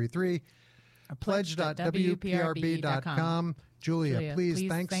 609-258-1033. Pledge.wprb.com. Julia, please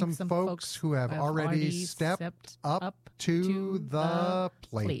thank some folks who have already stepped up to the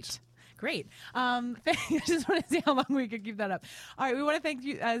plate. Great. I just want to see how long we could keep that up. All right, we want to thank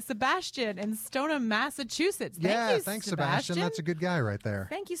you, Sebastian in Stoneham, Massachusetts. Thank you, Thanks, Sebastian. That's a good guy right there.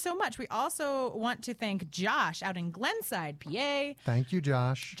 Thank you so much. We also want to thank Josh out in Glenside, PA. Thank you,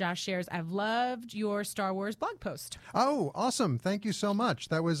 Josh. Josh shares, I've loved your Star Wars blog post. Oh, awesome. Thank you so much.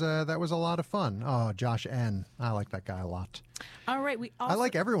 That was a lot of fun. Oh, Josh N. I like that guy a lot. All right, we also... I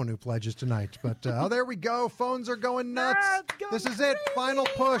like everyone who pledges tonight, but oh, there we go. Phones are going nuts. This is it. Final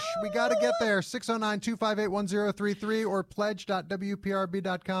push. We got to get there. 609-258-1033 or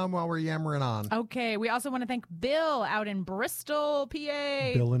pledge.wprb.com while we're yammering on. Okay, we also want to thank Bill out in Bristol,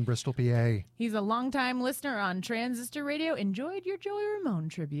 PA. Bill in Bristol, PA. He's a longtime listener on Transistor Radio. Enjoyed your Joey Ramone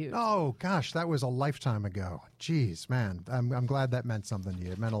tribute. Oh, gosh, that was a lifetime ago. Jeez, man. I'm glad that meant something to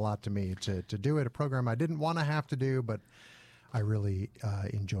you. It meant a lot to me to do it, a program I didn't want to have to do, but I really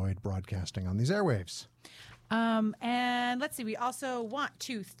enjoyed broadcasting on these airwaves. And let's see, we also want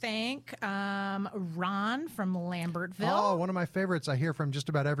to thank Ron from Lambertville. Oh, one of my favorites I hear from just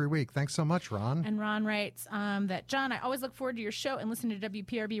about every week. Thanks so much, Ron. And Ron writes that, John, I always look forward to your show and listen to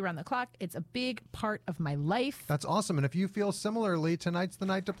WPRB around the clock. It's a big part of my life. That's awesome. And if you feel similarly, tonight's the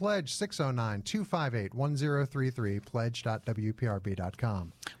night to pledge. 609-258-1033,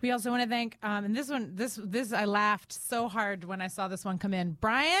 pledge.wprb.com. We also want to thank, and this I laughed so hard when I saw this one come in,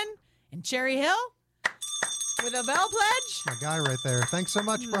 Brian in Cherry Hill. With a bell pledge. My guy right there. Thanks so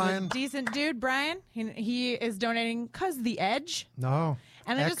much, Brian. Decent dude, Brian. He is donating because the Edge. No.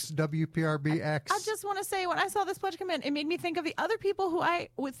 And WPRBX. I just want to say, when I saw this pledge come in, it made me think of the other people who I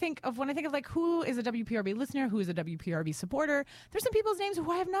would think of when I think of like who is a WPRB listener, who is a WPRB supporter. There's some people's names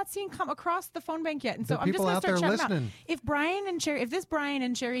who I have not seen come across the phone bank yet, and so I'm just going to start shouting out. If this Brian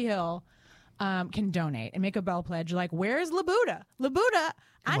in Cherry Hill can donate and make a bell pledge, like where's Labuda? Labuda,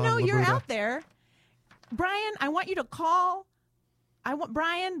 I know you're out there. Brian, I want you to call. I want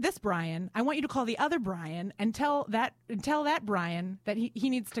you to call the other Brian and tell that Brian that he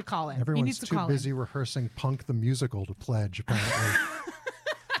needs to call in. Everyone's too busy rehearsing Punk the Musical to pledge, apparently.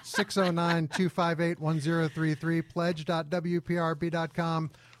 609-258-1033,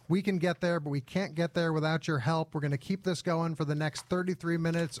 pledge.wprb.com. We can get there, but we can't get there without your help. We're going to keep this going for the next 33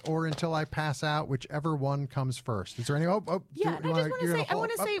 minutes or until I pass out, whichever one comes first. Is there any? I want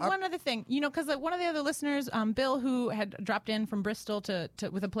to say one other thing. Because one of the other listeners, Bill, who had dropped in from Bristol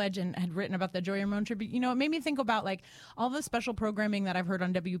with a pledge and had written about the Joy Ramone tribute. It made me think about like all the special programming that I've heard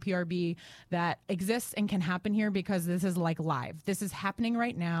on WPRB that exists and can happen here because this is like live. This is happening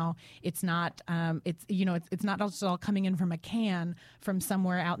right now. It's not. It's not just all coming in from a can from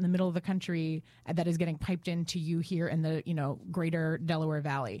somewhere out in the middle of the country that is getting piped into you here in the greater Delaware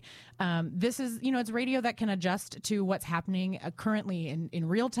Valley. This is it's radio that can adjust to what's happening currently in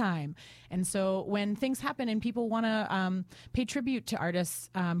real time. And so when things happen and people want to pay tribute to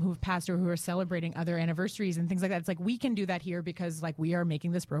artists who've passed or who are celebrating other anniversaries and things like that, it's like we can do that here because like we are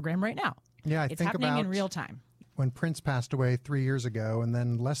making this program right now. Yeah, it's happening in real time. When Prince passed away 3 years ago, and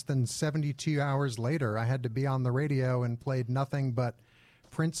then less than 72 hours later, I had to be on the radio and played nothing but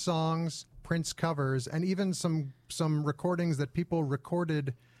Prince songs, Prince covers, and even some recordings that people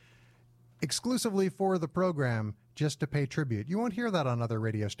recorded exclusively for the program just to pay tribute. You won't hear that on other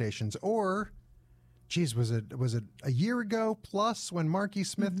radio stations. Or, geez, was it a year ago plus when Marky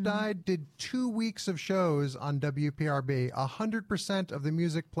Smith died? Did 2 weeks of shows on WPRB. 100% of the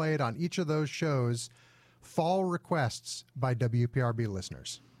music played on each of those shows, fall requests by WPRB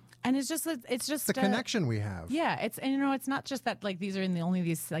listeners. And it's just the connection we have. Yeah, it's not just that like these are in only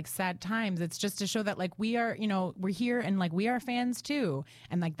these like sad times. It's just to show that like we are, we're here and like we are fans too,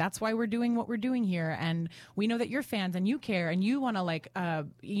 and like that's why we're doing what we're doing here. And we know that you're fans and you care and you want to like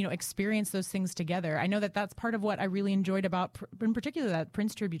experience those things together. I know that that's part of what I really enjoyed about, in particular, that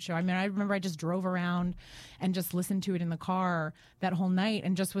Prince tribute show. I mean, I remember I just drove around and just listened to it in the car that whole night,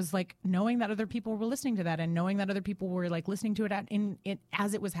 and just was like knowing that other people were listening to that and knowing that other people were like listening to it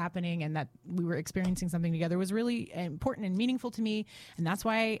as it was happening. And that we were experiencing something together was really important and meaningful to me. And that's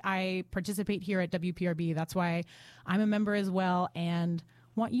why I participate here at WPRB. That's why I'm a member as well and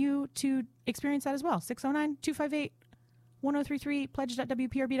want you to experience that as well. 609-258-1033,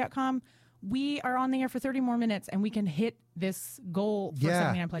 pledge.wprb.com. We are on the air for 30 more minutes and we can hit this goal for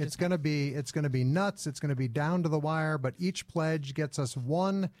 79 pledges. It's going to be nuts. It's going to be down to the wire, but each pledge gets us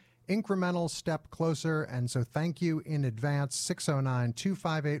one incremental step closer, and so thank you in advance.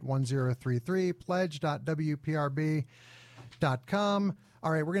 609-258-1033, pledge.wprb.com.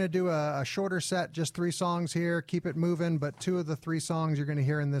 All right, we're going to do a shorter set, just 3 songs here. Keep it moving, but 2 of the 3 songs you're going to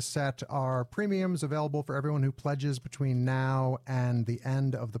hear in this set are premiums available for everyone who pledges between now and the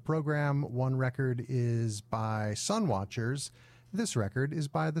end of the program. One record is by Sun Watchers. This record is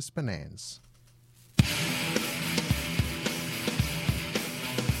by the Spinanes.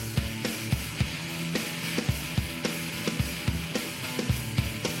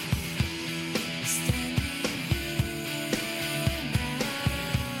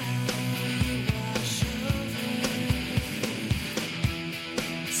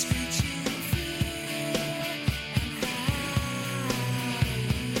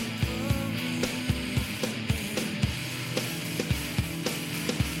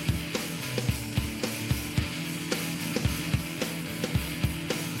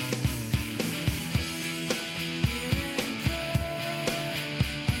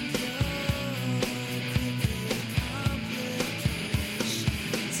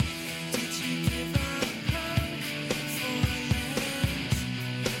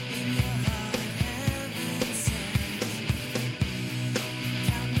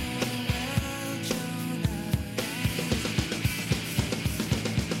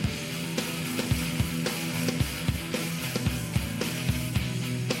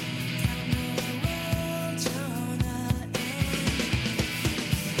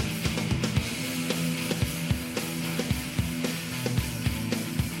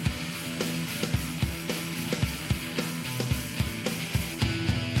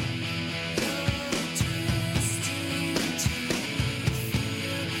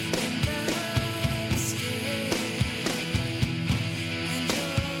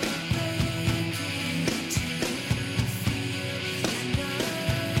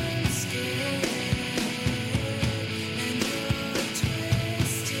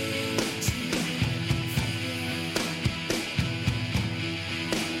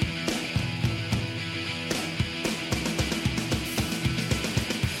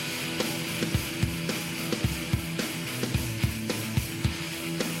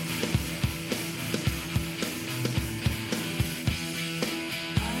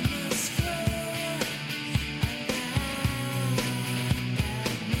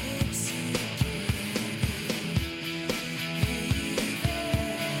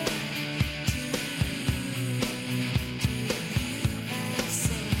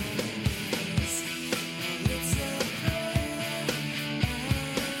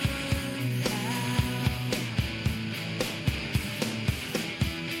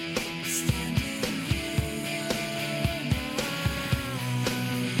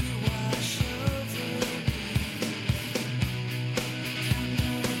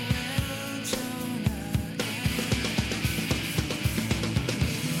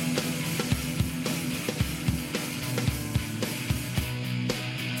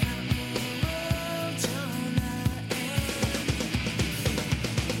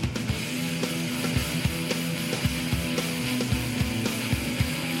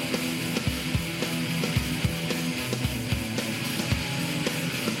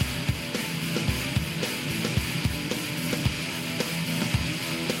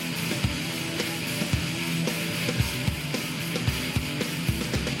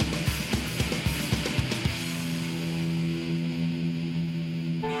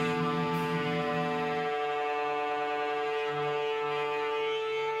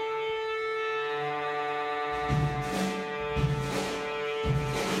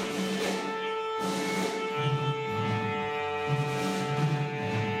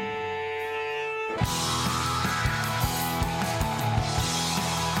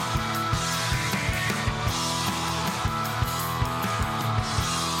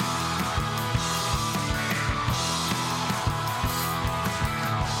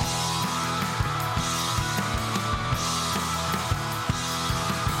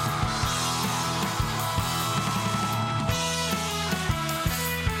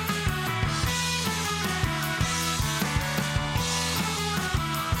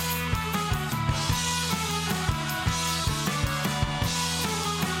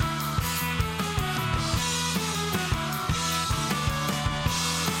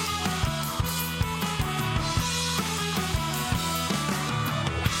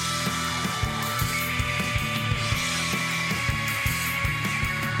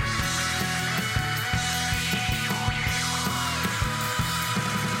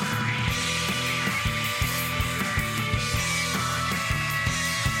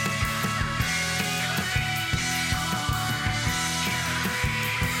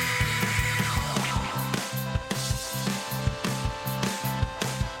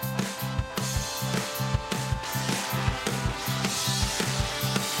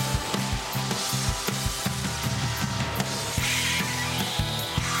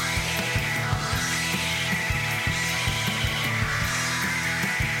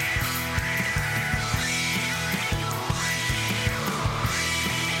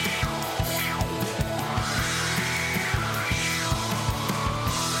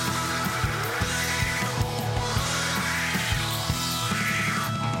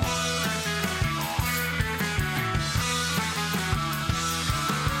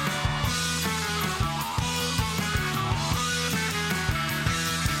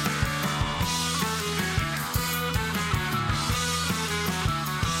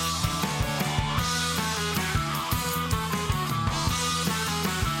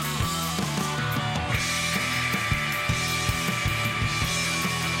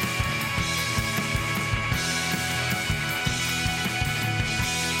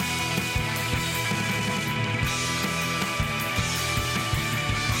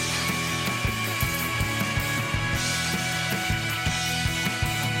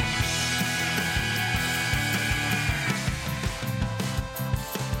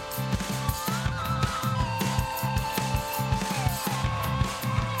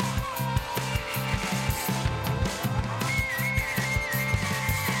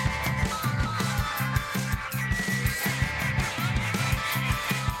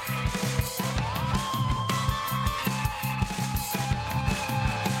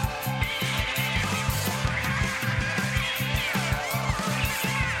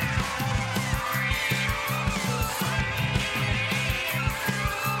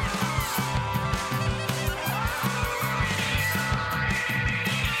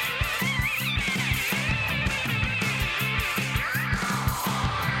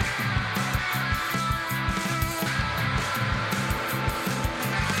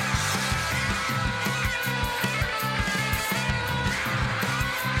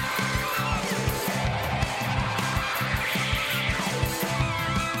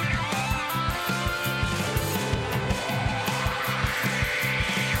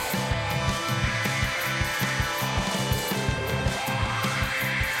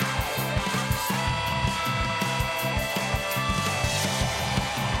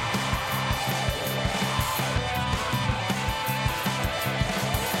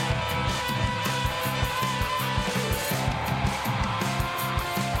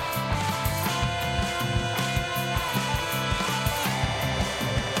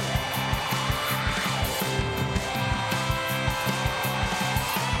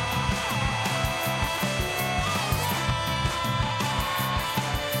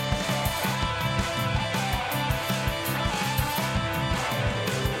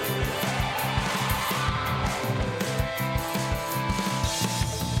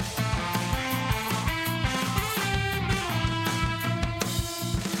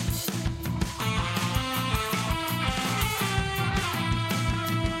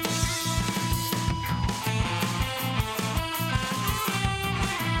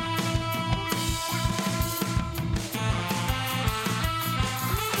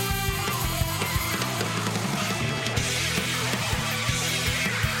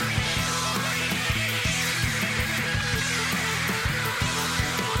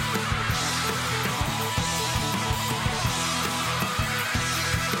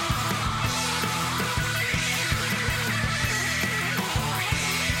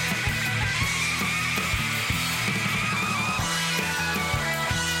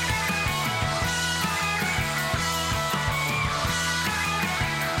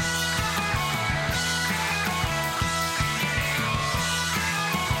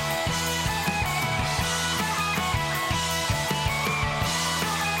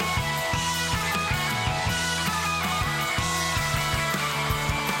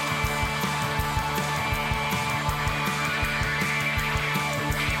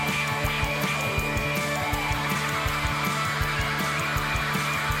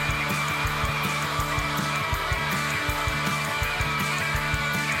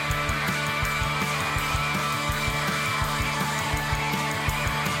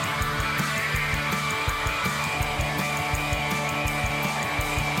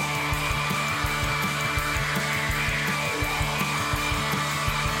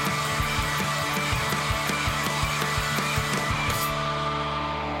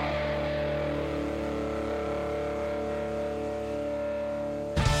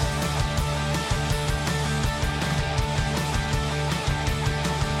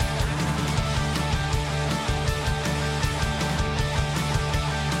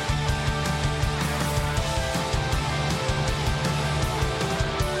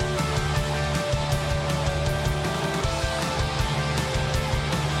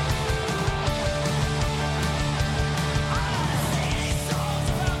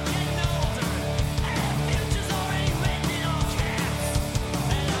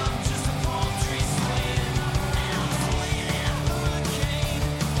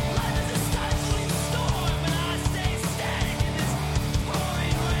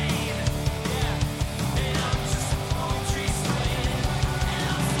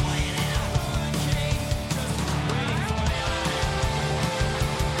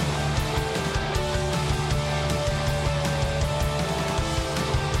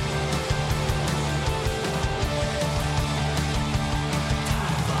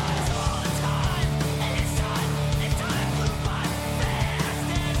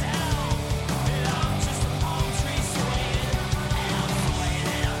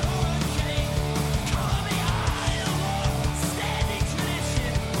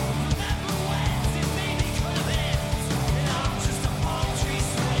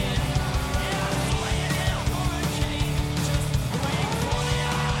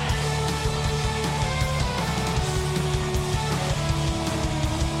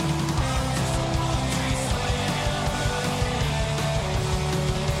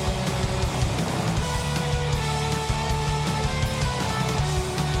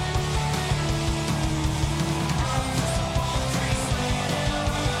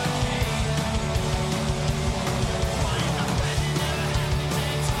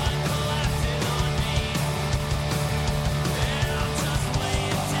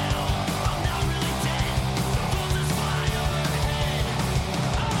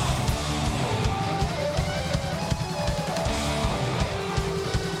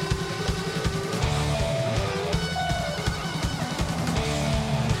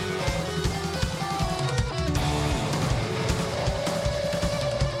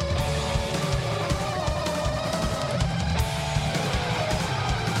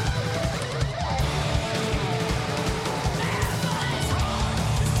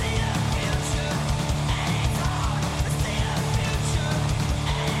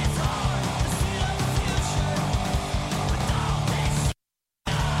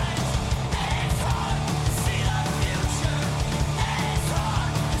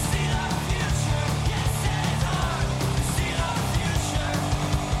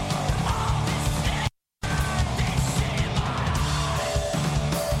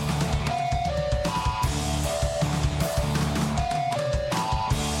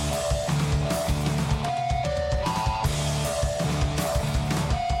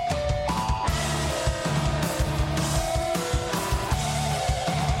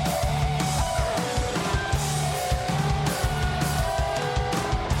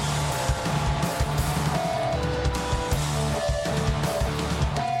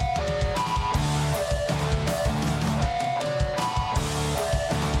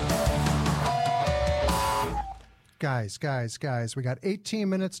 Guys, we got 18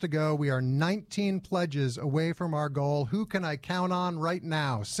 minutes to go. We are 19 pledges away from our goal. Who can I count on right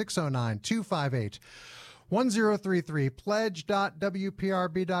now? 609-258-1033,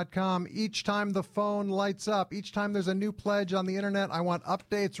 pledge.wprb.com. Each time the phone lights up, each time there's a new pledge on the internet, I want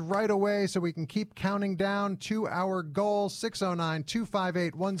updates right away so we can keep counting down to our goal.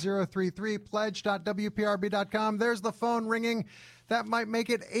 609-258-1033, pledge.wprb.com. There's the phone ringing. That might make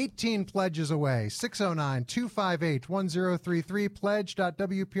it 18 pledges away. 609-258-1033,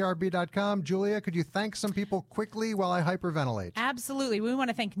 pledge.wprb.com. Julia, could you thank some people quickly while I hyperventilate? Absolutely. We want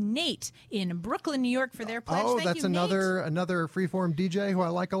to thank Nate in Brooklyn, New York for their pledge. Oh, Thank that's you, another freeform DJ who I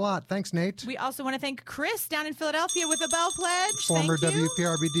like a lot. Thanks, Nate. Nate. We also want to thank Chris down in Philadelphia with a bell pledge. Former Thank you.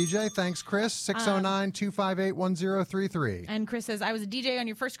 WPRB DJ. Thanks, Chris. 609-258-1033. And Chris says, I was a DJ on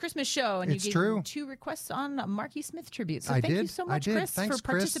your first Christmas show, and It's you gave true. 2 requests on Marky Smith tribute. So I thank did. you so I much, did. Chris, Thanks, for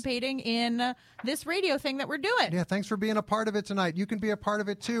Chris. participating in this radio thing that we're doing. Yeah, thanks for being a part of it tonight. You can be a part of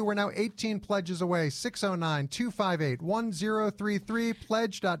it too. We're now 18 pledges away. 609-258-1033,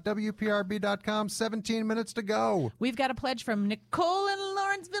 pledge.wprb.com. 17 minutes to go. We've got a pledge from Nicole in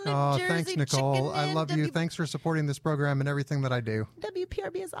Lawrenceville, New Jersey. Thanks, Nicole. Chicken I in love you. Thanks for supporting this program and everything that I do.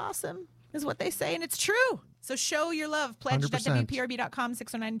 WPRB is awesome, is what they say, and it's true. So show your love. Pledge.wprb.com,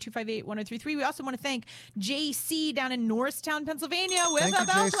 609-258-1033. We also want to thank JC down in Norristown, Pennsylvania with Thank a you,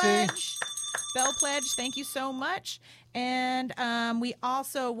 bell JC. pledge. Bell pledge, thank you so much. And we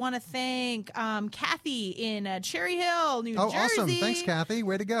also want to thank Kathy in Cherry Hill, New Jersey. Awesome. Thanks, Kathy.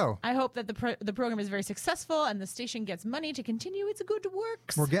 Way to go. I hope that the program is very successful and the station gets money to continue its good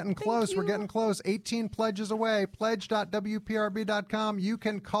works. We're getting close. you. We're getting close. 18 pledges away. Pledge.wprb.com. You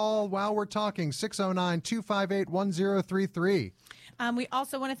can call while we're talking. 609-258-1033. We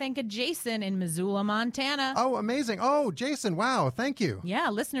also want to thank Jason in Missoula, Montana. Oh, amazing. Oh, Jason. Wow. Thank you.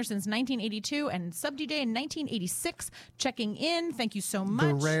 Yeah, listener since 1982 and sub-DJ in 1986. Checking in. Thank you so much.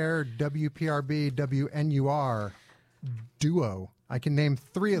 The rare WPRB WNUR duo. I can name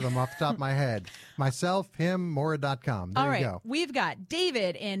 3 of them off the top of my head. Myself, him, Mora.com. There All right. you go. We've got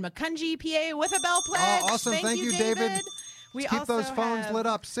David in Macungie, PA with a bell pledge. Oh, awesome. Thank you, David. We Keep also those phones have- lit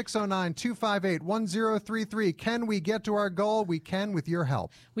up. 609-258-1033. Can we get to our goal? We can with your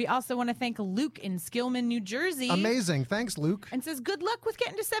help. We also want to thank Luke in Skillman, New Jersey. Amazing. Thanks, Luke. And says, good luck with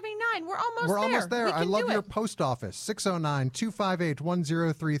getting to 79. We're almost there. We I can love do your it. post office.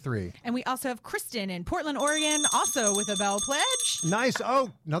 609-258-1033. And we also have Kristen in Portland, Oregon, also with a bell pledge. Nice.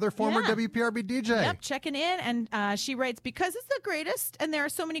 Oh, another former Yeah. WPRB DJ. Yep, checking in. And she writes, because it's the greatest, and there are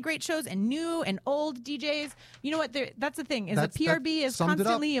so many great shows and new and old DJs. You know what? That's the thing, is that PRB is summed it up.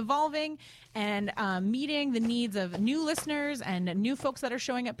 constantly evolving and meeting the needs of new listeners and new folks that are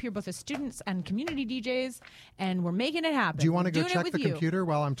showing up here, both as students and community DJs. And we're making it happen. Do you want to go Doing it check with the you. computer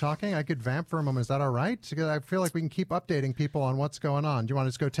while I'm talking? I could vamp for a moment. Is that all right? Because I feel like we can keep updating people on what's going on. Do you want to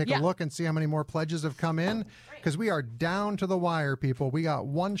just go take Yeah. a look and see how many more pledges have come in? Because we are down to the wire, people. We got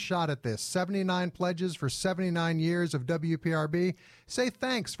one shot at this. 79 pledges for 79 years of WPRB. Say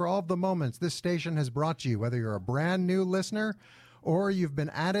thanks for all of the moments this station has brought you, whether you're a brand new listener or you've been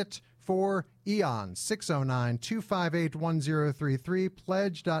at it for eons. 609-258-1033,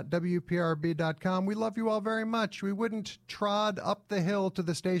 pledge.wprb.com. We love you all very much. We wouldn't trod up the hill to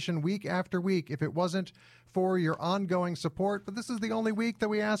the station week after week if it wasn't for your ongoing support. But this is the only week that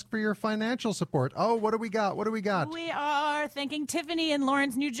we ask for your financial support. Oh, what do we got? What do we got? We are thanking Tiffany in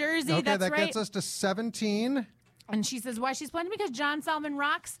Lawrence, New Jersey. Okay, That's that right. gets us to 17. And she says, why she's pledging? Because Jon Solomon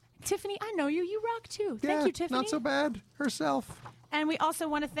rocks. Tiffany, I know you. You rock too. Yeah, Thank you, Tiffany. not so bad herself. And we also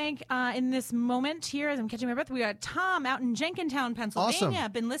want to thank, in this moment here, as I'm catching my breath, we got Tom out in Jenkintown, Pennsylvania.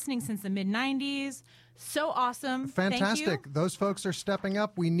 Awesome. Been listening since the mid-90s. So awesome. Thank Fantastic. you. Those folks are stepping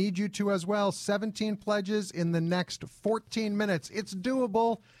up. We need you to as well. 17 pledges in the next 14 minutes. It's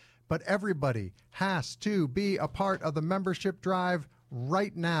doable, but everybody has to be a part of the membership drive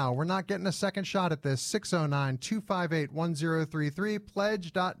right now. We're not getting a second shot at this. 609-258-1033,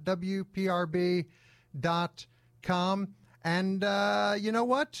 pledge.wprb.com. And you know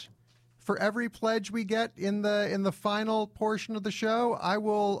what? For every pledge we get in the final portion of the show, I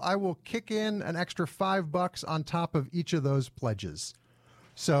will kick in an extra $5 on top of each of those pledges.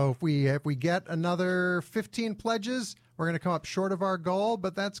 So if we get another 15 pledges, we're going to come up short of our goal,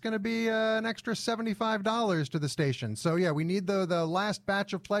 but that's going to be an extra $75 to the station. So yeah, we need the last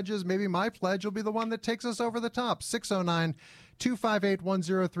batch of pledges. Maybe my pledge will be the one that takes us over the top.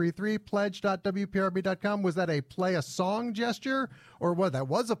 609-258-1033, pledge.wprb.com. Was that a play a song gesture? Or what? That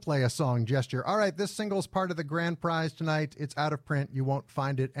was a play a song gesture. All right, this single is part of the grand prize tonight. It's out of print. You won't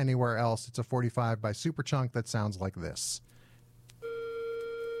find it anywhere else. It's a 45 by Superchunk that sounds like this.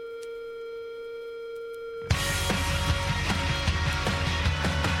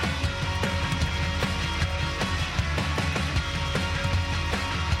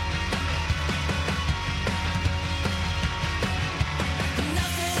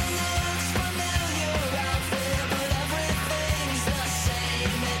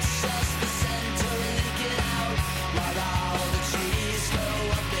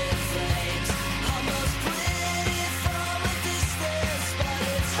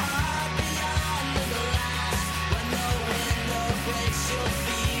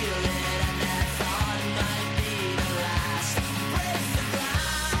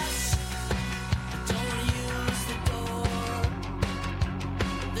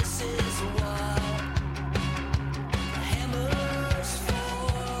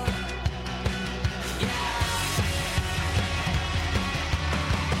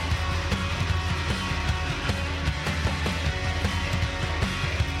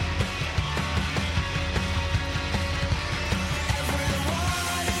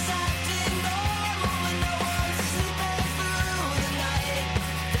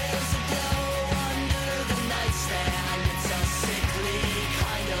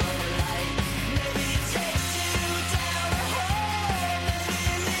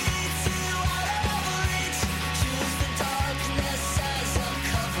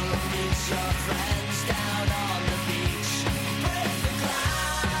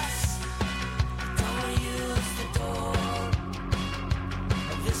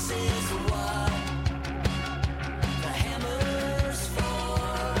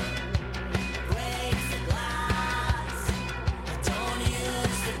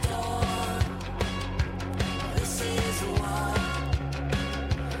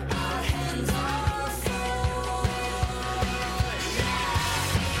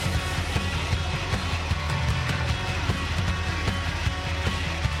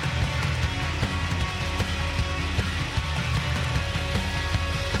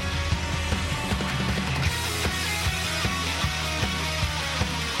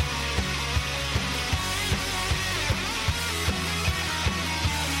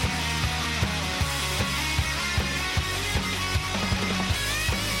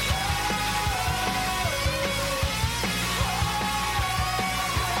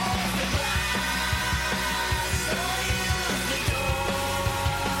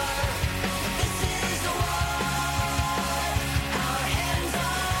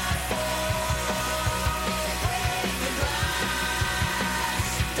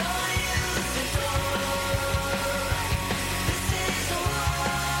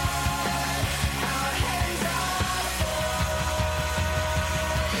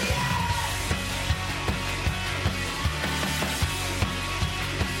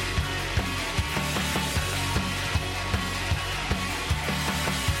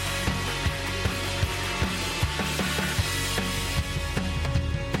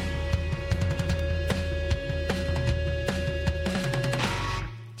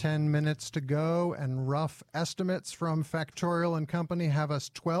 Minutes to go, and rough estimates from Factorial and Company have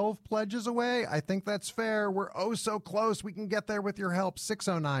us 12 pledges away. I think that's fair. We're oh so close. We can get there with your help.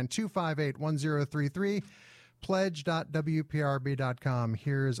 609-258-1033. Pledge.wprb.com.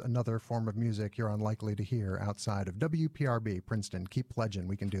 Here's another form of music you're unlikely to hear outside of WPRB. Princeton, keep pledging.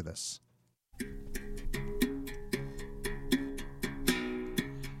 We can do this.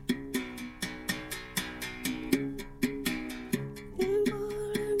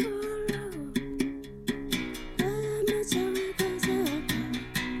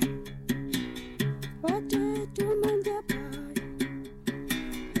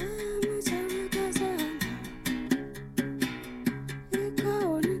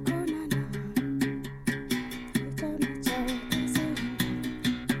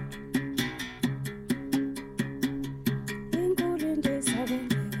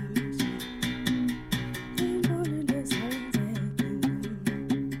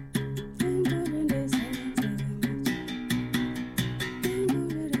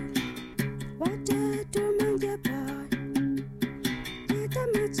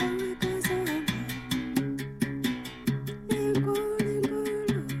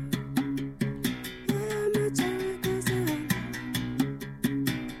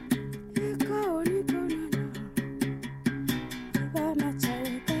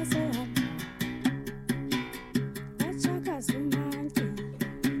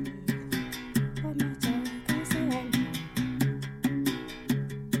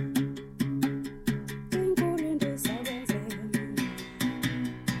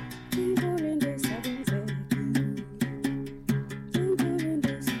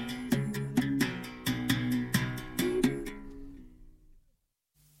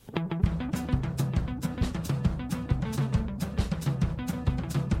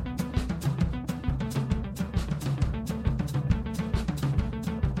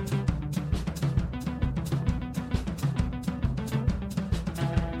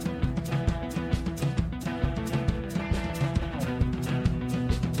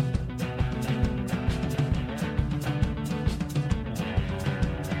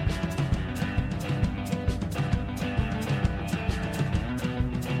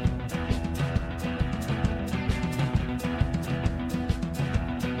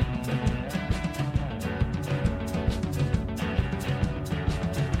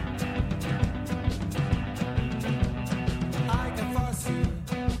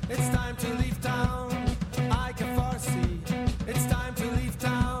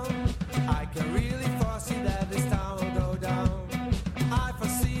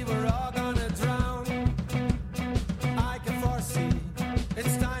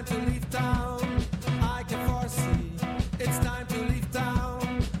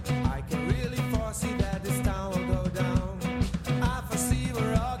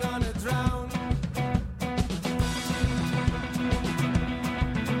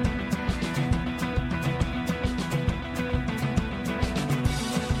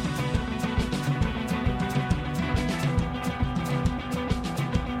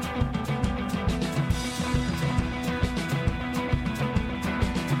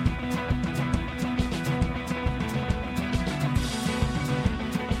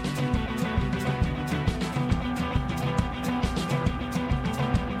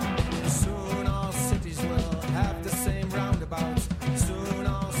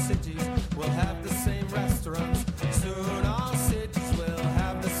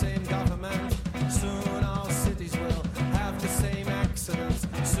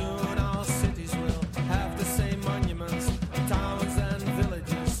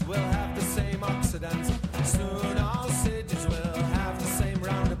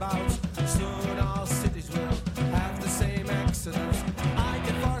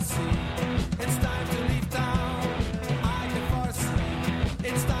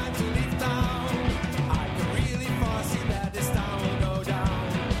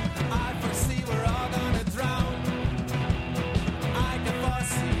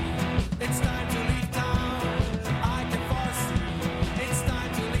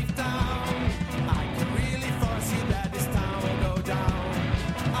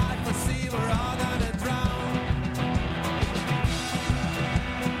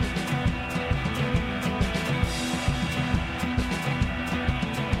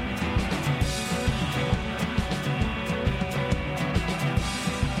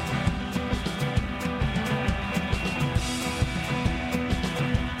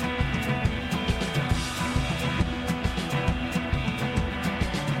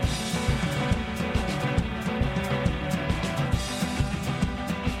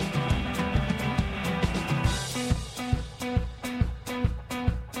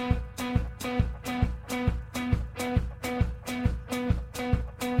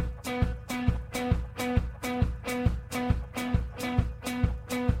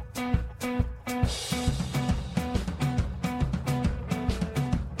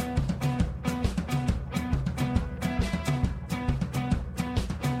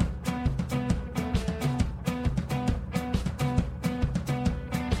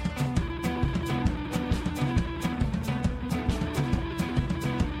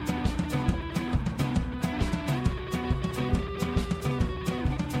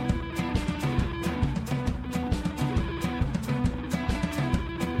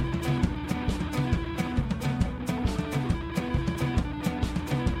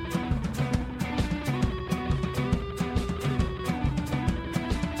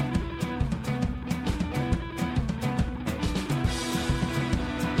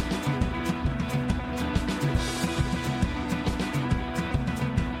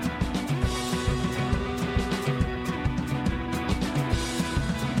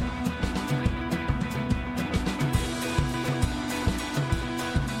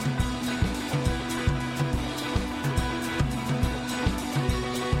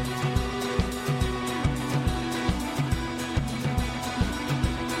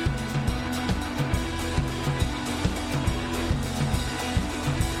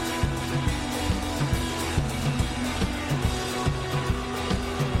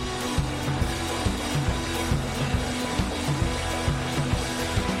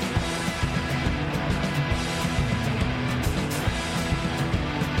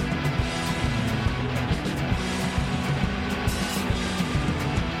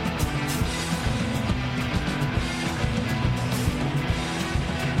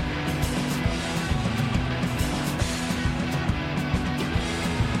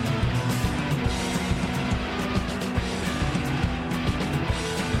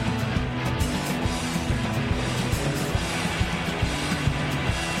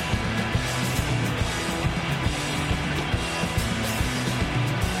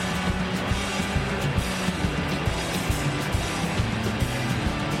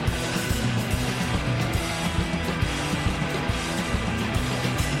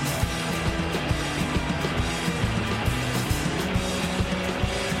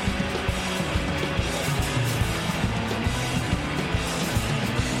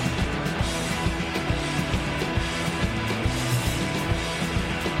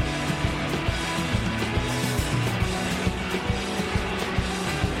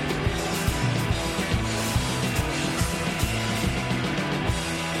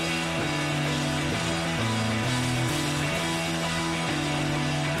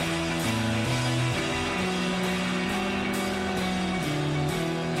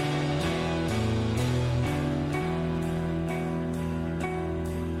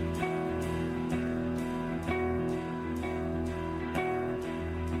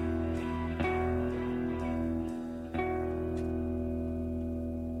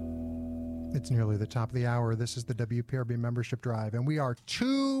 It's nearly the top of the hour. This is the WPRB membership drive, and we are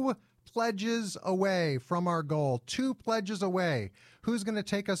 2 pledges away from our goal. 2 pledges away. Who's going to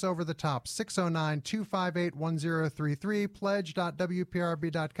take us over the top? 609-258-1033,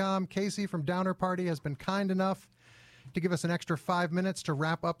 pledge.wprb.com. Casey from Downer Party has been kind enough to give us an extra 5 minutes to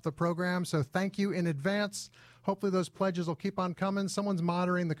wrap up the program, so thank you in advance. Hopefully those pledges will keep on coming. Someone's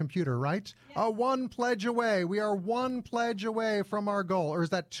monitoring the computer, right? Yeah. 1 pledge away. We are 1 pledge away from our goal. Or is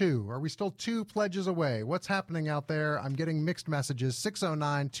that 2? Are we still 2 pledges away? What's happening out there? I'm getting mixed messages.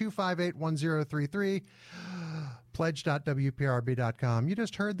 609-258-1033. Pledge.wprb.com. You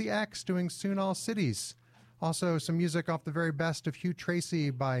just heard the X doing Soon All Cities. Also, some music off the very best of Hugh Tracy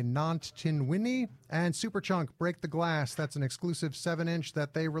by Nant Tin Winnie. And Superchunk, Break the Glass. That's an exclusive 7-inch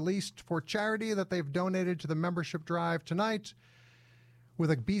that they released for charity that they've donated to the membership drive tonight. With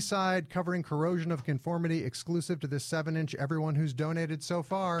a B-side covering Corrosion of Conformity exclusive to this 7-inch. Everyone who's donated so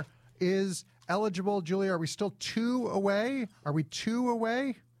far is eligible. Julia, are we still 2 away? Are we 2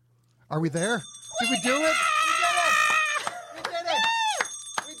 away? Are we there? Did we do it?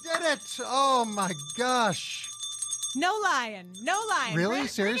 Oh my gosh. No lying. Really?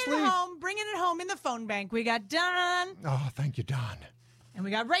 Seriously? Bringing it home in the phone bank. We got Don. Oh, thank you, Don. And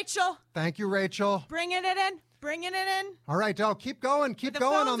we got Rachel. Thank you, Rachel. Bringing it in. All right, keep going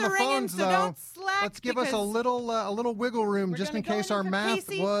on the phones, though. Don't slack. Let's give us a little wiggle room just in case our math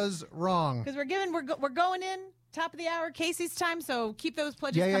was wrong. Because we're going in. Top of the hour, Casey's time, so keep those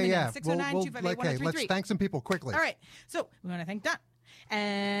pledges coming in. 609-258-1033. Let's thank some people quickly. All right, so we want to thank Don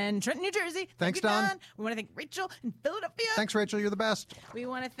and Trenton, New Jersey. Thanks, you, Don. We want to thank Rachel in Philadelphia. Thanks, Rachel. You're the best. We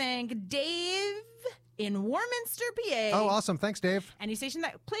want to thank Dave in Warminster, PA. Oh, awesome. Thanks, Dave. Any station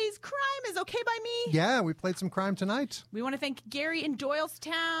that plays crime is okay by me. Yeah, we played some crime tonight. We want to thank Gary in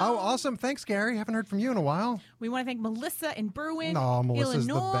Doylestown. Oh, awesome. Thanks, Gary. Haven't heard from you in a while. We want to thank Melissa in Berwyn, Oh, Melissa's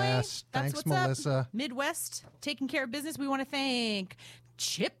Illinois. the best. That's Thanks, what's Melissa. Up. Midwest, taking care of business. We want to thank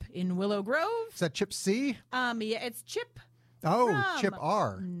Chip in Willow Grove. Is that Chip C? Yeah, it's Chip. Oh, Chip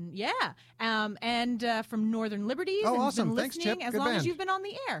R. Yeah. And from Northern Liberties. Oh, and awesome. Been Thanks, listening Chip. as Good long band. as you've been on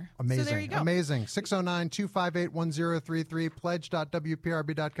the air. Amazing. So there you go. Amazing. 609-258-1033,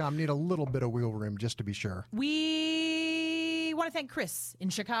 pledge.wprb.com. Need a little bit of wheel room just to be sure. We want to thank Chris in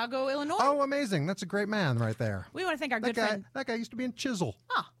Chicago, Illinois. Oh, amazing. That's a great man right there. We want to thank our good friend. That guy used to be in Chisel.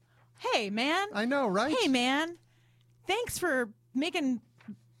 Oh, hey, man. I know, right? Hey, man. Thanks for making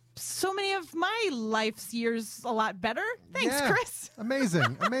so many of my life's years a lot better. Thanks, Chris.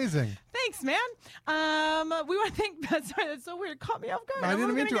 Amazing. Thanks, man. We want to thank. Sorry, that's so weird. It caught me off guard. I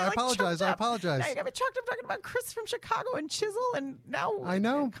didn't mean to. I apologize. Now you got me chalked up talking about Chris from Chicago and Chisel, and now I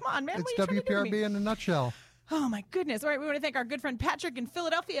know. Come on, man. It's what are you trying to do to me? WPRB in a nutshell. Oh my goodness! All right, we want to thank our good friend Patrick in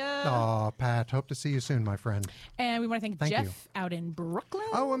Philadelphia. Oh, Pat. Hope to see you soon, my friend. And we want to thank Jeff out in Brooklyn.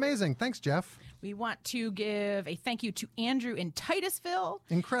 Oh, amazing. Thanks, Jeff. We want to give a thank you to Andrew in Titusville.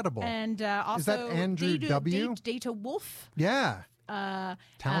 Incredible. And also is that Andrew W? Data Wolf. Yeah.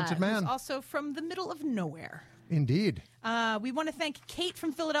 Talented man. Who's also from the middle of nowhere. Indeed. We want to thank Kate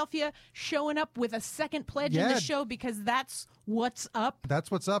from Philadelphia showing up with a second pledge in the show because that's what's up. That's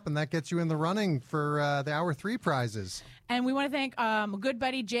what's up, and that gets you in the running for the Hour 3 prizes. And we want to thank a good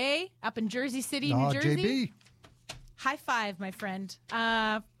buddy Jay up in Jersey City, New Jersey. JB. High five, my friend.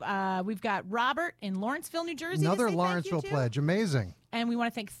 We've got Robert in Lawrenceville, New Jersey. Another Lawrenceville pledge. Amazing. And we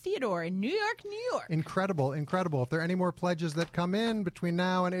want to thank Theodore in New York, New York. Incredible. If there are any more pledges that come in between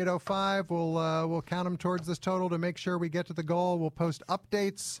now and 8:05, we'll count them towards this total to make sure we get to the goal. We'll post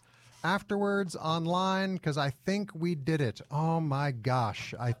updates afterwards online because I think we did it. Oh my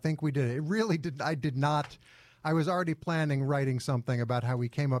gosh, I think we did it. It really did. I did not. I was already planning writing something about how we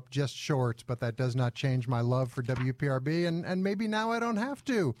came up just short, but that does not change my love for WPRB, and maybe now I don't have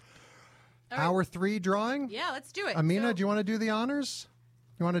to. Right. Hour 3 drawing? Yeah, let's do it. Amina, do you want to do the honors?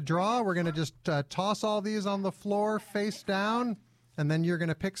 You want to draw? We're going to just toss all these on the floor face down, and then you're going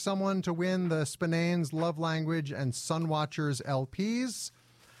to pick someone to win the Spinane's Love Language and Sunwatchers LPs,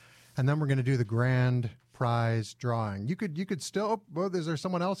 and then we're going to do the grand prize drawing. You could still. Is there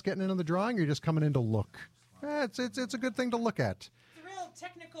someone else getting into the drawing, or you're just coming in to look? It's a good thing to look at. It's a real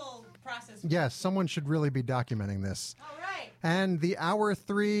technical process. Yes, someone should really be documenting this. All right. And the Hour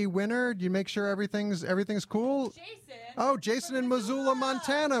 3 winner, do you make sure everything's cool? Jason. Oh, Jason in Missoula,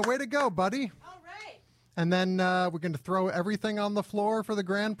 Montana. Way to go, buddy. All right. And then we're going to throw everything on the floor for the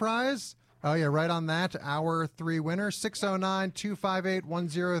grand prize. Oh, yeah, right on that. Hour 3 winner,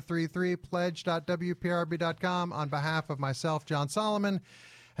 609-258-1033, pledge.wprb.com. On behalf of myself, Jon Solomon,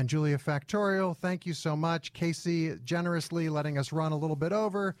 and Julia Factorial, thank you so much. Casey generously letting us run a little bit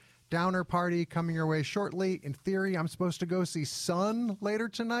over. Downer Party coming your way shortly. In theory, I'm supposed to go see Sun later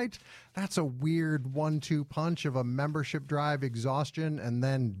tonight. That's a weird 1-2 punch of a membership drive exhaustion and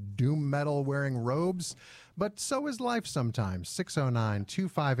then doom metal wearing robes. But so is life sometimes.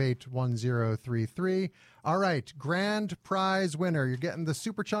 609-258-1033. All right, grand prize winner. You're getting the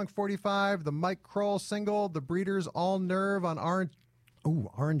Super Chunk 45, the Mike Kroll single, the Breeders All Nerve on orange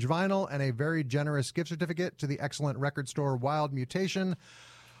vinyl, and a very generous gift certificate to the excellent record store Wild Mutation.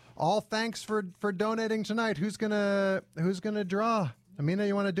 All thanks for donating tonight. Who's gonna draw? Amina,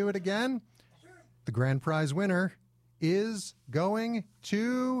 you want to do it again? Sure. The grand prize winner is going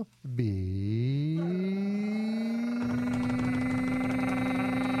to be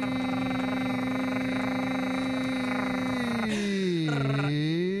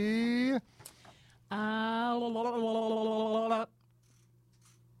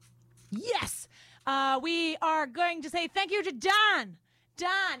yes. We are going to say thank you to Don.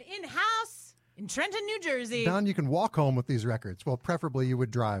 Don, in-house in Trenton, New Jersey. Don, you can walk home with these records. Well, preferably you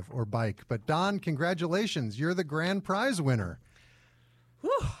would drive or bike. But Don, congratulations. You're the grand prize winner.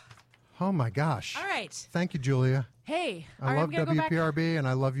 Whew. Oh, my gosh. All right. Thank you, Julia. Hey. I love WPRB, and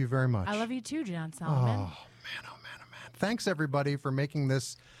I love you very much. I love you too, Jon Solomon. Oh, man. Thanks, everybody, for making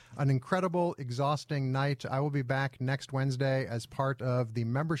this an incredible, exhausting night. I will be back next Wednesday as part of the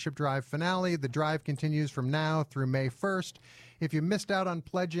membership drive finale. The drive continues from now through May 1st. If you missed out on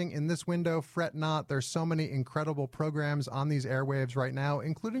pledging in this window, fret not. There's so many incredible programs on these airwaves right now,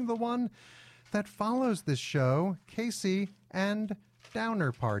 including the one that follows this show, Casey and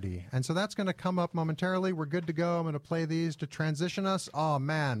Downer Party. And so that's going to come up momentarily. We're good to go. I'm going to play these to transition us. Oh,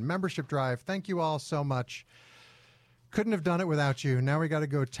 man. Membership drive. Thank you all so much. Couldn't have done it without you. Now we got to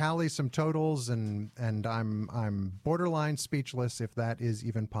go tally some totals, and I'm borderline speechless if that is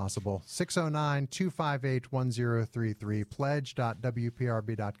even possible. 609-258-1033,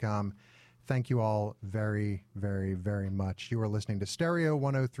 pledge.wprb.com. Thank you all very, very, very much. You are listening to Stereo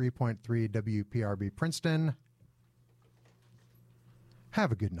 103.3 WPRB Princeton.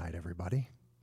 Have a good night, everybody.